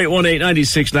everyone. 0818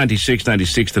 96 96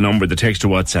 96, the number, the text to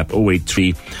WhatsApp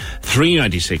 083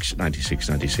 396 96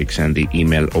 96, and the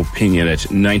email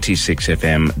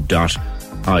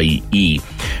opinion@96fm.ie.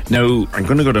 Now, I'm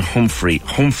going to go to Humphrey.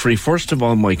 Humphrey, first of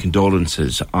all, my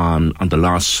condolences on the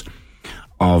loss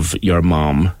of your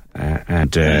mom.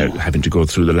 And having to go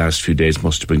through the last few days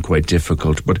must have been quite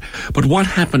difficult. But what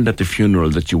happened at the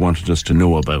funeral that you wanted us to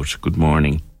know about? Good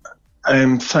morning.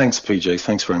 Thanks, PJ.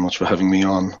 Thanks very much for having me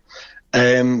on.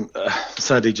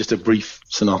 Sadly, just a brief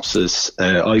synopsis.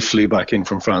 I flew back in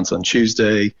from France on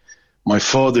Tuesday. My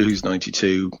father, who's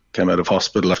 92, came out of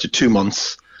hospital after 2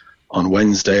 months on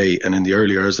Wednesday. And in the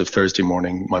early hours of Thursday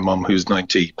morning, my mum, who's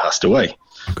 90, passed away.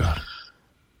 Oh, God.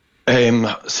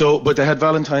 But they had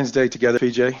Valentine's Day together,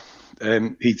 PJ.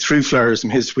 He threw flowers from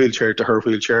his wheelchair to her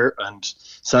wheelchair, and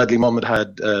sadly Mum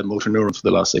had motor neuron for the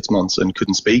last 6 months and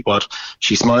couldn't speak, but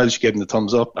she smiled, she gave him the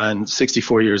thumbs up, and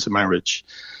 64 years of marriage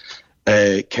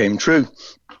came true.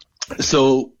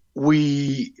 So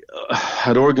we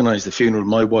had organised the funeral.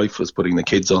 My wife was putting the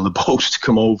kids on the boat to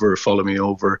come over, follow me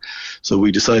over, so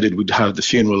we decided we'd have the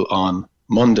funeral on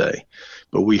Monday.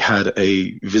 But we had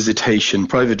a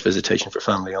private visitation for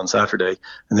family on Saturday,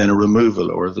 and then a removal,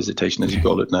 or a visitation as you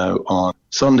call it now, on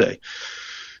Sunday.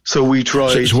 So we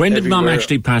tried. So when did Mum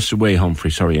actually pass away,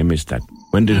 Humphrey? Sorry, I missed that.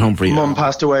 When did Humphrey? Mum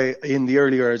passed away in the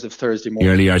early hours of Thursday morning.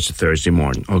 The early hours of Thursday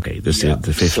morning. Okay, this is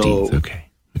the 15th. So, okay.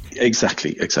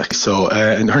 Exactly. So,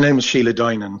 and her name was Sheila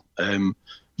Dinan.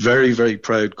 Very, very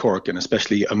proud Cork, and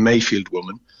especially a Mayfield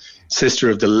woman. Sister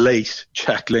of the late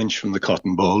Jack Lynch from the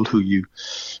Cotton Bowl, who you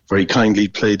very kindly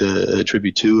played a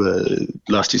tribute to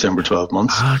last December 12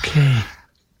 months. Okay.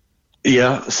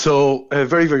 Yeah, so a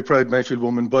very, very proud Mayfield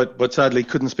woman, but sadly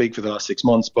couldn't speak for the last 6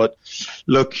 months. But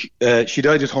look, she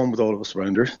died at home with all of us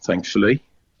around her, thankfully,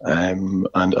 and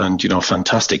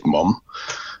fantastic mum.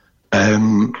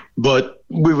 But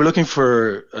we were looking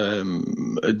for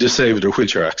disabled or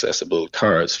wheelchair accessible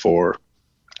cars for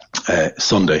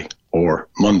Sunday or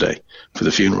Monday for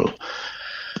the funeral.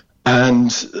 And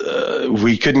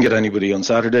we couldn't get anybody on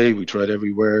Saturday. We tried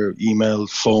everywhere, email,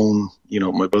 phone,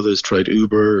 my brothers tried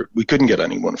Uber. We couldn't get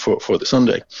anyone for the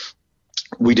Sunday.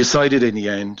 We decided in the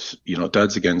end,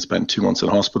 Dad's again spent 2 months in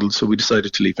hospital, so we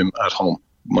decided to leave him at home.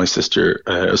 My cousins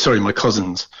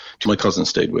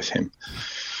stayed with him.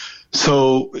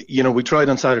 So, we tried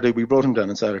on Saturday. We brought him down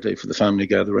on Saturday for the family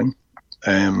gathering.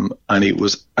 And it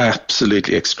was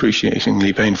absolutely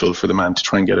excruciatingly painful for the man to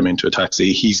try and get him into a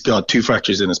taxi. He's got 2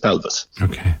 fractures in his pelvis.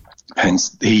 Okay.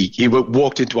 Hence, he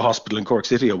walked into a hospital in Cork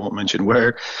City, I won't mention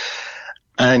where,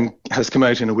 and has come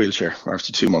out in a wheelchair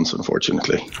after 2 months,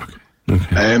 unfortunately.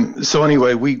 Okay. So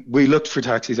anyway, we looked for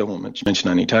taxis. I won't mention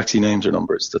any taxi names or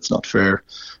numbers. That's not fair.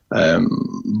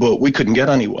 But we couldn't get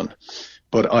anyone.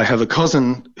 But I have a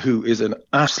cousin who is an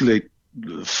absolute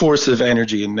force of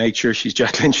energy in nature. She's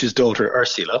Jack Lynch's daughter,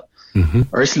 Ursula. Mm-hmm.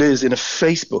 Ursula is in a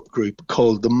Facebook group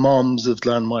called the Moms of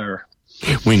Glanmire.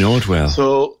 We know it well.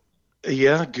 So,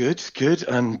 yeah, good.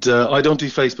 And I don't do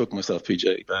Facebook myself,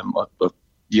 PJ.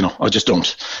 I just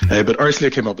don't. But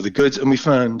Ursula came up with the goods, and we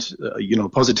found,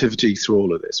 positivity through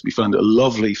all of this. We found a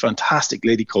lovely, fantastic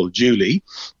lady called Julie,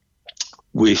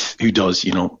 who does,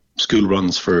 school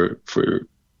runs for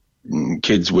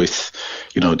kids with,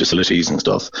 disabilities and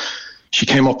stuff. She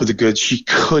came up with the goods. She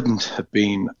couldn't have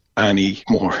been any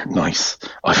more nice.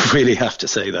 I really have to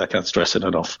say that. I can't stress it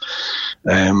enough.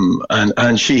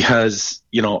 And she has,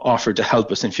 offered to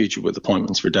help us in future with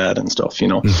appointments for Dad and stuff,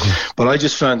 Mm-hmm. But I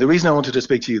just found, the reason I wanted to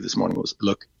speak to you this morning was,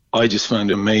 look, I just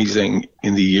found it amazing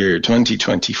in the year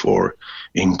 2024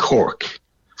 in Cork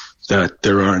that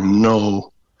there are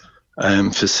no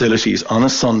facilities on a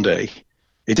Sunday.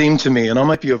 It seemed to me, and I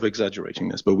might be over-exaggerating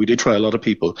this, but we did try a lot of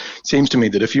people. It seems to me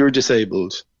that if you're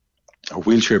disabled or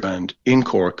wheelchair-bound in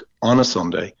Cork on a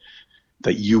Sunday,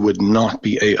 that you would not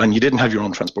be, and you didn't have your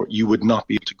own transport, you would not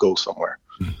be able to go somewhere.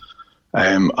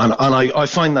 And I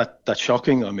find that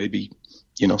shocking. Or maybe,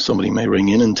 somebody may ring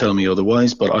in and tell me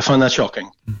otherwise, but I find that shocking.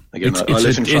 Again,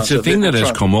 it's a thing that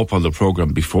has come up on the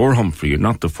programme before, Humphrey. You're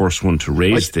not the first one to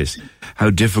raise this. How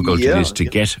difficult it is to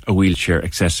get a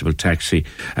wheelchair-accessible taxi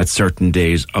at certain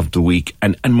days of the week.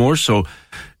 And more so,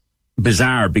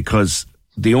 bizarre, because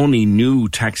the only new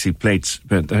taxi plates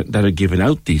that are given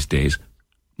out these days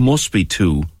must be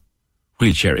to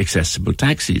wheelchair-accessible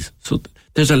taxis. So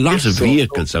there's a lot of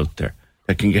vehicles out there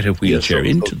that can get a wheelchair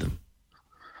into them.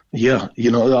 Yeah,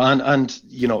 and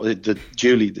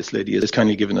Julie, this lady, has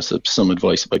kindly given us some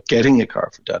advice about getting a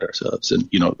car for Dad ourselves, and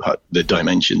the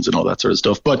dimensions and all that sort of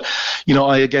stuff. But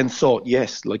I again thought,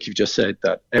 yes, like you've just said,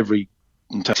 that every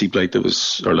taxi plate that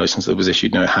was, or license that was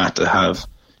issued now, had to have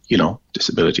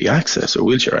disability access or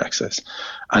wheelchair access,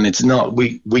 and it's not.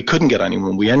 We couldn't get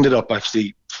anyone. We ended up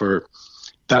actually, for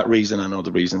that reason and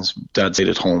other reasons, Dad stayed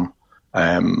at home.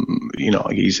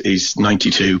 He's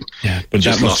 92. Yeah, but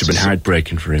that must have been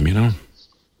heartbreaking for him,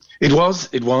 It was.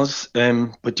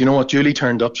 But you know what? Julie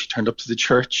turned up. She turned up to the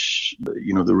church.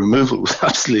 The removal was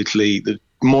absolutely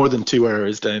more than 2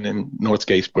 hours down in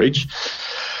Northgate Bridge.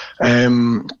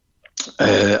 And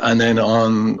then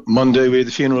on Monday we had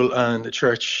the funeral, and the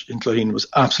church in Clogheen was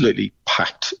absolutely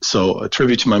packed. So a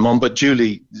tribute to my mum. But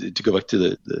Julie, to go back to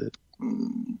the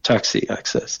taxi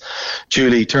access,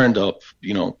 Julie turned up,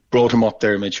 brought him up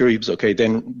there, made sure he was okay,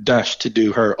 then dashed to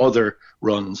do her other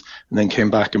runs, and then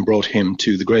came back and brought him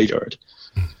to the graveyard.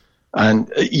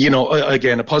 And,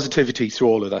 again, a positivity through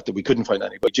all of that we couldn't find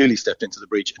anybody. Julie stepped into the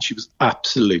breach, and she was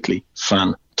absolutely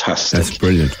fantastic. That's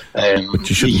brilliant. But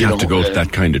you shouldn't have to go to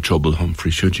that kind of trouble, Humphrey,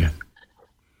 should you?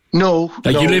 No.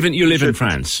 You live in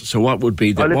France, so what would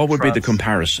be the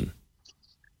comparison?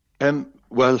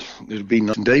 Well, it would be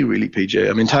night and day, really, PJ.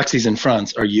 I mean, taxis in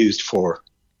France are used for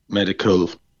medical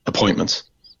appointments.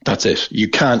 That's it. You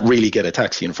can't really get a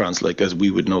taxi in France like as we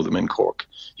would know them in Cork.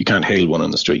 You can't hail one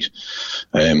on the street.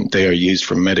 They are used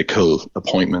for medical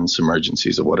appointments,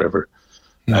 emergencies, or whatever.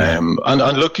 And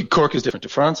look, Cork is different to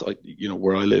France.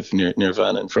 Where I live near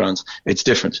Vannes in France, it's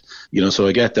different. So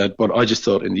I get that. But I just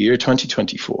thought in the year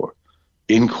 2024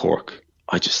 in Cork,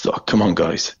 I just thought, come on,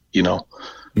 guys,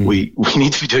 we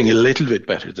need to be doing a little bit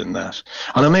better than that.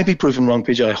 And I may be proven wrong,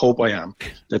 PJ. I hope I am.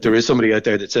 That there is somebody out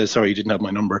there that says, sorry, you didn't have my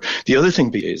number. The other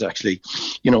thing, PJ, is actually,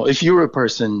 if you're a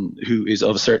person who is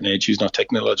of a certain age, who's not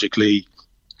technologically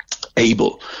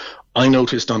able, I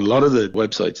noticed on a lot of the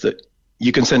websites that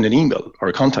you can send an email or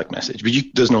a contact message, but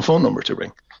there's no phone number to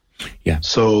ring. Yeah.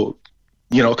 So,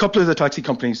 a couple of the taxi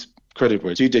companies, credit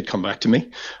where it's due, did come back to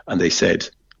me, and they said,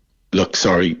 look,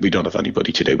 sorry, we don't have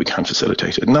anybody today. We can't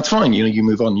facilitate it. And that's fine. You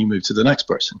move on, you move to the next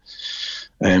person.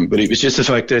 But it was just the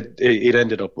fact that it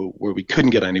ended up where we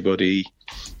couldn't get anybody.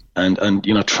 And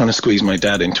trying to squeeze my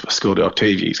dad into a Skoda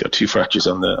Octavia. He's got 2 fractures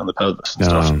on the pelvis and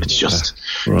stuff. It's just,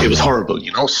 it was horrible,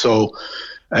 So,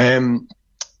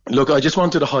 look, I just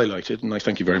wanted to highlight it, and I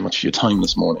thank you very much for your time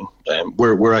this morning.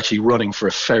 We're actually running for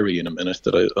a ferry in a minute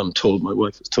that I'm told, my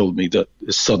wife has told me, that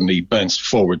is suddenly bounced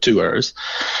forward 2 hours.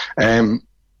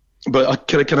 But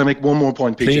can I make one more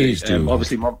point, PJ? Please do.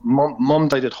 Obviously, mum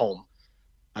died at home,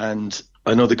 and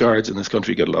I know the guards in this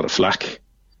country get a lot of flack,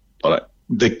 but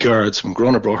the guards from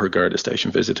Grona Broher Garda Station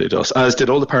visited us, as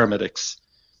did all the paramedics.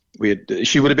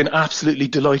 She would have been absolutely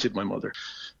delighted, my mother.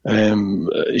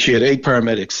 She had 8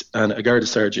 paramedics and a Garda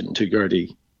sergeant and 2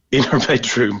 Gardaí in her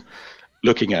bedroom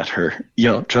looking at her,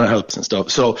 trying to help us and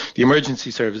stuff. So the emergency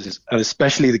services, and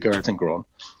especially the guards in Grona,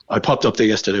 I popped up there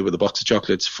yesterday with a box of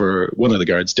chocolates for one of the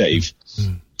guards, Dave.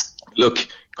 Look,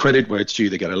 credit where it's due.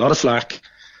 They get a lot of flack.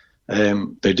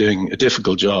 They're doing a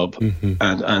difficult job. And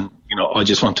I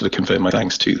just wanted to convey my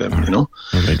thanks to them, All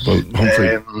right. Well,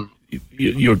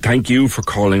 Humphrey, thank you for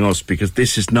calling us, because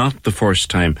this is not the first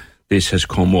time this has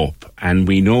come up. And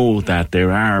we know that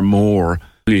there are more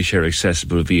wheelchair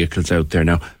accessible vehicles out there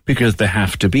now, because they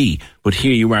have to be. But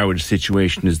here you are with a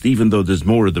situation is, even though there's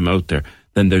more of them out there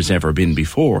than there's ever been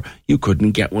before, you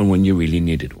couldn't get one when you really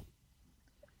needed one.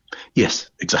 Yes,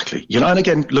 exactly. You know, and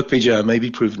again, look, PJ, I may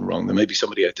be proven wrong. There may be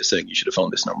somebody out there saying you should have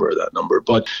phoned this number or that number,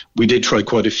 but we did try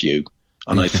quite a few,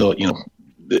 and I thought, you know,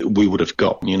 we would have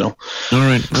gotten, you know. All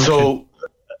right. Okay. So,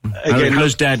 again,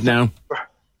 how's Dad now?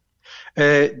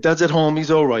 Dad's at home. He's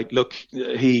all right. Look,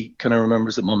 he kind of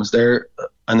remembers that Mum is there,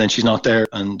 and then she's not there,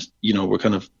 and you know, we're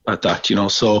kind of at that, you know.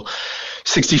 So,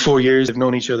 64 years. They've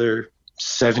known each other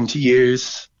 70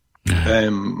 years.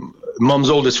 Mum's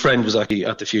oldest friend was actually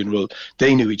at the funeral.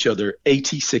 They knew each other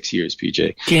 86 years,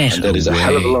 PJ. Get and that is a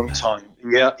hell of a long away. time.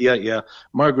 Yeah.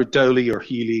 Margaret Dowley or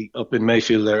Healy up in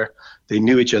Mayfield there, they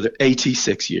knew each other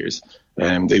 86 years.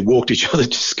 They walked each other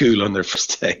to school on their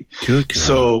first day. Good God.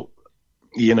 So,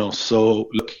 you know,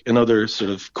 look, another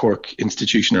sort of Cork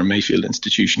institution or Mayfield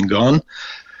institution gone.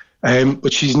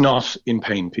 But she's not in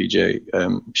pain,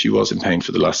 PJ. She was in pain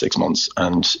for the last 6 months.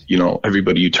 And, you know,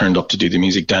 everybody who turned up to do the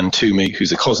music, Dan Toomey,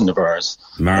 who's a cousin of ours.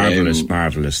 Marvellous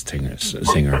singer. Super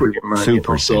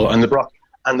so, singer.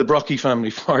 and the Brocky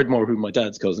family, Fardmore, who are my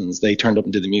dad's cousins, they turned up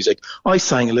and did the music. I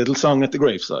sang a little song at the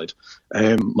graveside,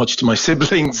 much to my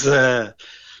siblings'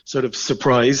 sort of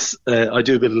surprise. I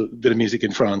do a bit of music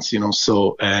in France, you know,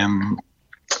 so...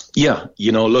 yeah,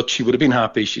 you know, look, she would have been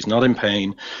happy. She's not in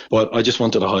pain. But I just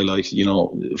wanted to highlight, you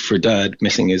know, for Dad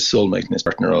missing his soulmate and his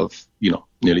partner of, you know,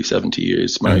 nearly 70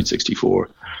 years, married 64.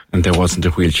 And there wasn't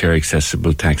a wheelchair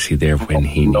accessible taxi there when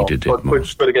he needed it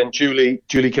most. But again, Julie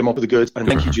came up with the goods. And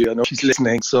thank you, Julie. I know she's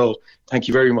listening. So thank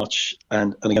you very much.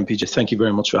 And again, PJ, thank you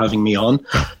very much for having me on.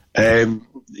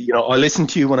 You know, I listen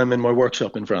to you when I'm in my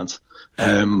workshop in France.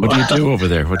 What do you do over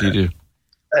there? What do you do?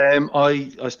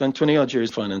 I spent 20 odd years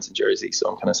finance in Jersey, so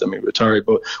I'm kind of semi-retired.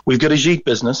 But we've got a gîte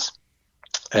business,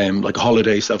 like a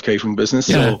holiday self-catering business.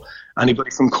 Yeah. So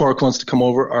anybody from Cork wants to come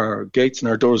over, our gates and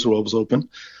our doors are always open.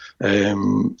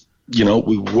 You know,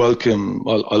 we welcome.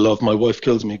 I love. My wife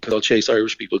kills me because I'll chase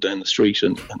Irish people down the street,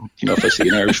 and you know, if I see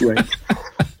an Irish ring.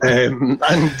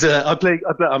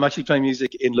 I'm actually playing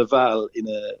music in Laval in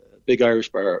a big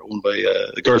Irish bar owned by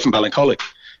a girl from Ballincollig,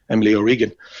 Emily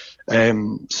O'Regan.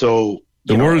 So.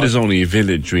 The world is only a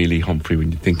village, really, Humphrey,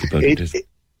 when you think about it.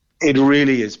 It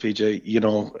really is, PJ, you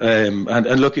know. And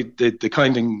look at the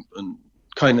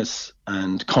kindness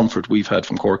and comfort we've had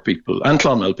from Cork people and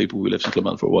Clonmel people. We lived in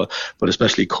Clonmel for a while, but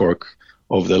especially Cork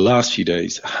over the last few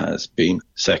days has been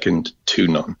second to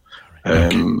none.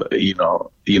 You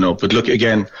know. But look,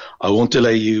 again, I won't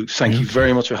delay you. Thank you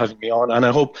very much for having me on, and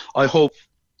I hope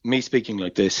me speaking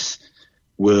like this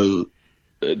will.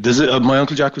 My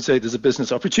Uncle Jack would say there's a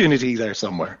business opportunity there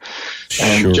somewhere.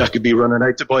 Sure. Jack could be running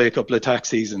out to buy a couple of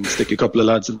taxis and stick a couple of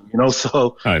lads in, you know,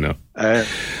 so... I know. All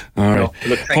right.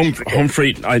 Look,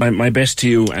 Humphrey, my best to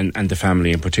you and the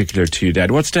family, in particular to you,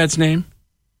 Dad. What's Dad's name?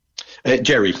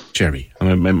 Jerry. Jerry.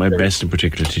 My best in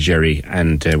particular to Jerry.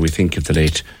 And we think of the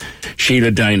late Sheila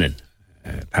Dinan,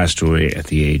 passed away at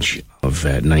the age of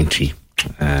 90.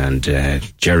 And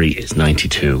Jerry is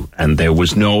 92. And there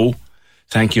was no...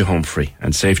 Thank you, Humphrey,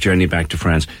 and safe journey back to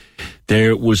France.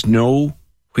 There was no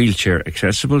wheelchair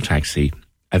accessible taxi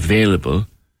available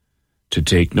to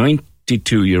take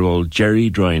 92-year-old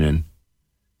Jerry Drynan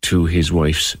to his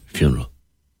wife's funeral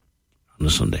on a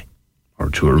Sunday, or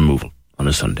to a removal on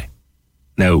a Sunday.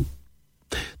 Now,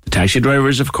 the taxi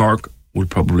drivers of Cork would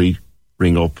probably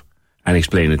ring up and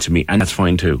explain it to me, and that's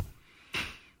fine too.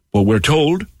 But we're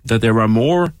told that there are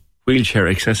more wheelchair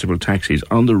accessible taxis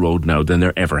on the road now than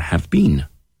there ever have been,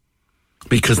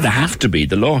 because there have to be.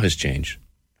 The law has changed,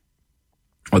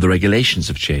 or the regulations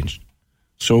have changed.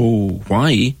 So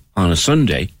why on a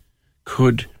Sunday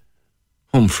could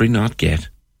Humphrey not get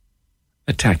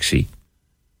a taxi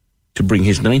to bring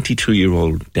his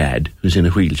 92-year-old dad, who's in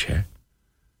a wheelchair,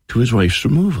 to his wife's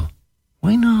removal?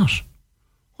 Why not?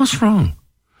 What's wrong?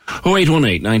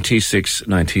 0818 96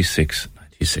 96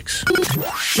 96.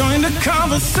 Join the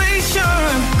conversation.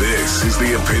 This is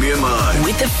the Opinion Line.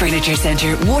 With the Furniture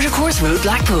Centre, Watercourse Road,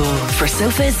 Blackpool. For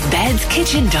sofas, beds,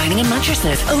 kitchen, dining and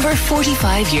mattresses. Over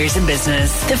 45 years in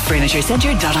business.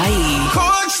 TheFurnitureCentre.ie.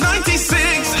 Cork's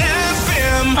 96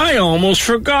 FM. I almost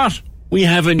forgot. We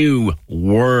have a new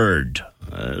word.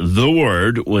 The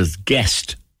word was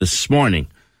guest this morning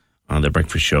on the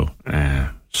breakfast show.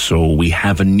 So we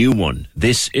have a new one.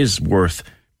 This is worth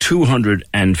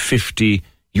 €250.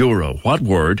 What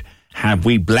word have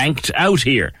we blanked out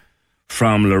here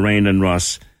from Lorraine and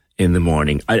Ross in the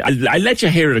morning? I let you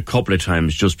hear it a couple of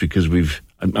times just because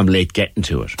I'm late getting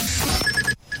to it.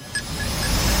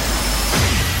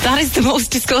 That is the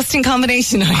most disgusting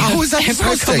combination I have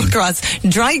ever come across.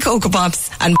 Dry Cocoa Pops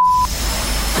and...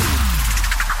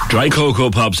 Dry Cocoa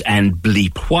Pops and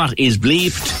bleep. What is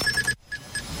bleeped?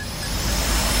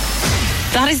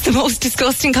 That is the most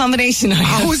disgusting combination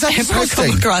How is that ever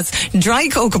disgusting? come across. Dry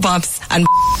Cocoa Pops and...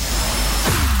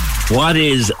 What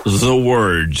is the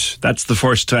word? That's the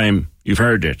first time you've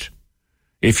heard it.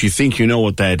 If you think you know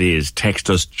what that is, text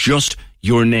us just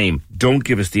your name. Don't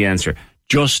give us the answer.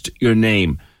 Just your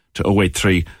name to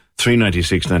 083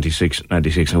 396 96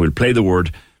 96. And we'll play the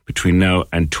word between now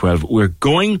and 12. We're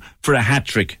going for a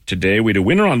hat-trick today. We had a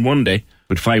winner on Monday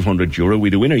with €500. We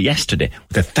had a winner yesterday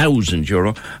with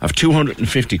 €1,000 of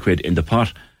 250 quid in the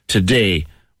pot today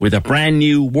with a brand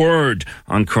new word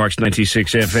on Cork's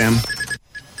 96 FM.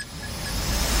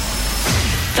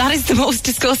 That is the most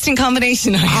disgusting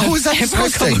combination How is that ever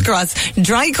disgusting? come across.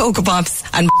 Dry Cocoa Pops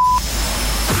and...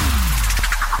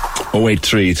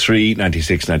 083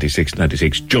 396 96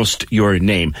 96. Just your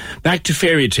name. Back to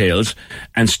fairy tales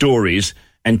and stories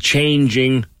and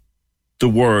changing the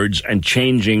words and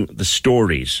changing the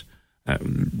stories.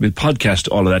 We'll podcast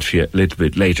all of that for you a little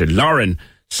bit later. Lauren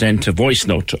sent a voice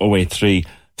note to 083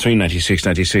 396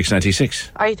 96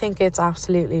 96. I think it's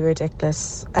absolutely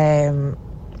ridiculous.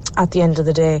 At the end of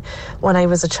the day, when I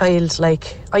was a child,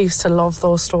 like, I used to love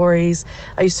those stories.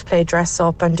 I used to play dress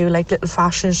up and do like little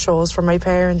fashion shows for my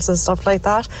parents and stuff like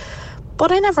that,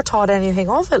 but I never thought anything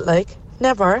of it, like,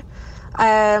 never.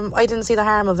 I didn't see the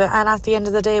harm of it, and at the end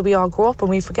of the day we all grow up and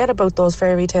we forget about those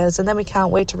fairy tales, and then we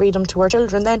can't wait to read them to our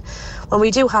children. Then when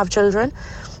we do have children,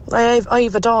 I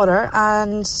have a daughter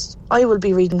and I will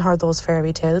be reading her those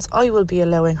fairy tales. I will be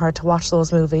allowing her to watch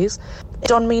those movies. It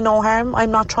done me no harm. I'm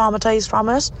not traumatised from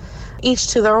it. Each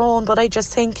to their own, but I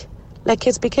just think, let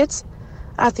kids be kids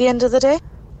at the end of the day.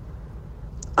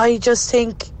 I just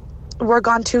think we're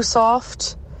gone too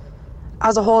soft.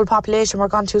 As a whole population, we're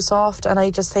gone too soft, and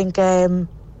I just think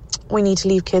we need to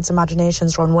leave kids'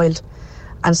 imaginations run wild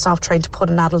and stop trying to put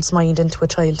an adult's mind into a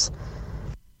child's.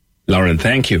 Lauren,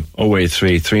 thank you.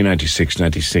 083 396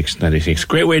 96 96.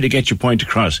 Great way to get your point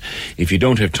across. If you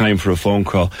don't have time for a phone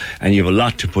call and you have a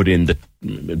lot to put in,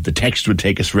 the text would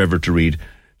take us forever to read.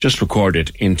 Just record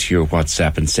it into your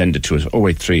WhatsApp and send it to us.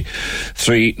 083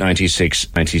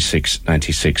 396 96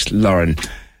 96. Lauren,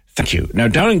 thank you. Now,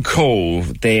 down in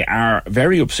Cove, they are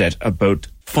very upset about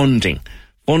funding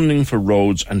for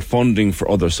roads and funding for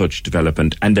other such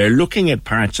development. And they're looking at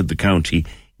parts of the county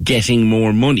getting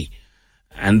more money.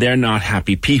 And they're not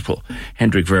happy people.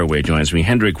 Hendrik Verwey joins me.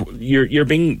 Hendrik, you're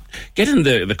getting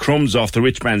the crumbs off the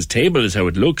rich man's table is how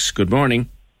it looks. Good morning.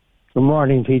 Good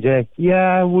morning, PJ.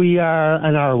 Yeah, we are,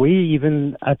 and are we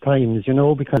even at times,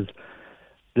 because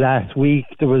last week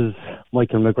there was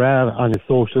Michael McGrath on his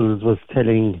socials was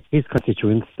telling his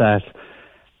constituents that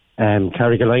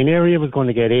Carrigaline area was going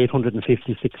to get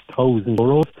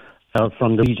 €856,000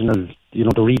 from the regional,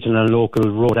 the regional and local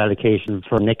road allocation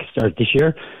for this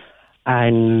year.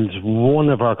 And one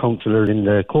of our councillors in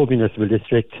the Cove Municipal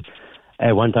District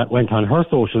went on her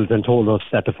socials and told us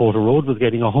that the Photo Road was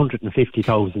getting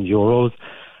 €150,000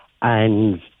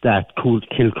 and that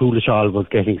Kilcoolishall was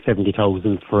getting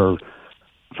 $70,000 for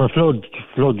flood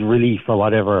relief or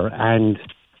whatever. And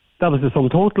that was the sum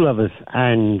total of it.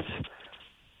 And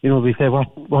we say,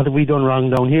 what have we done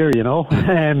wrong down here? So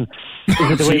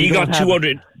you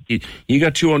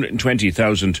got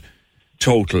 220,000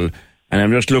 total. And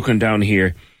I'm just looking down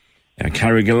here.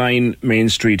 Carrigaline Main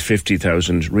Street,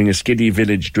 50,000. Ringaskiddy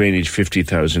Village Drainage,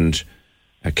 50,000.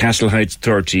 Castle Heights,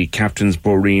 30. Captain's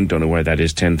Boreen, don't know where that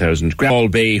is, 10,000.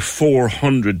 Graball Bay,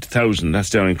 400,000. That's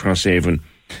down in Crosshaven.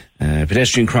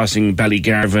 Pedestrian Crossing,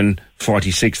 Ballygarvan,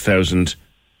 46,000.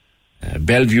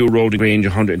 Bellevue Road Grange,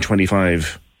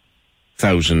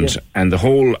 125,000. Yeah. And the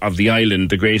whole of the island,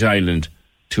 the Great Island,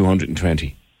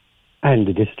 220. And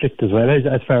the district as well,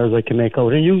 as far as I can make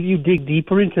out. And you dig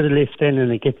deeper into the list then,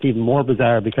 and it gets even more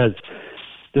bizarre because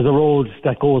there's a road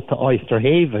that goes to Oyster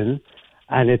Haven,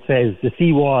 and it says the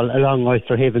seawall along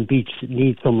Oyster Haven Beach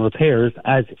needs some repairs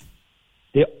as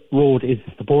the road is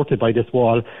supported by this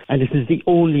wall, and this is the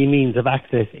only means of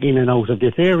access in and out of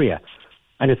this area.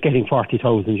 And it's getting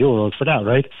 €40,000 for that,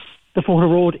 right? The Photo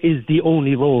Road is the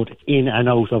only road in and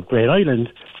out of Great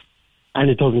Island, and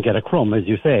it doesn't get a crumb, as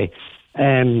you say.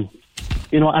 And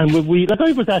I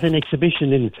was at an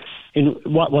exhibition in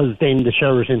what was then the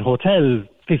Sheraton Hotel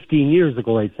 15 years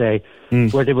ago, I'd say,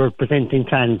 where they were presenting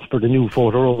plans for the new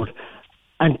Photo Road.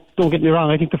 And don't get me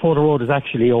wrong, I think the Photo Road is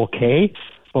actually okay,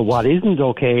 but what isn't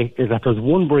okay is that there's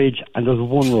one bridge and there's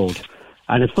one road.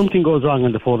 And if something goes wrong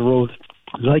on the Photo Road,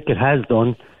 like it has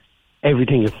done,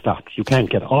 everything is stopped. You can't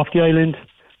get off the island,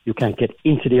 you can't get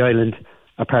into the island,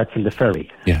 apart from the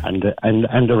ferry and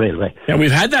the railway. Yeah,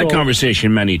 we've had that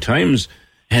conversation many times,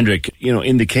 Hendrik.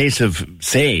 In the case of,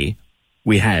 say,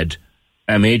 we had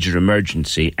a major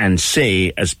emergency and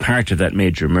say, as part of that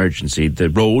major emergency, the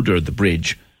road or the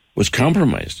bridge was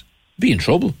compromised, be in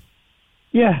trouble.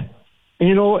 Yeah.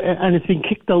 And it's been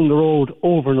kicked down the road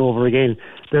over and over again.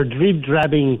 They're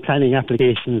drib-drabbing planning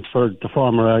applications for the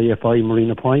former IFI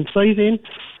Marina Point site in.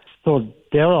 So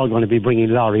they're all going to be bringing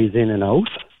lorries in and out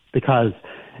because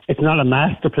it's not a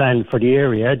master plan for the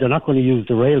area. They're not going to use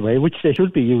the railway, which they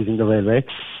should be using the railway.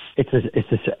 It's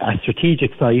a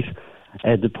strategic site.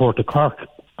 The Port of Cork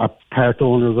are part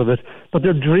owners of it. But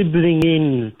they're dribbling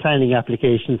in planning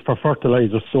applications for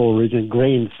fertiliser storage and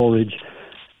grain storage.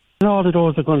 And all of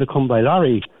those are going to come by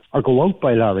lorry or go out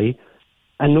by lorry.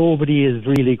 And nobody is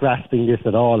really grasping this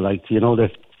at all.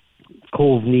 That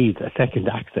Cove needs a second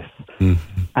access.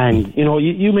 Mm-hmm. And,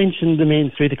 you mentioned the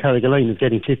main street of Carrigaline is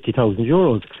getting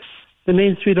 €50,000. The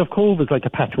main street of Cove is like a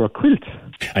patchwork quilt.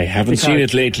 I haven't seen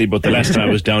it lately, but the last time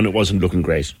I was down, it wasn't looking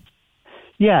great.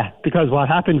 Yeah, because what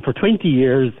happened for 20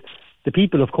 years, the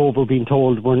people of Cove were being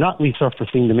told we're not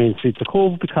resurfacing the main streets of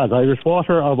Cove because Irish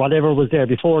Water or whatever was there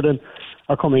before them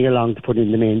are coming along to put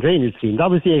in the main drainage scheme. That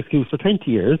was the excuse for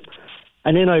 20 years.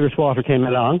 And then Irish Water came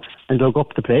along and dug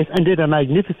up the place and did a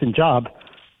magnificent job.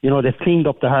 They've cleaned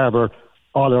up the harbour.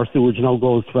 All our sewage now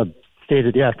goes to a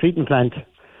state-of-the-art treatment plant.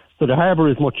 So the harbour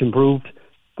is much improved,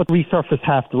 but resurfaced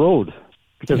half the road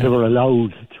because they were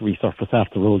allowed to resurface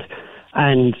half the road.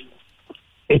 And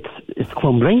it's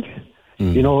crumbling.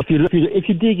 Mm. If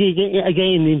you dig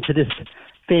again into this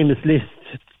famous list,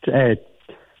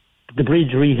 the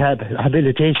bridge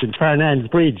rehabilitation, Farnan's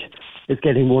Bridge, is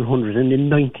getting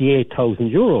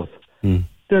 €198,000. Mm.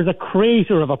 There's a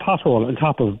crater of a pothole on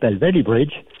top of Belvedere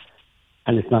Bridge,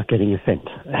 and it's not getting a cent.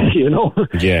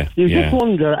 Yeah. You just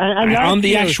wonder. And on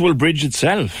the actual bridge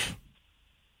itself.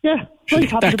 Yeah.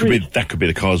 That could be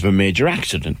the cause of a major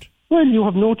accident. Well, you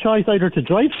have no choice either to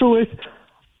drive through it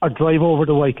or drive over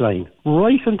the white line,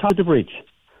 right on top of the bridge.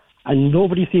 And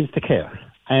nobody seems to care.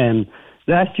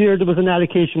 Last year there was an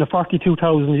allocation of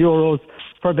 €42,000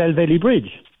 for Belvedere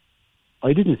Bridge.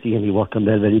 I didn't see any work on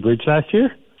Belvedere Bridge last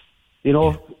year.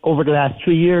 Over the last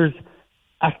 3 years,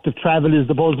 active travel is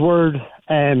the buzzword.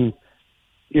 We're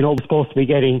supposed to be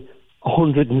getting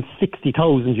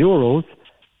 €160,000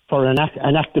 for an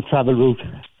active travel route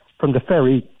from the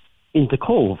ferry into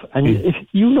Cove. And if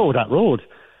you know that road,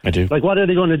 I do. What are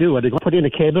they going to do? Are they going to put in a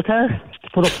cable car to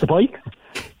put up the bike?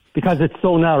 Because it's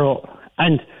so narrow.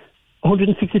 And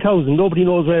 160,000, nobody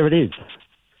knows where it is.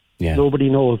 Yeah. Nobody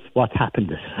knows what's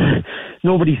happened.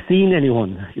 Nobody's seen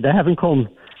anyone. They haven't come.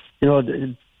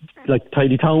 Like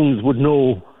Tidy Towns would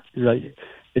know.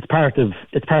 It's part of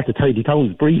Tidy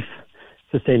Towns' brief,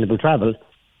 sustainable travel.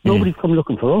 Nobody's come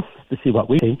looking for us to see what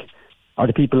we think, or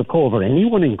the people of Cove, or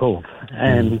anyone in Cove.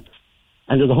 And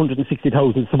there's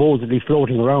 160,000 supposedly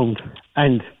floating around,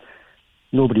 and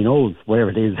nobody knows where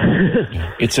it is.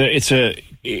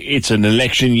 It's an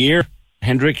election year,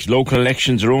 Hendrik. Local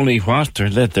elections are only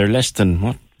they're less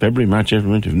than February, March,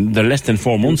 April, Winter. They're less than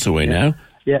 4 months away now.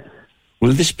 Yeah.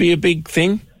 Will this be a big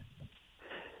thing?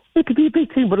 It could be a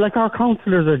big thing, but our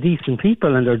councillors are decent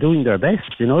people and they're doing their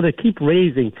best. They keep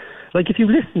raising. If you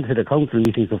listen to the council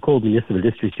meetings of Cove Municipal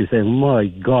District, you say, my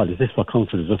God, is this what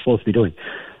councillors are supposed to be doing?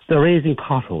 They're raising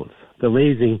potholes. They're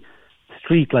raising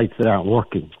street lights that aren't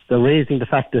working. They're raising the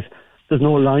fact that there's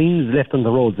no lines left on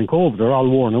the roads in Cove. They're all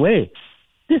worn away.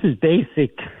 This is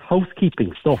basic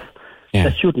housekeeping stuff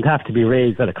that shouldn't have to be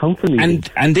raised at a council meeting.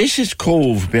 And this is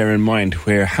Cove, bear in mind,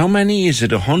 where how many is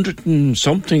it, 100 and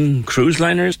something cruise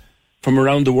liners from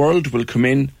around the world will come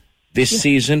in this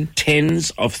season?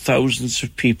 Tens of thousands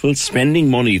of people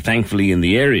spending money, thankfully, in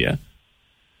the area.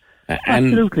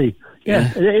 Absolutely.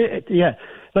 Yeah.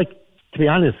 To be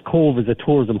honest, Cove is a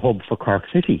tourism hub for Cork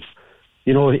City.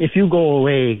 If you go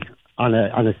away on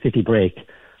a city break,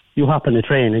 you hop on a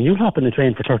train, and you hop on a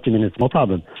train for 30 minutes, no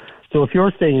problem. So if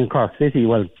you're staying in Cork City,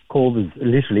 well, Cove is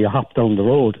literally a hop down the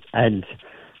road, and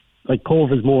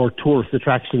Cove has more tourist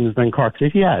attractions than Cork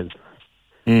City has.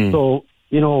 So,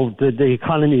 the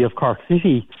economy of Cork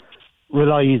City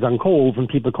relies on Cove and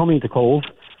people coming to Cove.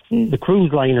 The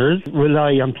cruise liners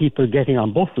rely on people getting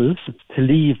on buses to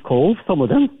leave Cove, some of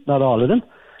them, not all of them.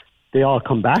 They all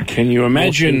come back. Can you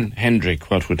imagine, Hendrik,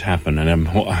 what would happen? And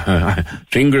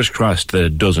fingers crossed that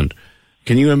it doesn't.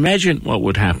 Can you imagine what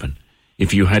would happen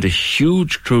if you had a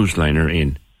huge cruise liner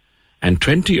in and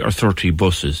 20 or 30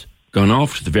 buses gone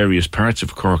off to the various parts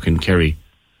of Cork and Kerry,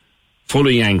 full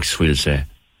of Yanks, we'll say,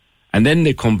 and then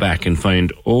they come back and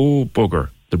find, oh, bugger,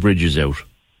 the bridge is out.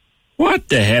 What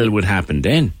the hell would happen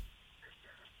then?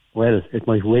 Well, it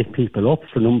might wake people up,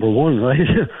 for number one, right?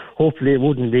 Hopefully it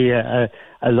wouldn't be a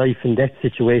life and death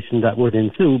situation that would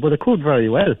ensue, but it could very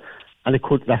well. and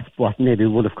that's what maybe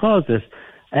would have caused it.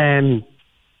 And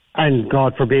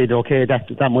God forbid, okay,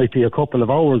 that might be a couple of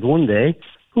hours one day.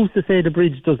 Who's to say the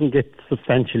bridge doesn't get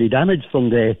substantially damaged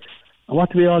someday? And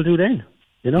what do we all do then?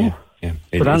 You know? Yeah.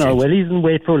 Put on our wellies and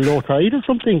wait for a low tide or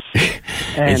something.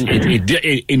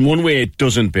 In one way, it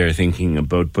doesn't bear thinking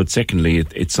about, but secondly,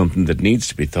 it's something that needs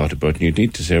to be thought about. And you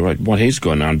need to say, right, what is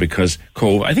going on? Because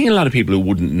Cove, I think a lot of people who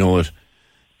wouldn't know it,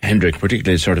 Hendrik,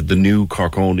 particularly sort of the new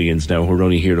Corkonians now who are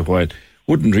only here a while,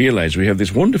 wouldn't realise we have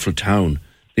this wonderful town,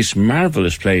 this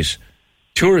marvellous place,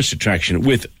 tourist attraction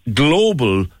with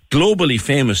globally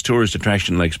famous tourist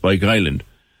attraction like Spike Island.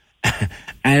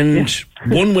 And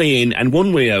one way in and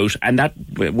one way out, and that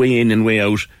way in and way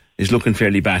out is looking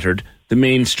fairly battered. The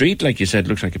main street, like you said,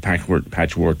 looks like a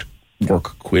patchwork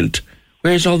quilt.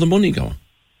 Where's all the money going?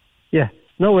 Yeah,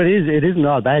 no, it isn't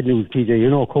all bad news, PJ. You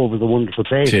know, Cove is a wonderful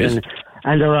place, and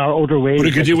there are other ways. But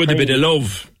it could do with a bit of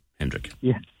love, Hendrik.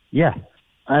 Yeah.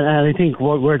 And I think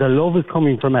where the love is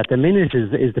coming from at the minute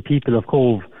is the people of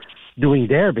Cove doing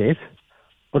their bit,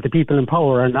 but the people in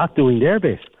power are not doing their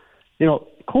bit. You know,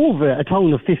 Cove, a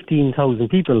town of 15,000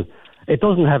 people, it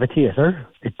doesn't have a theatre,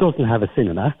 it doesn't have a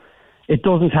cinema, it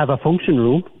doesn't have a function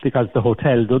room because the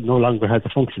hotel no longer has a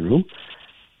function room,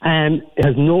 and it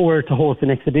has nowhere to host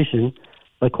an exhibition.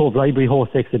 Like Cove Library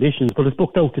hosts exhibitions, but it's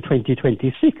booked out to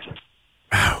 2026.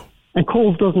 Wow. And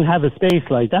Cove doesn't have a space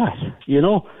like that, you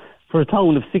know, for a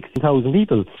town of 60,000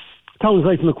 people. Towns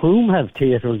like Macroom have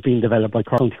theatres being developed by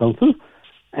County Council,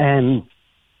 and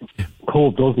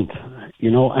Cove doesn't, you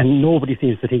know, and nobody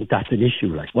seems to think that's an issue.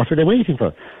 Like, what are they waiting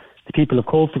for? The people of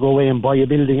Cove to go away and buy a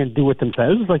building and do it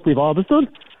themselves, like we've always done?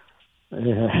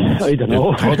 I don't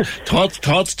know.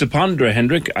 Thoughts to ponder,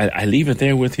 Hendrik. I leave it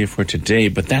there with you for today,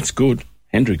 but that's good.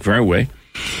 Hendrik Verway.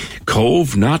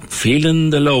 Cove not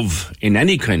feeling the love in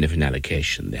any kind of an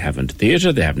allocation. They haven't a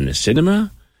theatre, they haven't a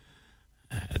cinema,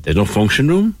 they don't function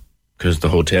room because the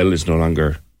hotel is no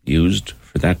longer used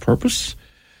for that purpose.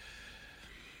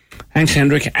 Thanks,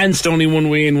 Hendrik. And it's only one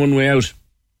way in, one way out.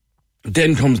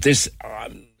 Then comes this.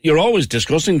 You're always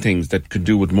discussing things that could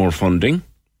do with more funding.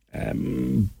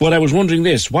 But I was wondering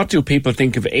this. What do people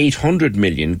think of 800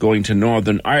 million going to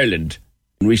Northern Ireland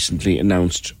in recently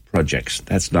announced projects?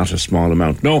 That's not a small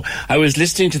amount. No, I was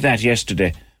listening to that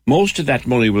yesterday. Most of that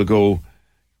money will go,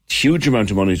 huge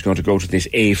amount of money is going to go to this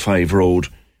A5 road,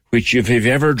 which if you've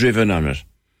ever driven on it,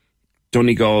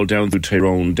 Donegal down through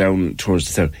Tyrone, down towards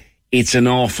the south, it's an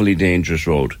awfully dangerous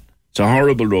road. It's a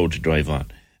horrible road to drive on.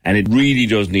 And it really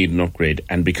does need an upgrade.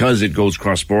 And because it goes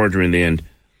cross-border in the end,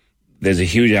 there's a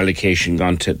huge allocation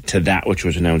gone to that, which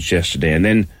was announced yesterday. And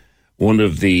then one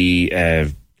of the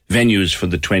venues for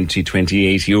the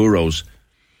 2028 Euros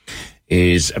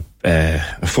is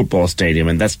a football stadium,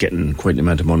 and that's getting quite an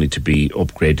amount of money to be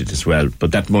upgraded as well.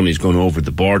 But that money's going over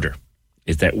the border.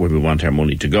 Is that where we want our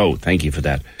money to go? Thank you for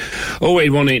that.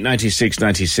 0818 96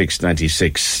 96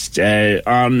 96.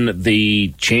 On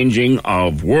the changing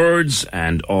of words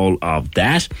and all of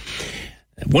that.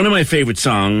 One of my favourite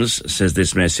songs, says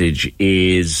this message,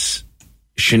 is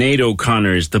Sinead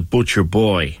O'Connor's The Butcher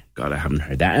Boy. God, I haven't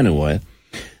heard that in a while.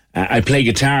 I play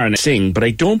guitar and I sing, but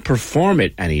I don't perform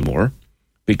it anymore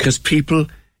because people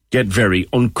get very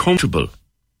uncomfortable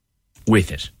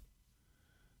with it.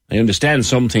 I understand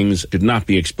some things should not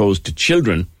be exposed to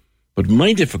children, but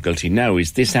my difficulty now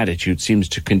is this attitude seems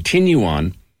to continue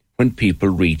on when people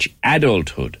reach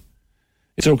adulthood.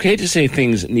 It's okay to say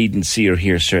things needn't see or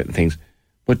hear certain things,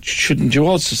 but shouldn't you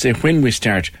also say when we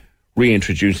start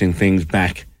reintroducing things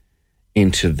back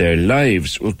into their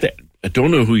lives? Well, I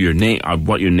don't know who your name or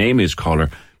what your name is, caller,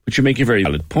 but you make a very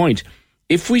valid point.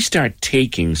 If we start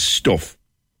taking stuff,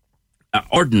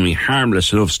 ordinary,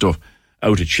 harmless enough stuff,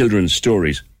 out of children's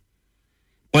stories,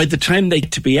 by the time they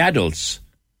get to be adults,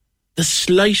 the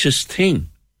slightest thing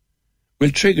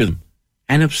will trigger them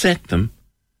and upset them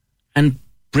and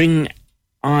bring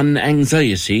on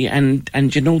anxiety and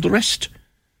you know the rest.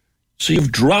 So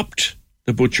you've dropped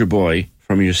The Butcher Boy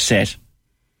from your set.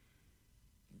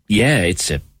 Yeah, it's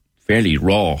a fairly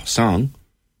raw song,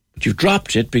 but you've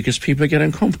dropped it because people get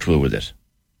uncomfortable with it.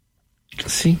 You can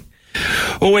see.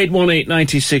 0818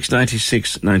 96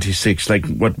 96 96, like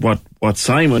what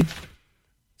Simon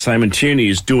Tierney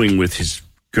is doing with his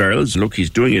girls. Look, he's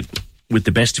doing it with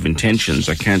the best of intentions.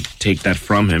 I can't take that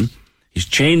from him. He's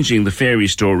changing the fairy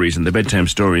stories and the bedtime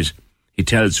stories he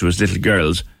tells to his little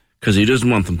girls because he doesn't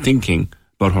want them thinking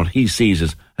about what he sees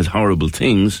as horrible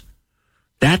things.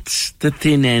 That's the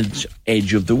thin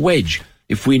edge of the wedge.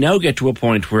 If we now get to a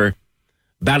point where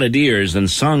balladeers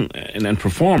and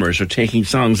performers are taking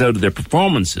songs out of their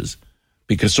performances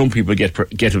because some people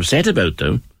get upset about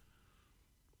them,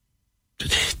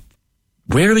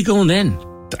 Where are we going then?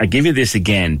 I give you this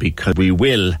again because we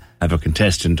will have a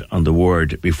contestant on the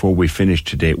word before we finish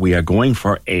today. We are going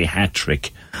for a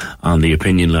hat-trick on the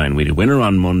opinion line. We had a winner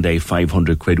on Monday,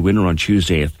 500 quid. Winner on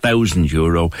Tuesday,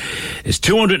 €1,000. It's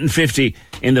 250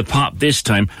 in the pot this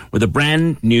time with a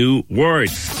brand new word.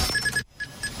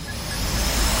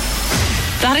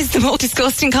 That is the most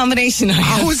disgusting combination I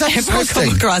have is that ever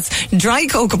come across. Dry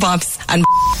Cocoa Pops and...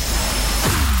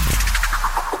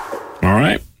 All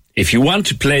right. If you want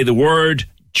to play the word,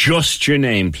 just your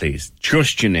name, please.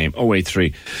 Just your name.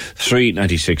 083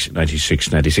 396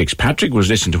 96 96. Patrick was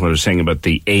listening to what I was saying about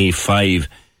the A5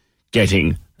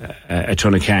 getting a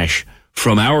ton of cash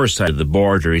from our side of the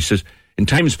border. He says, in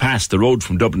times past, the road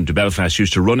from Dublin to Belfast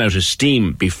used to run out of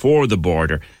steam before the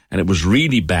border, and it was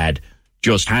really bad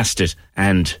just past it,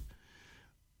 and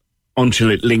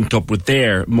until it linked up with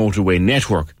their motorway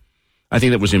network. I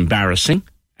think that was embarrassing,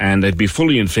 and I'd be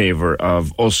fully in favour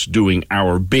of us doing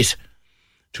our bit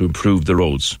to improve the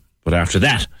roads. But after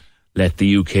that, let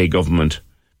the UK government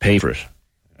pay for it.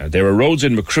 There are roads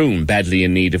in Macroom badly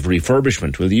in need of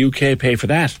refurbishment. Will the UK pay for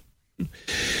that?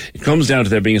 It comes down to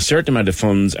there being a certain amount of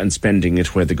funds and spending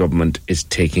it where the government is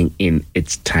taking in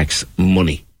its tax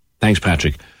money. Thanks,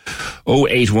 Patrick.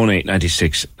 0818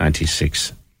 96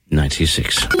 96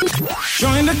 96.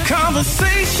 Join the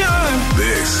conversation.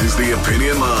 This is the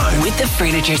Opinion Line. With the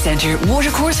Furniture Centre,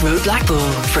 Watercourse Road,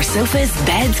 Blackpool. For sofas,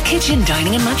 beds, kitchen,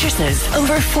 dining and mattresses.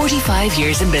 Over 45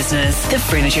 years in business.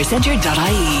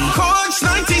 TheFurnitureCentre.ie. Corks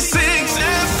 96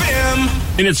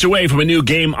 FM. Minutes away from a new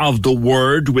game of the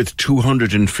word with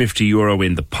 €250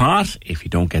 in the pot. If you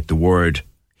don't get the word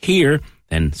here,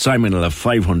 then Simon will have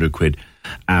 500 quid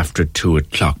after 2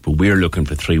 o'clock. But we're looking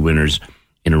for 3 winners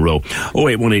in a row.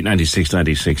 0818 96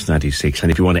 96 96.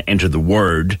 And if you want to enter the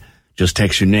word, just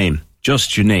text your name.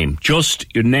 Just your name. Just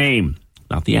your name.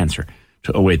 Not the answer.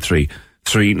 To 083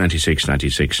 396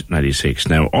 96 96.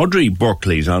 Now, Audrey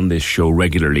Buckley's on this show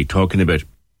regularly talking about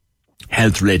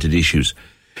health-related issues.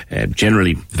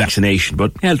 Generally vaccination,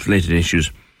 but health-related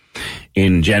issues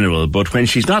in general. But when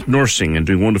she's not nursing and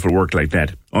doing wonderful work like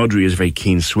that, Audrey is a very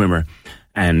keen swimmer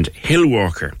and hill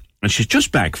walker. And she's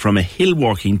just back from a hill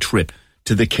walking trip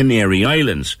to the Canary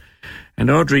Islands. And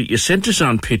Audrey, you sent us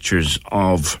on pictures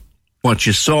of what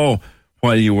you saw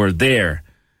while you were there.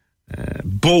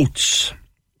 Boats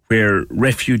where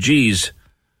refugees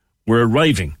were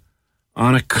arriving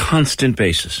on a constant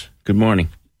basis. Good morning.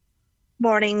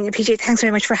 Morning, PJ. Thanks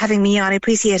very much for having me on. I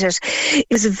appreciate it. It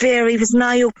was an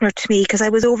eye-opener to me because I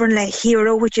was over in La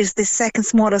Hero, which is the second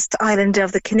smallest island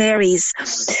of the Canaries.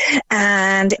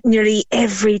 And nearly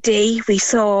every day we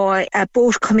saw a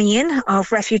boat coming in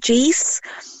of refugees.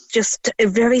 Just a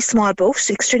very small boat,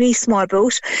 extremely small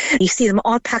boat. You see them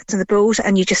all packed in the boat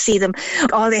and you just see them,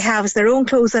 all they have is their own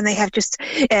clothes and they have just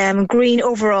green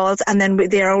overalls and then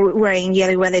they're wearing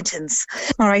yellow Wellingtons.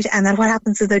 All right, and then what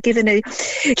happens is they're given a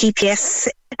GPS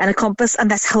and a compass,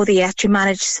 and that's how they actually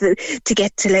manage to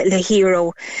get to La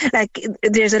Hero. Like,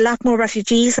 there's a lot more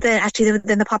refugees than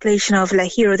the population of La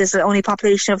Hero. There's only a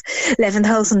population of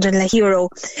 11,000 in La Hero,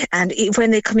 and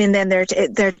when they come in, then they're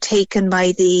taken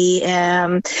by the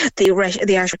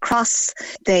Irish Cross.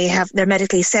 They're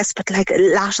medically assessed, but like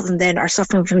a lot of them then are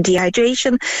suffering from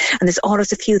dehydration, and there's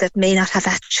always a few that may not have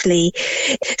actually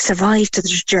survived the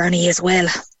journey as well.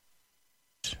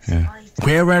 Yeah.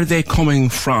 Where are they coming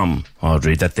from,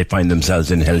 Audrey, that they find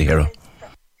themselves in El Hierro?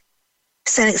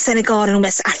 Senegal and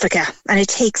West Africa, and it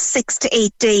takes 6 to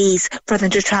 8 days for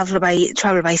them to travel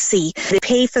by sea. They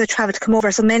pay for the travel to come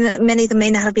over, so many of them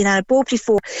may not have been on a boat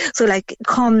before. So like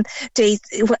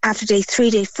after day 3,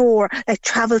 day 4, like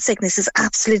travel sickness is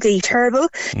absolutely terrible.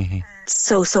 Mm-hmm.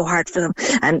 So hard for them,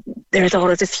 and there's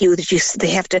always a few that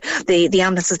the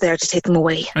ambulance is there to take them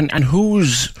away. And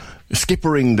who's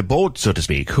skippering the boat, so to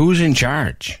speak? Who's in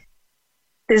charge?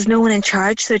 There's no one in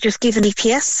charge. They're just given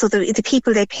GPS. So the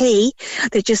people they pay,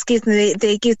 they just give them a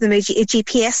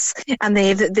GPS, and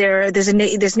there's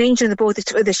an angel in the boat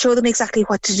that they show them exactly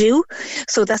what to do.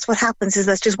 So that's what happens. Is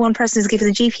that just one person is given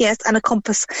a GPS and a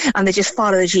compass, and they just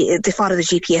follow the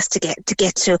GPS to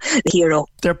get to the Hero.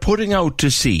 They're putting out to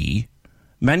sea.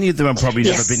 Many of them have probably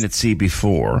never been at sea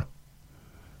before.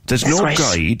 There's no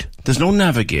guide. There's no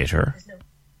navigator.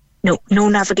 No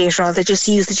navigator. They just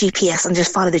use the GPS and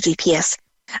just follow the GPS.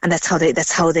 And that's how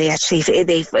they actually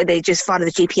they just follow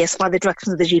the GPS, follow the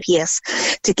directions of the GPS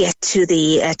to get to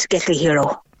the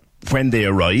Hero. When they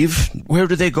arrive, where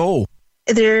do they go?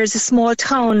 There's a small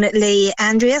town, Le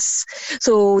Andreas,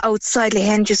 so outside Le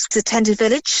Andreas, the tented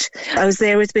village. I was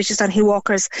there with Bitches on Hill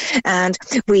Walkers, and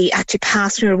we actually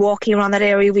passed, we were walking around that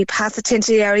area, we passed the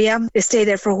tented area, they stayed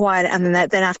there for a while, and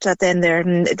then after that, then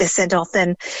they sent off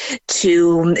then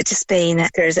to Spain.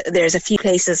 There's a few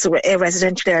places,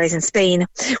 residential areas in Spain,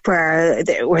 where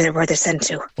they're sent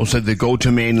to. Oh, so they go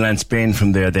to mainland Spain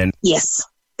from there then? Yes.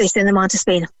 They send them on to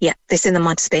Spain. Yeah, they send them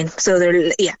on to Spain. So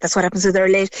that's what happens. So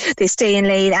they stay in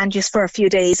Le Andreas for a few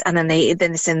days, and then they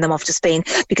send them off to Spain,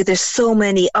 because there's so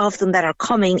many of them that are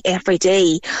coming every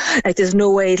day. Like, there's no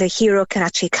way the Hero can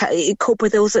actually cope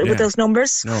with those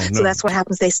numbers. No. So that's what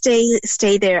happens. They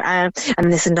stay there, and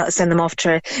they send them off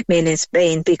to mainland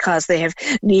Spain, because they have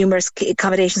numerous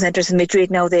accommodation centres in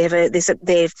Madrid now. They have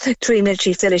 3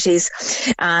 military facilities,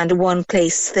 and one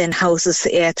place then houses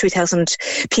 3,000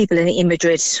 people in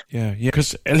Madrid. Yeah,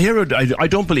 because El Hierro, I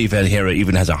don't believe El Hierro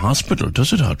even has a hospital,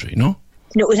 does it, Audrey? No?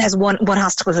 No, it has one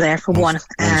hospital there for one.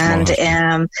 And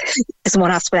it's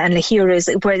one hospital. And Lahira is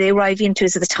where they arrive into,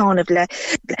 is the town of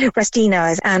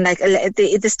Restina. And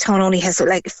this town only has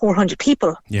 400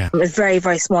 people. Yeah. It's a very,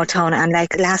 very small town. And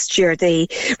last year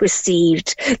Lahira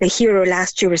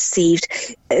last year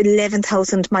received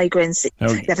 11,000 migrants,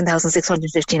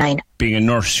 11,659. Being a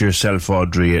nurse yourself,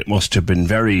 Audrey, it must have been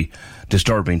very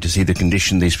disturbing to see the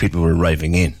condition these people were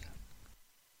arriving in.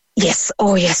 Yes,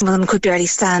 oh yes, some of them could barely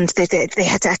stand. They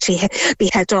had to actually be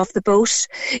helped off the boat.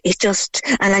 It's just,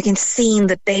 and in seeing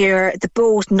the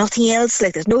boat, nothing else.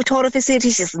 There's no toilet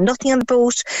facilities, there's nothing on the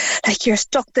boat. You're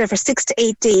stuck there for 6 to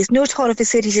 8 days, no toilet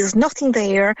facilities, there's nothing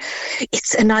there.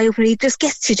 It's an eye-opener. It just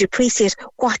gets you to appreciate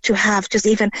what you have. Just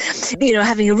even,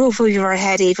 having a roof over your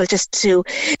head, even just to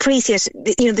appreciate,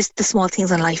 the small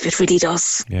things in life. It really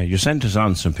does. Yeah, you sent us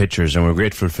on some pictures, and we're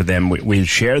grateful for them. We'll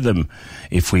share them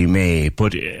if we may,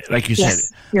 but like you said,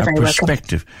 a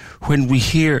perspective. When we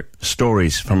hear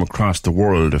stories from across the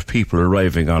world of people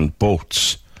arriving on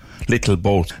boats, little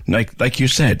boats, like you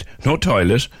said, no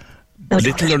toilet,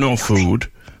 little or no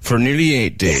food, for nearly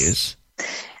 8 days.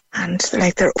 And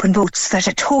they're open boats, that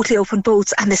are totally open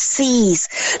boats, and the seas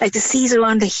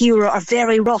around the Hero are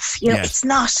very rough.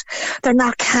 They're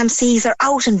not calm seas, they're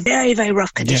out in very, very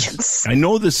rough conditions. Yes. I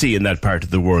know the sea in that part of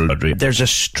the world, Audrey. There's a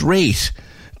strait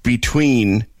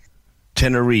between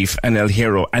Tenerife and El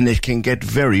Hierro, and it can get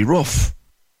very rough.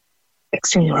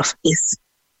 Extremely rough, yes.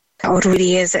 Oh, it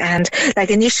really is. And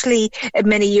initially,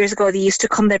 many years ago, they used to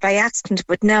come there by accident,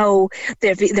 but now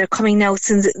they're coming now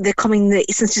since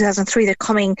 2003. They're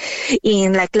coming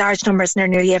in large numbers, and they're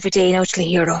nearly every day now to El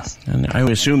Hierro. And I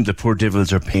assume the poor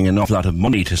devils are paying an awful lot of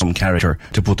money to some character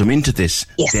to put them into this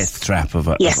death trap of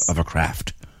a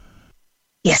craft.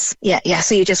 Yes, yeah.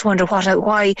 So you just wonder what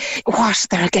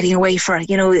they're getting away from.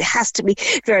 It has to be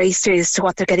very serious to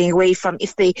what they're getting away from.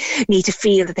 If they need to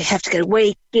feel that they have to get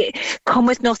away, come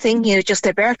with nothing, just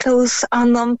their bare clothes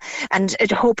on them, and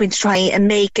hoping to try and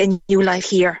make a new life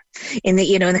here in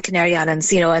the in the Canary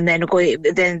Islands, and then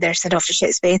they're sent off to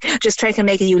Spain, just trying to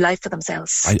make a new life for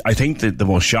themselves. I think that the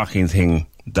most shocking thing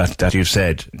that you've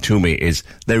said to me is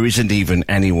there isn't even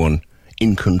anyone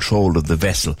in control of the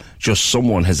vessel. Just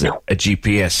someone has a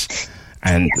GPS,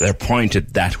 and they're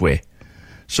pointed that way.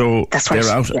 So they're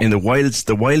out in the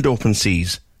wild open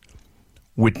seas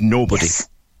with nobody. Yes.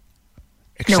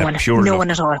 No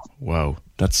one at all. Wow,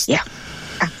 that's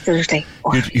absolutely.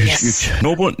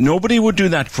 Nobody would do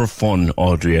that for fun,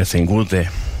 Audrey, I think, would they?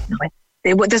 No way.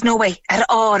 There's no way at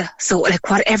all. So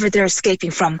whatever they're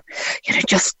escaping from,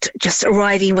 just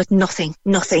arriving with nothing,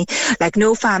 no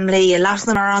family. A lot of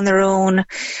them are on their own.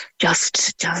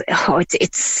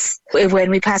 It's when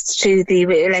we passed to the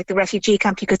refugee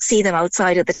camp, you could see them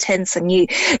outside of the tents, and a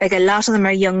lot of them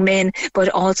are young men, but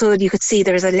also you could see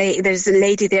there's a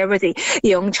lady there with a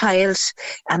young child,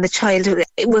 and the child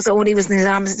was in his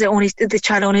arms. The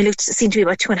child only seemed to be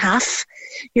about 2.5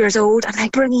 years old,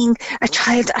 and bringing a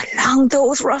child along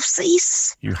those rough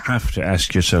seas. You have to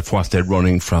ask yourself what they're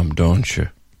running from, don't you?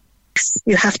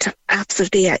 You have to,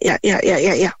 absolutely, yeah.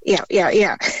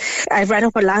 I've read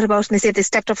up a lot about it, and they said they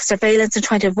stepped up surveillance and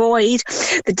trying to avoid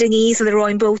the dinghies and the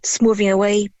rowing boats moving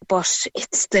away, but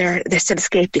they're still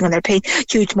escaping, and they're paying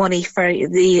huge money for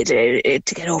to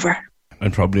get over.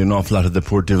 And probably an awful lot of the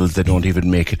poor devils, they don't even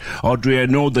make it. Audrey, I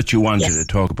know that you wanted to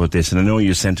talk about this, and I know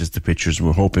you sent us the pictures, and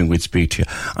we're hoping we'd speak to you.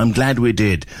 I'm glad we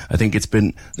did. I think there's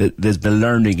been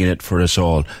learning in it for us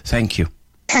all. Thank you.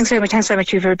 Thanks very much,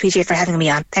 PJ, for having me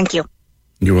on. Thank you.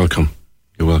 You're welcome.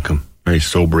 Very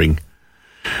sobering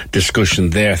discussion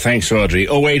there. Thanks, Audrey.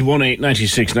 0818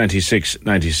 96 96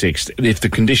 96. If the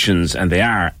conditions, and they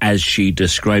are as she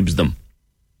describes them,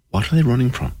 what are they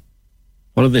running from?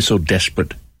 What are they so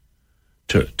desperate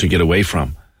to get away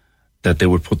from, that they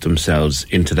would put themselves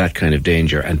into that kind of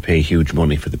danger and pay huge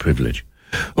money for the privilege.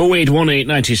 0818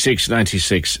 96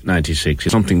 96 96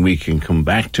 is something we can come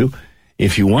back to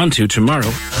if you want to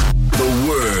tomorrow. The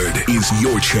Word is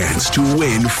your chance to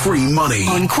win free money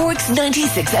on Cork's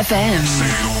 96 FM.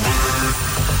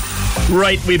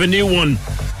 Right, we've a new one,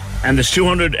 and there's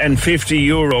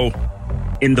 €250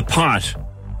 in the pot.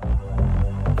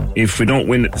 If we don't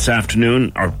win it this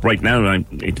afternoon, or right now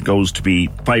it goes to be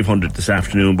 500 this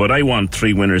afternoon, but I want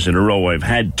 3 winners in a row. I've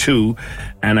had 2,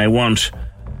 and I want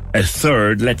a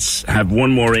third. Let's have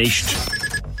one more aged.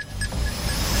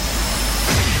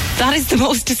 That is the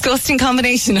most disgusting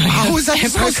combination How is that ever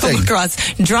disgusting? come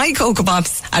across. Dry Cocoa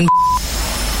Pops and...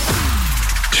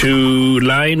 To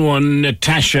line 1,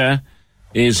 Natasha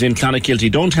is in Clonakilty.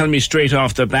 Don't tell me straight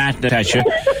off the bat, Natasha.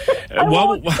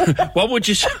 What would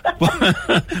you...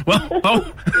 I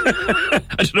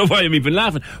don't know why I'm even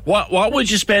laughing. What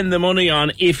would you spend the money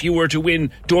on if you were to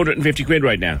win 250 quid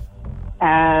right now?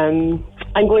 I'm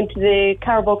going to the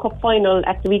Carabao Cup final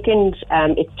at the weekend.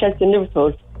 It's Chelsea and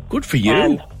Liverpool. Good for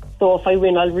you. So if I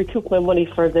win, I'll recoup my money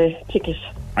for the ticket.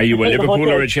 Are you a Liverpool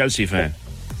or a Chelsea fan?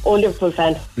 Oh, Liverpool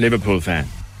fan. Liverpool fan.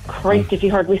 Christ, if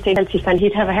you heard me say Chelsea fan,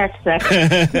 he'd have a heart attack.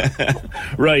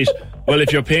 Right. Well,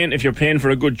 if you're paying for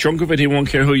a good chunk of it, he won't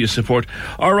care who you support.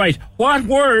 All right. What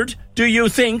word do you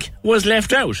think was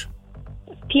left out?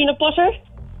 Peanut butter.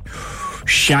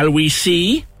 Shall we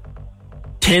see?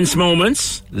 Tense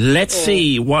moments. Let's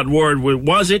see. What word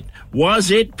was it? Was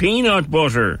it peanut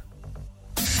butter?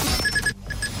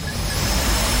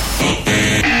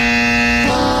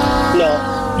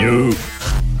 No. You.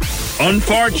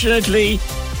 Unfortunately,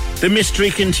 the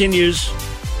mystery continues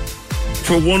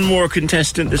for one more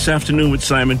contestant this afternoon with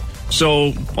Simon.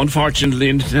 So,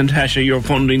 unfortunately, Natasha, you're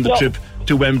funding the trip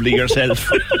to Wembley yourself.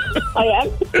 I am.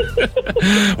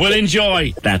 Well,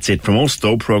 enjoy. That's it from us,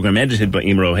 though. Programme edited by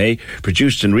Emer O'Hay,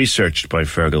 produced and researched by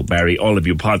Fergal Barry. All of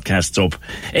you podcasts up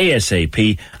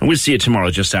ASAP, and we'll see you tomorrow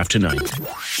just after 9.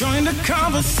 Join the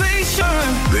conversation.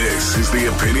 This is the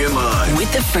Opinion Line.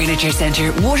 With the Furniture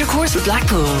Centre, Watercourse with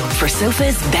Blackpool. For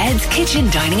sofas, beds, kitchen,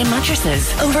 dining and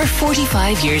mattresses. Over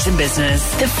 45 years in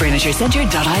business.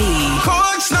 TheFurnitureCentre.ie.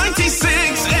 Cork's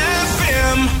 96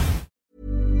 FM.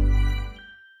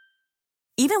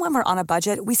 Even when we're on a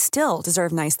budget, we still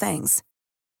deserve nice things.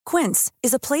 Quince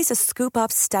is a place to scoop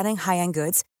up stunning high-end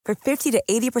goods for 50 to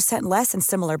 80% less than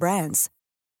similar brands.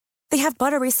 They have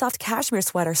buttery soft cashmere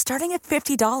sweaters starting at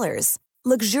 $50,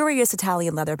 luxurious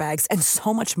Italian leather bags, and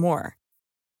so much more.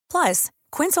 Plus,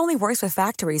 Quince only works with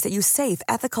factories that use safe,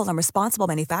 ethical, and responsible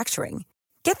manufacturing.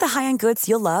 Get the high-end goods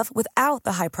you'll love without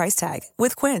the high price tag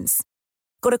with Quince.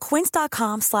 Go to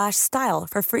quince.com/style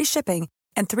for free shipping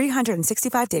and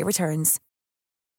 365-day returns.